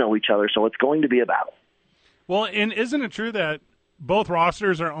 teams know each other, so it's going to be a battle. Well, and isn't it true that both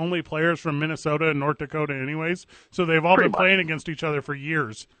rosters are only players from Minnesota and North Dakota anyways? So they've all been playing against each other for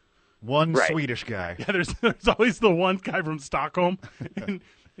years. One Swedish guy. Yeah, there's always the one guy from Stockholm. And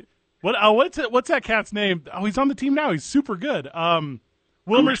what's that cat's name? Oh, he's on the team now. He's super good.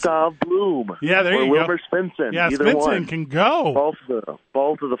 Gustav Bloom. Yeah, there you go. Wilmer Svensson. Yeah, Either Svensson one. can go.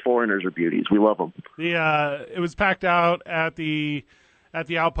 Both of the foreigners are beauties. We love them. It was packed out at the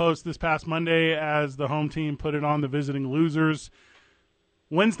Outpost this past Monday as the home team put it on the visiting losers.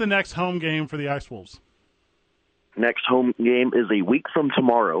 When's the next home game for the Ice Wolves? Next home game is a week from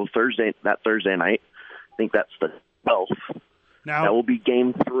tomorrow, Thursday night. I think that's the 12th. Now, that will be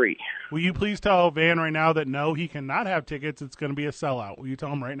game 3. Will you please tell Van right now that no, he cannot have tickets. It's going to be a sellout. Will you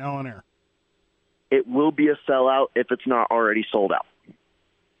tell him right now on air? It will be a sellout if it's not already sold out.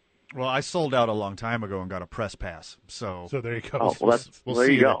 Well, I sold out a long time ago and got a press pass. So there you go. Oh, well,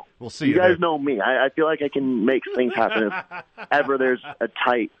 there you go. We'll see. You guys know me. I feel like I can make things happen if ever there's a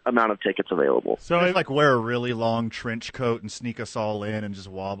tight amount of tickets available. So I like wear a really long trench coat and sneak us all in and just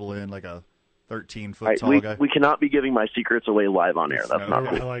wobble in like a 13-foot tall guy. We cannot be giving my secrets away live on air. That's not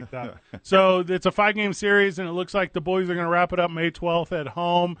cool. I like that. So it's a 5-game series, and it looks like the boys are going to wrap it up May 12th at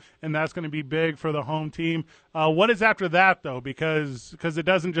home, and that's going to be big for the home team. What is after that, though? Because it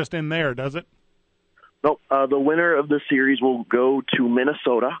doesn't just end there, does it? Nope. The winner of the series will go to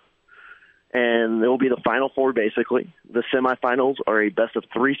Minnesota, and it will be the Final Four, basically. The semifinals are a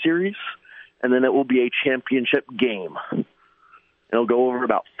best-of-3 series, and then it will be a championship game. It'll go over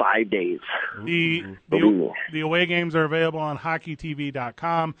about 5 days. The away games are available on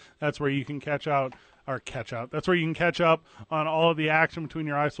hockeytv.com. That's where you can catch up on all of the action between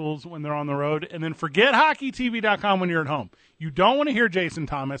your Ice Wolves when they're on the road. And then forget hockeytv.com when you're at home. You don't want to hear Jason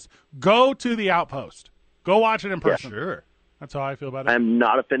Thomas. Go to the Outpost. Go watch it in person. Yeah, sure. That's how I feel about it. I'm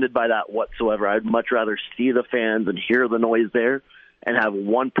not offended by that whatsoever. I'd much rather see the fans and hear the noise there and have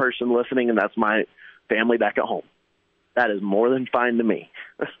one person listening, and that's my family back at home. That is more than fine to me.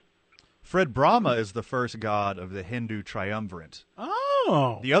 Fred Brahma is the first god of the Hindu triumvirate.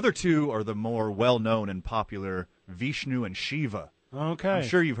 Oh. The other 2 are the more well-known and popular Vishnu and Shiva. Okay. I'm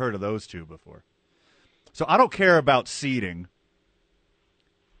sure you've heard of those 2 before. So I don't care about seeding.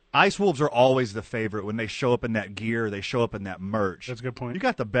 Ice Wolves are always the favorite when they show up in that gear, they show up in that merch. That's a good point. You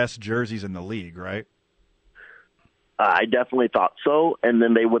got the best jerseys in the league, right? I definitely thought so, and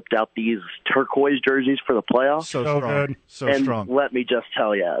then they whipped out these turquoise jerseys for the playoffs. So strong. Good. So strong. Let me just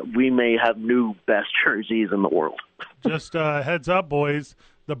tell you, we may have new best jerseys in the world. Just heads up, boys.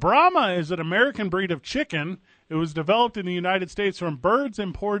 The Brahma is an American breed of chicken. It was developed in the United States from birds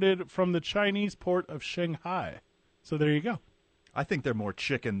imported from the Chinese port of Shanghai. So there you go. I think they're more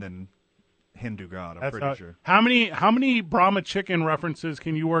chicken than Hindu god. I'm pretty sure. How many Brahma chicken references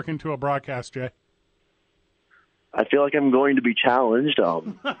can you work into a broadcast, Jay? I feel like I'm going to be challenged. I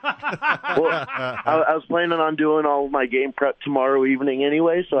was planning on doing all of my game prep tomorrow evening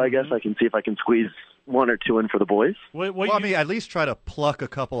anyway, so I guess I can see if I can squeeze 1 or 2 in for the boys. I mean, at least try to pluck a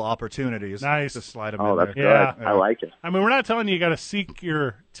couple opportunities to slide them in that's there. good. I like it. I mean, we're not telling you got to seek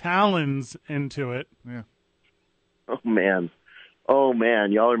your talons into it. Yeah. Oh, man.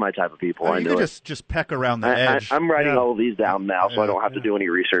 Y'all are my type of people. I know it. Just peck around the edge. I'm writing all of these down now, so I don't have to do any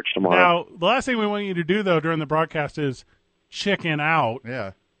research tomorrow. Now, the last thing we want you to do, though, during the broadcast is chicken out.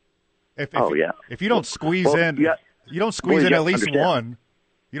 Yeah. If you don't squeeze you don't squeeze in at least one.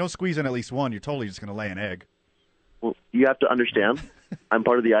 You don't squeeze in at least one, you're totally just going to lay an egg. Well, you have to understand, I'm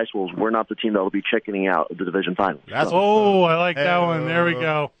part of the Ice Wolves. We're not the team that will be chickening out of the division finals. I like that one. There we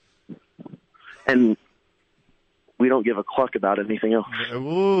go. And we don't give a cluck about anything else.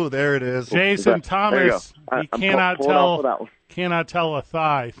 Ooh, there it is. Jason Thomas, he cannot tell a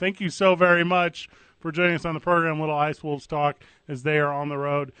thigh. Thank you so very much for joining us on the program, Little Ice Wolves Talk, as they are on the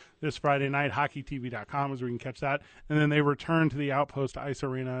road this Friday night. HockeyTV.com is where you can catch that. And then they return to the Outpost Ice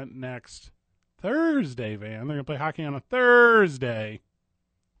Arena next Thursday, Van. They're going to play hockey on a Thursday.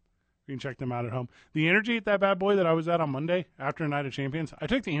 You can check them out at home. The energy at that bad boy that I was at on Monday after Night of Champions, I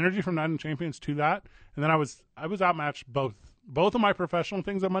took the energy from Night of Champions to that, and then I was outmatched both of my professional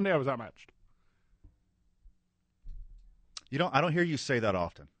things on Monday. I was outmatched. I don't hear you say that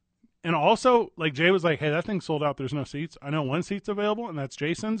often. And also, like, Jay was like, hey, that thing's sold out. There's no seats. I know one seat's available, and that's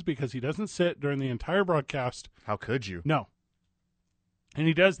Jason's, because he doesn't sit during the entire broadcast. How could you? No. And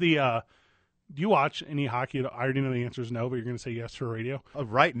he does the, do you watch any hockey? I already know the answer is no, but you're going to say yes for radio.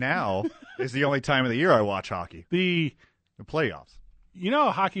 Right now is the only time of the year I watch hockey. The playoffs. You know,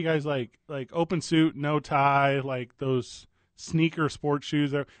 hockey guys like open suit, no tie, like those sneaker sports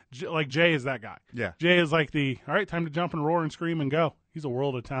shoes. Like Jay is that guy. Yeah. Jay is like all right, time to jump and roar and scream and go. He's a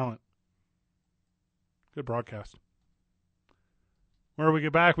world of talent. Good broadcast. When we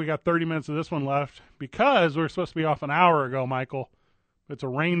get back, we got 30 minutes of this one left because we were supposed to be off an hour ago, Michael. It's a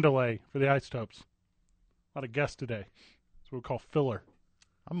rain delay for the Isotopes. A lot of guests today. That's what we call filler.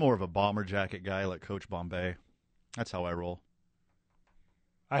 I'm more of a bomber jacket guy like Coach Bombay. That's how I roll.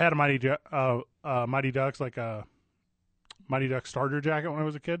 I had a Mighty Ducks, like a Mighty Ducks starter jacket when I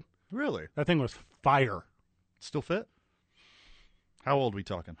was a kid. Really? That thing was fire. Still fit? How old are we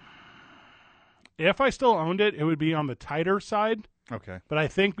talking? If I still owned it, it would be on the tighter side. Okay. But I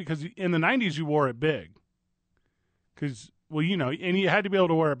think because in the 90s you wore it big. Because, well, you know, and you had to be able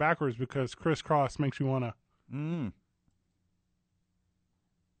to wear it backwards because crisscross makes you want to.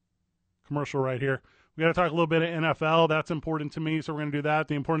 Commercial right here. We got to talk a little bit of NFL. That's important to me, so we're going to do that.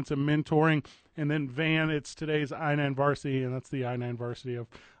 The importance of mentoring. And then, Van, it's today's I-9 Varsity, and that's the I-9 Varsity of.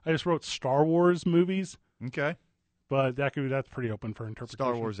 I just wrote Star Wars movies. Okay. But that's pretty open for interpretation.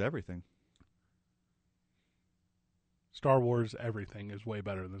 Star Wars everything. Star Wars everything is way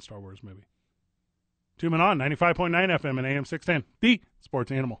better than Star Wars movie. 2 Men On, 95.9 FM and AM 610, the Sports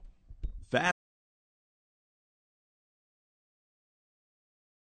Animal. Fat.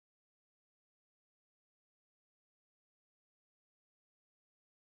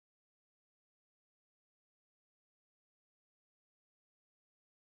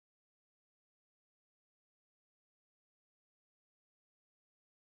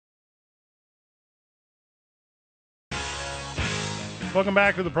 Welcome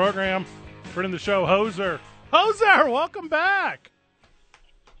back to the program. Friend of the show, Hoser. Hoser, welcome back.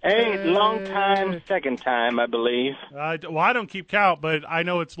 Hey, long time, second time, I believe. Well, I don't keep count, but I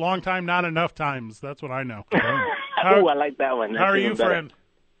know it's long time, not enough times. That's what I know. Oh, I like that one. How are you, friend?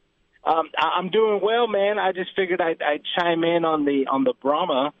 I'm doing well, man. I just figured I'd chime in on the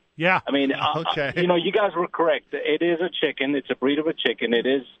Brahma. Yeah. I mean, okay. You know, you guys were correct. It is a chicken. It's a breed of a chicken. It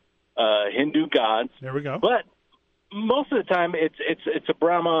is Hindu gods. There we go. But most of the time, it's a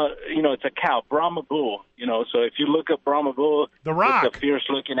Brahma. You know, it's a cow, Brahma bull. You know, so if you look up Brahma bull, the Rock, it's a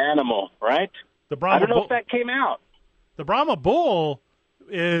fierce-looking animal, right? The Brahma. I don't know bull, if that came out. The Brahma bull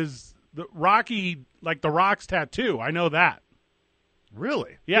is the Rocky, like the Rock's tattoo. I know that.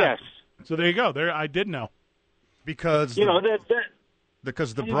 Really? Yeah. Yes. So there you go. There, I did know. Because you know that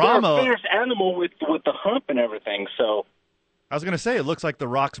because the Brahma, they're a fierce animal with the hump and everything. So. I was going to say, it looks like the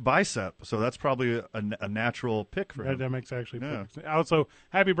Rock's bicep, so that's probably a natural pick for him. That makes actually perfect. Also,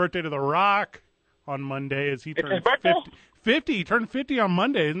 happy birthday to The Rock on Monday as he turned 50. He turned 50 on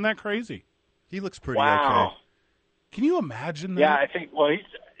Monday. Isn't that crazy? He looks pretty wow. okay. Can you imagine that? Yeah, I think, well,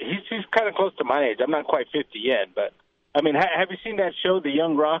 he's kind of close to my age. I'm not quite 50 yet, but, I mean, have you seen that show, The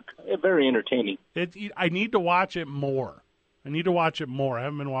Young Rock? Very entertaining. I need to watch it more. I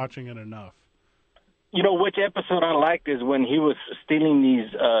haven't been watching it enough. You know, which episode I liked is when he was stealing these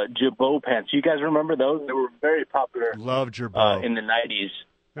Jabot pants. You guys remember those? They were very popular. Love Jabot. In the 90s.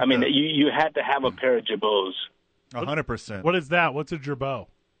 I mean, you had to have a pair of Jabots. 100%. What is that? What's a Jabot?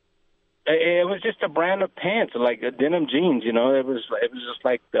 It was just a brand of pants, like denim jeans. You know, it was just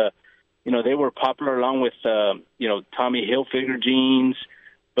like you know, they were popular along with you know, Tommy Hilfiger jeans,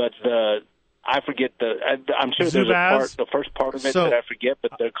 but I forget I'm sure there's a part, the first part of it that I forget,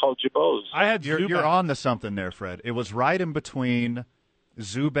 but they're called Jabots. You're on to something there, Fred. It was right in between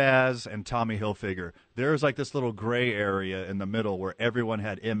Zubaz and Tommy Hilfiger. There's like this little gray area in the middle where everyone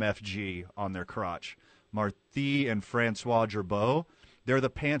had MFG on their crotch. Marthy and Francois Jabot, they're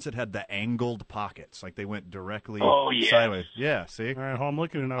the pants that had the angled pockets, like they went directly sideways. Yeah, see? All right, I'm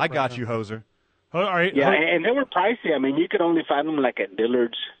looking it up. I got you, Hoser. All right. Yeah, and they were pricey. I mean, you could only find them like at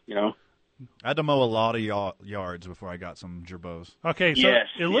Dillard's, you know. I had to mow a lot of yards before I got some gerbos. Okay, so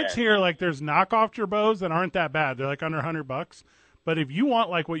it looks here like there's knockoff gerbos that aren't that bad. They're like under $100. But if you want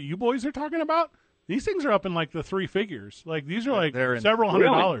like what you boys are talking about, these things are up in like the three figures. Like these are like several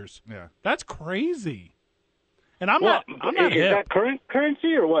 $100s. Yeah, that's crazy. And I'm not hip. Is that current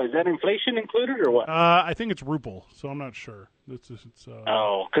currency or what? Is that inflation included or what? I think it's ruble, so I'm not sure.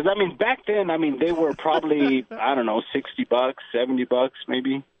 Because I mean, back then, I mean, they were probably I don't know, $60, $70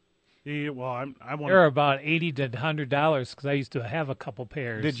 maybe. Yeah, well, They're about $80 to $100 because I used to have a couple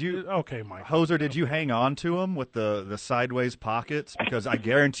pairs. Did you? Okay, Mike. Hoser, did you hang on to them with the sideways pockets? Because I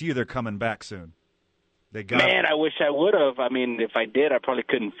guarantee you they're coming back soon. Man, I wish I would have. I mean, if I did, I probably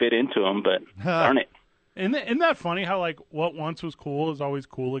couldn't fit into them, but darn it. Isn't that funny how, like, what once was cool is always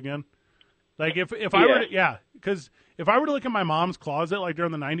cool again? Like, if I were to, because if I were to look at my mom's closet, like,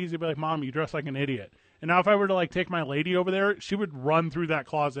 during the 90s, they'd be like, Mom, you dress like an idiot. And now if I were to, like, take my lady over there, she would run through that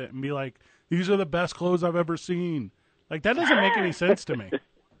closet and be like, these are the best clothes I've ever seen. Like, that doesn't make any sense to me.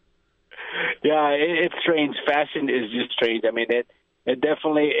 Yeah, it's strange. Fashion is just strange. I mean, it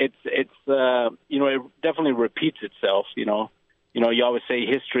definitely, it definitely repeats itself, you know. You know, you always say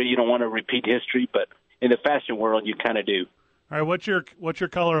history, you don't want to repeat history, but in the fashion world, you kind of do. All right, what's your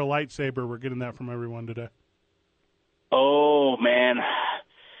color of lightsaber? We're getting that from everyone today. Oh man,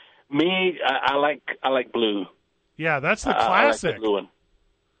 me, I like blue. Yeah, that's the classic. I like the blue one.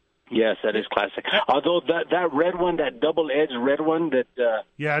 Yes, that is classic. Although that red one, that double-edged red one,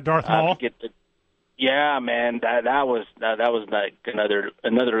 that Darth Maul. Yeah, man, that was like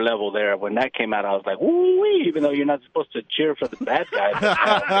another level there. When that came out, I was like, woo-wee, even though you're not supposed to cheer for the bad guy.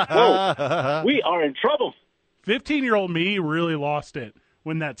 Whoa, we are in trouble. 15-year-old me really lost it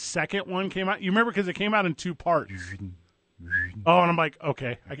when that second one came out. You remember because it came out in two parts. Oh, and I'm like,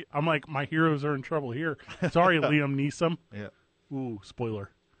 okay. I'm like, my heroes are in trouble here. Sorry, Liam Neeson. Yeah. Ooh,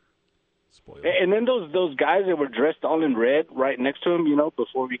 spoiler. And then those guys that were dressed all in red right next to him, you know,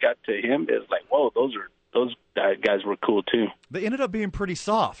 before we got to him, it's like, whoa, those guys were cool too. They ended up being pretty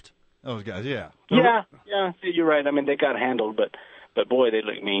soft. Those guys, yeah. Yeah, you're right. I mean, they got handled, but boy, they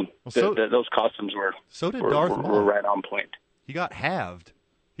look mean. Well, those costumes were Darth Maul. Were right on point. He got halved.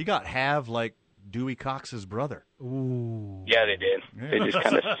 He got halved like Dewey Cox's brother. Ooh. Yeah, they did. They just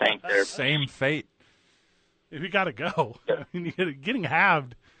kind of sank there. Same fate. If you got to go, I mean, getting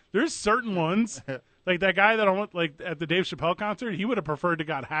halved. There's certain ones, like that guy that I went like at the Dave Chappelle concert. He would have preferred to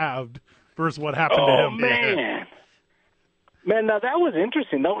got halved versus what happened to him. Oh man, now that was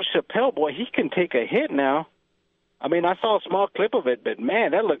interesting. That was Chappelle, boy. He can take a hit now. I mean, I saw a small clip of it, but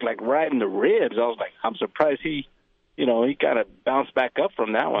man, that looked like right in the ribs. I was like, I'm surprised he kind of bounced back up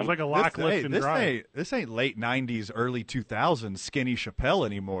from that one. It was like a lock, lift, and drive. This ain't late '90s, early 2000s skinny Chappelle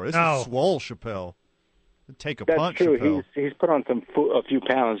anymore. This is swole Chappelle. Take a punch. That's true. Chappelle. He's put on a few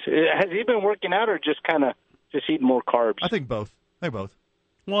pounds. Has he been working out or just eating more carbs? I think both. Both.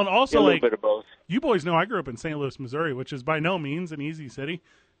 Well, and also a little bit of both. You boys know I grew up in St. Louis, Missouri, which is by no means an easy city.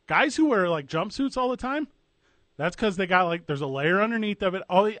 Guys who wear like jumpsuits all the time, that's because they got like there's a layer underneath of it.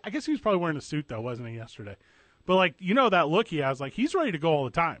 Oh, I guess he was probably wearing a suit though, wasn't he yesterday? But like that look he has, like he's ready to go all the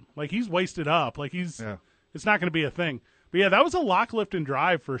time. Like he's wasted up. Like it's not going to be a thing. But yeah, that was a lock, lift, and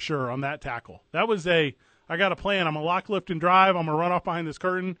drive for sure on that tackle. That was I got a plan. I'm going to lock, lift, and drive. I'm going to run off behind this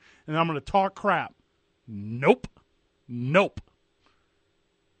curtain, and I'm going to talk crap. Nope.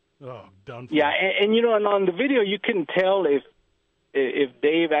 Oh, done for. Yeah, and and on the video, you couldn't tell if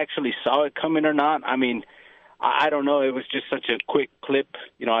Dave actually saw it coming or not. I mean, I don't know. It was just such a quick clip.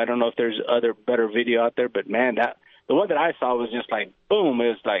 I don't know if there's other better video out there, but man, the one that I saw was just like, boom. It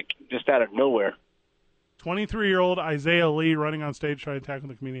was like just out of nowhere. 23-year-old Isaiah Lee running on stage trying to tackle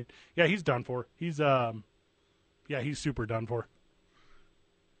the comedian. Yeah, he's done for. He's super done for.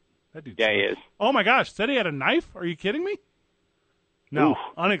 That dude. Yeah, he is. Oh my gosh, said he had a knife? Are you kidding me? No,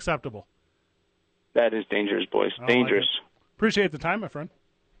 unacceptable. That is dangerous, boys. Dangerous. Appreciate the time, my friend.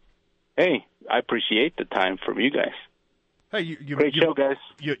 Hey, I appreciate the time from you guys. Hey, great show, guys.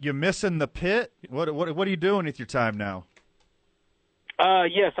 You missing the pit? What are you doing with your time now?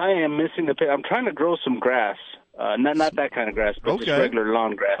 Yes, I am missing the pit. I'm trying to grow some grass. Not that kind of grass, but just regular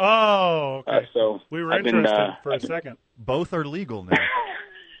lawn grass. Oh, okay. So we were interested for a second. Both are legal now.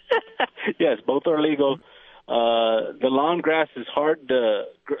 Yes, both are legal. The lawn grass is hard to.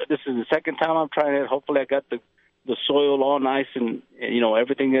 This is the second time I'm trying it. Hopefully, I got the soil all nice and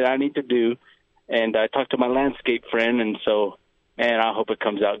everything that I need to do. And I talked to my landscape friend, and so, man, I hope it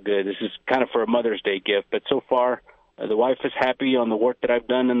comes out good. This is kind of for a Mother's Day gift, but so far, the wife is happy on the work that I've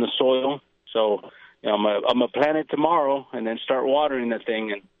done in the soil. So, I'm gonna plant it tomorrow and then start watering the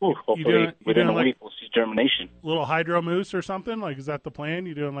thing, and hopefully within a week we'll see germination. Little hydro mousse or something? Like, is that the plan?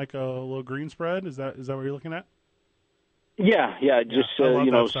 You doing like a little green spread? Is that what you're looking at? Yeah, just I love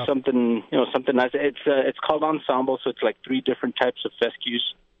that stuff. something nice. It's called Ensemble, so it's like 3 different types of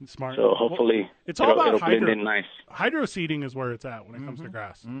fescues. Smart. So hopefully it'll blend in nice. Hydro seeding is where it's at when it comes to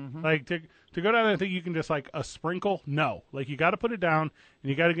grass. Like to go down there and think you can just like a sprinkle. No, like you got to put it down and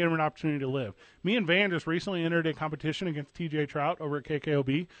you got to give them an opportunity to live. Me and Van just recently entered a competition against TJ Trout over at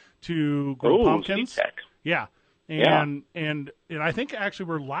KKOB to grow pumpkins. Yeah. And I think actually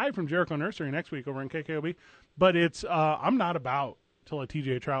we're live from Jericho Nursery next week over in KKOB. But it's I'm not about to let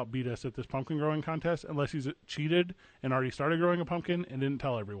TJ Trout beat us at this pumpkin growing contest unless he's cheated and already started growing a pumpkin and didn't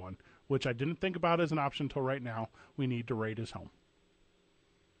tell everyone, which I didn't think about as an option until right now. We need to raid his home.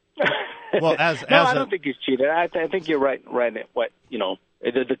 Well, I don't think he's cheated. I think you're right. At what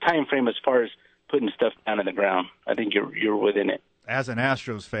the time frame as far as putting stuff down in the ground. I think you're within it. As an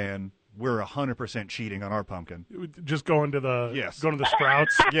Astros fan, we're 100% cheating on our pumpkin. Just going to the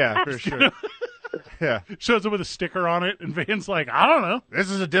sprouts. Yeah, for sure. Yeah. Shows up with a sticker on it, and Van's like, I don't know. This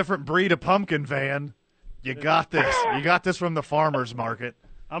is a different breed of pumpkin, Van. You got this. You got this from the farmer's market.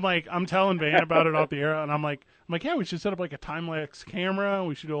 I'm telling Van about it off the air, and I'm like, yeah, we should set up like a time-lapse camera.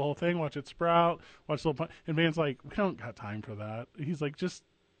 We should do a whole thing, watch it sprout, watch the little and Van's like, we don't got time for that. He's like, just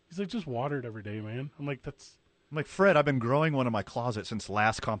water it every day, man. I'm like, Fred, I've been growing one in my closet since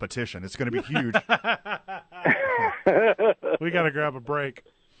last competition. It's going to be huge. We got to grab a break.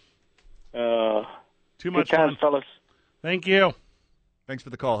 Too much good times, fun, fellas. Thank you. Thanks for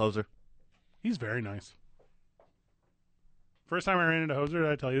the call, Hoser. He's very nice. First time I ran into Hoser, did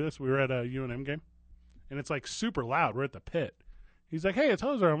I tell you this? We were at a UNM game, and it's like super loud. We're at the pit. He's like, hey, it's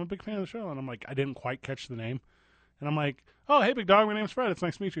Hoser. I'm a big fan of the show. And I'm like, I didn't quite catch the name. And I'm like, oh, hey, big dog, my name's Fred. It's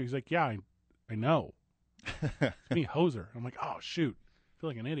nice to meet you. He's like, yeah, I know. It's me, Hoser. I'm like, oh, shoot. I feel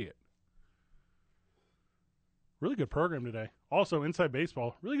like an idiot. Really good program today. Also, Inside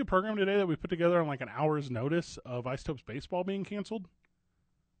Baseball. Really good program today that we put together on like an hour's notice of Isotopes baseball being canceled.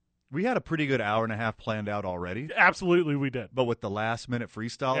 We had a pretty good hour and a half planned out already. Absolutely, we did. But with the last-minute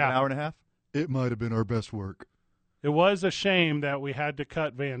freestyle of an hour and a half, it might have been our best work. It was a shame that we had to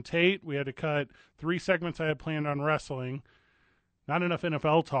cut Van Tate. We had to cut 3 segments I had planned on wrestling. Not enough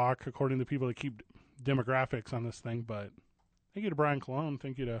NFL talk, according to people that keep demographics on this thing. But thank you to Brian Colon.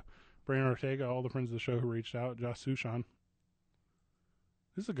 Thank you to Brandon Ortega, all the friends of the show who reached out, Josh Sushan.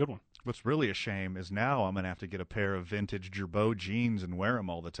 This is a good one. What's really a shame is now I'm going to have to get a pair of vintage Gerbeau jeans and wear them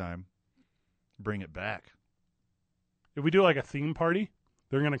all the time. Bring it back. If we do like a theme party,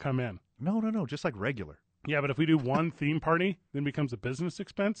 they're going to come in. No, just like regular. Yeah, but if we do one theme party, then it becomes a business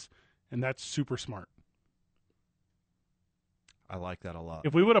expense, and that's super smart. I like that a lot.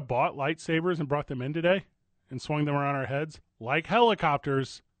 If we would have bought lightsabers and brought them in today and swung them around our heads like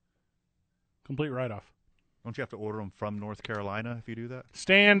helicopters, complete write-off. Don't you have to order them from North Carolina if you do that?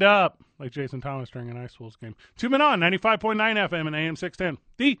 Stand up, like Jason Thomas during an Ice Wolves game. 2 Men On, 95.9 FM and AM 610,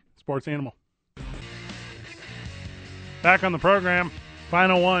 the Sports Animal. Back on the program,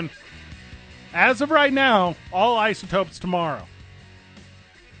 final one. As of right now, all Isotopes tomorrow.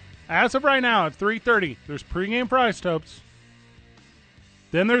 As of right now, at 3:30, there's pregame for Isotopes.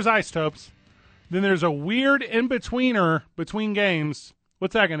 Then there's Isotopes. Then there's a weird in-betweener between games.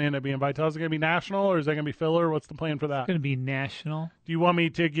 What's that going to end up being, Vital? Is it going to be national, or is that going to be filler? What's the plan for that? It's going to be national. Do you want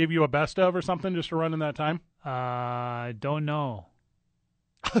me to give you a best of or something just to run in that time? Don't know.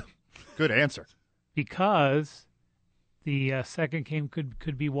 Good answer. Because the second game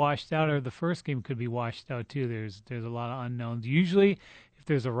could be washed out, or the first game could be washed out too. There's a lot of unknowns. Usually, if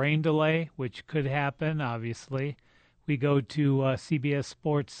there's a rain delay, which could happen, obviously, we go to CBS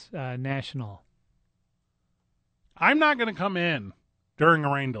Sports National. I'm not going to come in during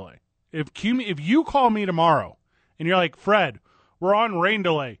a rain delay. If you call me tomorrow and you're like, Fred, we're on rain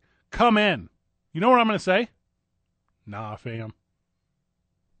delay, come in. You know what I'm going to say? Nah, fam.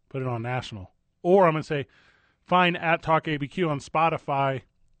 Put it on national. Or I'm going to say, find at Talk ABQ on Spotify,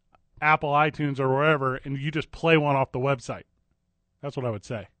 Apple iTunes, or wherever, and you just play one off the website. That's what I would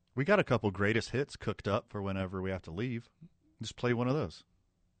say. We got a couple greatest hits cooked up for whenever we have to leave. Just play one of those.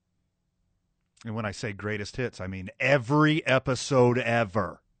 And when I say greatest hits, I mean every episode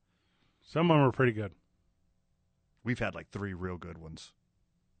ever. Some of them are pretty good. We've had like 3 real good ones.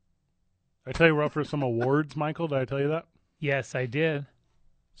 I tell you we're up for some awards, Michael. Did I tell you that? Yes, I did.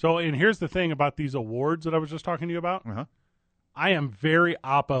 So, and here's the thing about these awards that I was just talking to you about. Uh-huh. I am very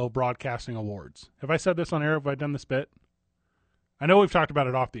oppo broadcasting awards. Have I said this on air? Have I done this bit? I know we've talked about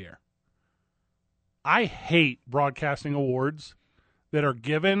it off the air. I hate broadcasting awards that are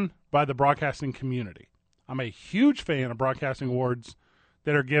given by the broadcasting community. I'm a huge fan of broadcasting awards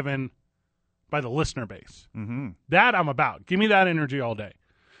that are given by the listener base. Mm-hmm. That I'm about. Give me that energy all day.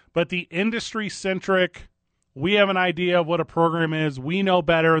 But the industry-centric, we have an idea of what a program is. We know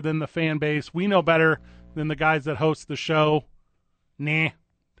better than the fan base. We know better than the guys that host the show. Nah,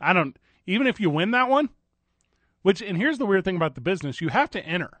 I don't. Even if you win that one, and here's the weird thing about the business, you have to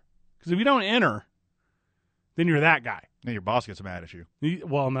enter. Because if you don't enter, then you're that guy. And your boss gets mad at you.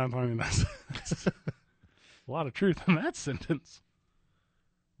 Well, not I mean that's a lot of truth in that sentence.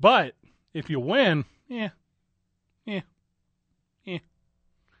 But if you win, yeah.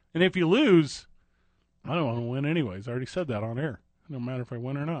 And if you lose, I don't want to win anyways. I already said that on air. No matter if I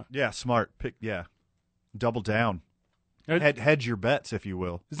win or not. Yeah, smart. Double down. Hedge your bets, if you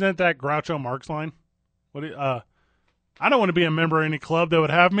will. Isn't that Groucho Marx line? I don't want to be a member of any club that would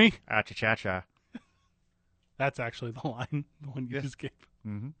have me. Cha-cha-cha. That's actually the line, the one you just gave.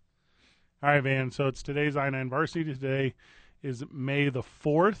 Mm-hmm. All right, Van. So it's today's I-9 Varsity. Today is May the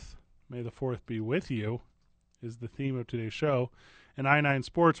 4th. May the 4th be with you is the theme of today's show. And I-9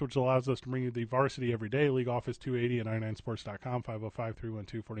 Sports, which allows us to bring you the varsity every day. League Office 280 at i9sports.com,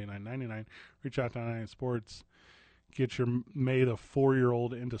 505-312-4999. Reach out to I-9 Sports. Get your May the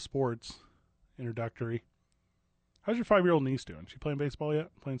 4-year-old into sports introductory. How's your 5-year-old niece doing? She playing baseball yet?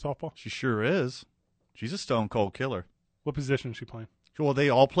 Playing softball? She sure is. She's a stone cold killer. What position is she playing? Well, they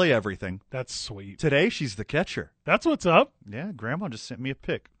all play everything. That's sweet. Today, she's the catcher. That's what's up. Yeah, Grandma just sent me a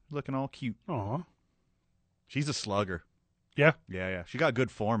pic. Looking all cute. Aw. She's a slugger. Yeah? Yeah. She got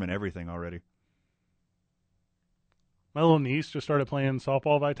good form and everything already. My little niece just started playing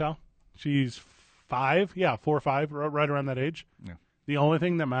softball, Vital. She's 5. Yeah, 4 or 5, right around that age. Yeah. The only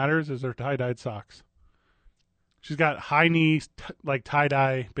thing that matters is her tie-dyed socks. She's got high-knee,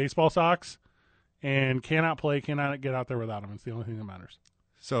 tie-dye baseball socks and cannot get out there without them. It's the only thing that matters.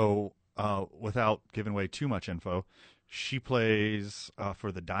 So, without giving away too much info, she plays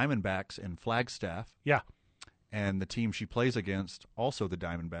for the Diamondbacks in Flagstaff. Yeah. And the team she plays against, also the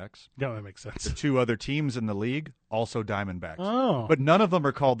Diamondbacks. Yeah, that makes sense. The 2 other teams in the league, also Diamondbacks. Oh. But none of them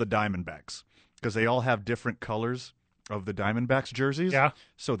are called the Diamondbacks because they all have different colors of the Diamondbacks jerseys. Yeah.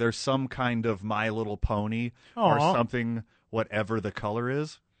 So there's some kind of My Little Pony or something, whatever the color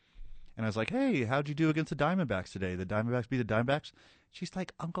is. And I was like, hey, how'd you do against the Diamondbacks today? The Diamondbacks beat the Diamondbacks? She's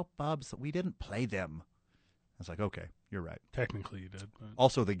like, Uncle Bubs, we didn't play them. I was like, okay, you're right. Technically you did. But...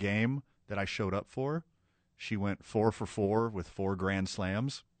 Also, the game that I showed up for, she went 4 for 4 with 4 grand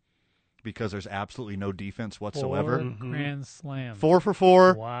slams because there's absolutely no defense whatsoever. 4 grand slams. 4 for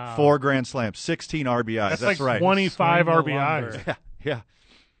 4, wow. 4 grand slams, 16 RBIs. That's like right. 25 RBIs. Yeah.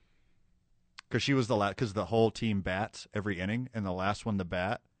 Because she was because the whole team bats every inning, and the last one to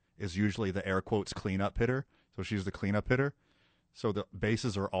bat is usually the air quotes cleanup hitter. So she's the cleanup hitter. So the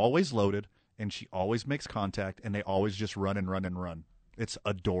bases are always loaded, and she always makes contact, and they always just run and run and run. It's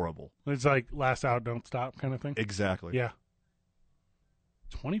adorable. It's like last out, don't stop kind of thing. Exactly. Yeah.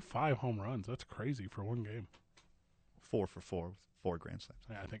 25 home runs. That's crazy for one game. 4 for 4 with 4 grand slams.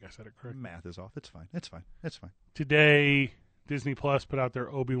 Yeah, I think I said it correct. Math is off. It's fine. Today, Disney Plus put out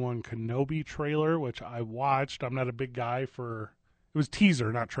their Obi-Wan Kenobi trailer, which I watched. I'm not a big guy for... It was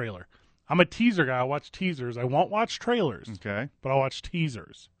teaser, not trailer. I'm a teaser guy. I watch teasers. I won't watch trailers. Okay. But I'll watch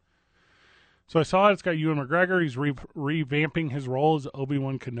teasers. So I saw it. It's got Ewan McGregor. He's revamping his role as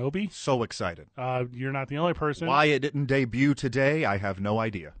Obi-Wan Kenobi. So excited. You're not the only person. Why it didn't debut today, I have no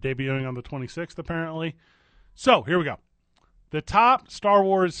idea. Debuting on the 26th, apparently. So, here we go. The top Star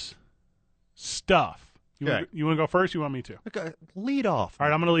Wars stuff. You want to go first? You want me to? Okay, lead off. All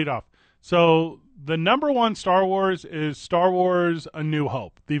right, I'm going to lead off. So, the number one Star Wars is Star Wars A New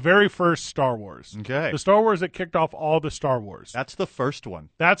Hope, the very first Star Wars. Okay. The Star Wars that kicked off all the Star Wars. That's the first one.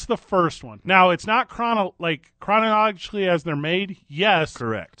 That's the first one. Now, it's not chronologically as they're made. Yes.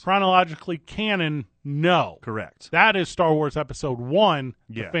 Correct. Chronologically canon, no. Correct. That is Star Wars Episode 1,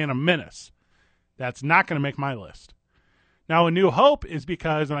 The Phantom Menace. That's not going to make my list. Now, A New Hope is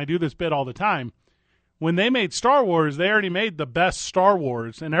because, and I do this bit all the time, when they made Star Wars, they already made the best Star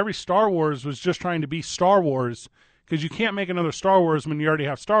Wars, and every Star Wars was just trying to be Star Wars, because you can't make another Star Wars when you already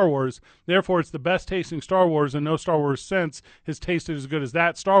have Star Wars. Therefore, it's the best tasting Star Wars, and no Star Wars since has tasted as good as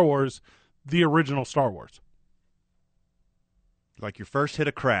that Star Wars, the original Star Wars. Like your first hit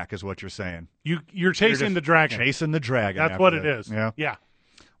of crack is what you're saying. You're chasing the dragon. Chasing the dragon. That's what it is. Yeah.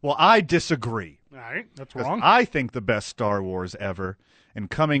 Well, I disagree. All right, that's wrong. I think the best Star Wars ever, and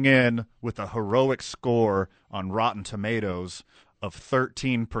coming in with a heroic score on Rotten Tomatoes of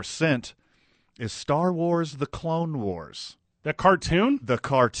 13%, is Star Wars The Clone Wars. The cartoon? The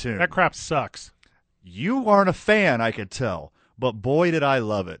cartoon. That crap sucks. You aren't a fan, I could tell. but boy, did I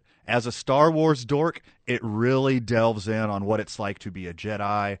love it. As a Star Wars dork, it really delves in on what it's like to be a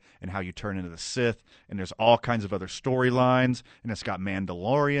Jedi and how you turn into the Sith, and there's all kinds of other storylines, and it's got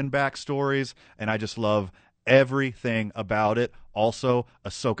Mandalorian backstories, and I just love everything about it. Also,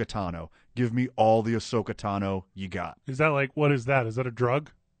 Ahsoka Tano. Give me all the Ahsoka Tano you got. Is that like, what is that? Is that a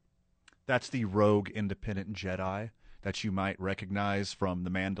drug? That's the rogue independent Jedi that you might recognize from The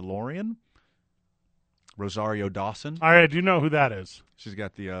Mandalorian. Rosario Dawson. All right, I do know who that is. She's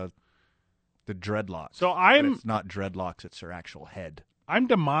got the dreadlocks. So But it's not dreadlocks, it's her actual head. I'm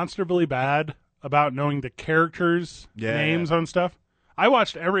demonstrably bad about knowing the characters' Yeah. names on stuff. I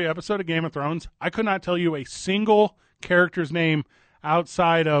watched every episode of Game of Thrones. I could not tell you a single character's name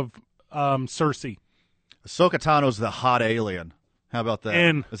outside of Cersei. Ahsoka Tano's the hot alien. How about that?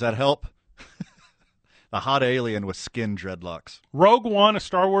 And- Does that help? The hot alien with skin dreadlocks. Rogue One, A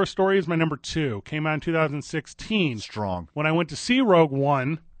Star Wars Story, is my number 2. Came out in 2016. Strong. When I went to see Rogue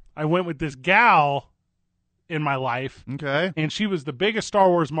One, I went with this gal in my life. Okay. And she was the biggest Star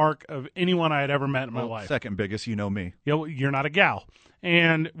Wars mark of anyone I had ever met in my life. Second biggest, you know me. You're not a gal.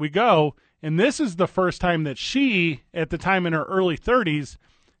 And we go, and this is the first time that she, at the time in her early 30s,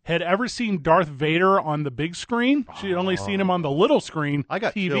 had ever seen Darth Vader on the big screen. She had only seen him on the little screen, I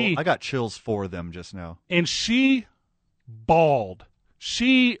got TV. I got chills for them just now. And she bawled.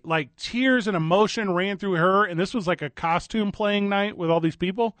 She, like, tears and emotion ran through her, and this was like a costume playing night with all these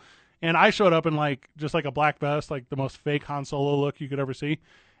people. And I showed up in, like, just like a black vest, like the most fake Han Solo look you could ever see.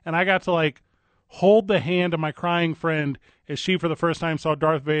 And I got to, like, hold the hand of my crying friend as she, for the first time, saw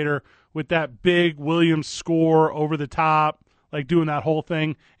Darth Vader with that big Williams score over the top, like doing that whole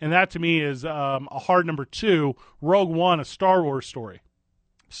thing. And that, to me, is a hard number 2. Rogue One, A Star Wars Story.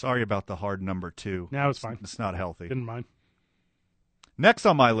 Sorry about the hard number 2. No, it's fine. It's not healthy. Didn't mind. Next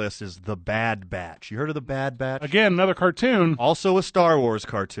on my list is The Bad Batch. You heard of The Bad Batch? Again, another cartoon. Also a Star Wars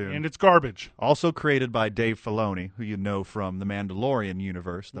cartoon. And it's garbage. Also created by Dave Filoni, who you know from the Mandalorian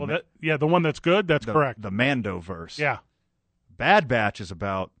universe. The one that's good, that's correct. The Mandoverse. Yeah. Bad Batch is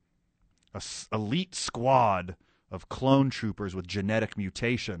about a elite squad of clone troopers with genetic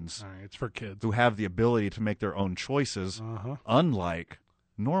mutations. All right, it's for kids. Who have the ability to make their own choices, unlike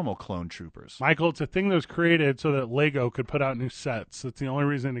normal clone troopers. Michael, it's a thing that was created so that Lego could put out new sets. That's the only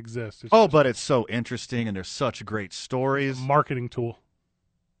reason it exists. It's But it's so interesting, and there's such great stories. a marketing tool.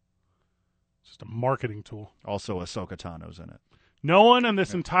 It's just a marketing tool. Also, Ahsoka Tano's in it. No one on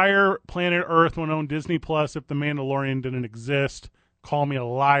this entire planet Earth would own Disney Plus if The Mandalorian didn't exist. Call me a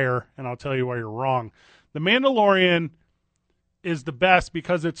liar, and I'll tell you why you're wrong. The Mandalorian is the best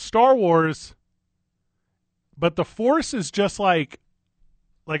because it's Star Wars, but the Force is just like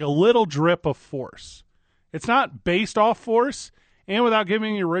a little drip of Force. It's not based off Force, and without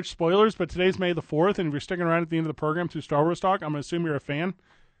giving you rich spoilers, but today's May the 4th, and if you're sticking around at the end of the program through Star Wars Talk, I'm going to assume you're a fan.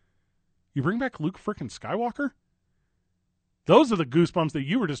 You bring back Luke frickin' Skywalker? Those are the goosebumps that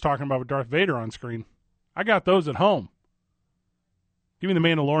you were just talking about with Darth Vader on screen. I got those at home. Give me The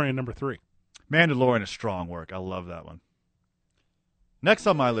Mandalorian, number 3. Mandalorian is strong work. I love that one. Next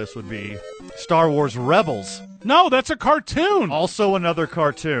on my list would be Star Wars Rebels. No, that's a cartoon. Also another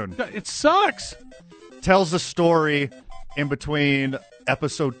cartoon. It sucks. Tells the story in between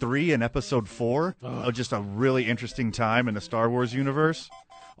Episode 3 and Episode 4 of just a really interesting time in the Star Wars universe.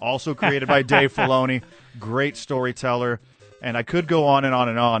 Also created by Dave Filoni. Great storyteller. And I could go on and on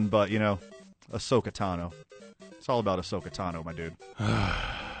and on, but, Ahsoka Tano. It's all about Ahsoka Tano, my dude.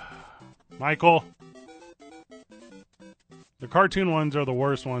 Michael, the cartoon ones are the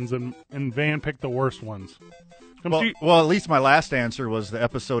worst ones, and Van picked the worst ones. Well, at least my last answer was the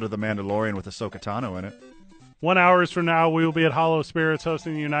episode of The Mandalorian with Ahsoka Tano in it. 1 hour from now, we will be at Hollow Spirits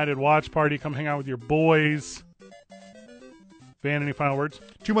hosting the United Watch Party. Come hang out with your boys. Van, any final words?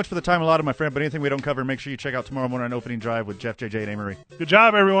 Too much for the time allotted, my friend, but anything we don't cover, make sure you check out tomorrow morning on Opening Drive with Jeff, JJ, and Amory. Good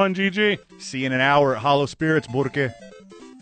job, everyone. GG. See you in an hour at Hollow Spirits, Burke.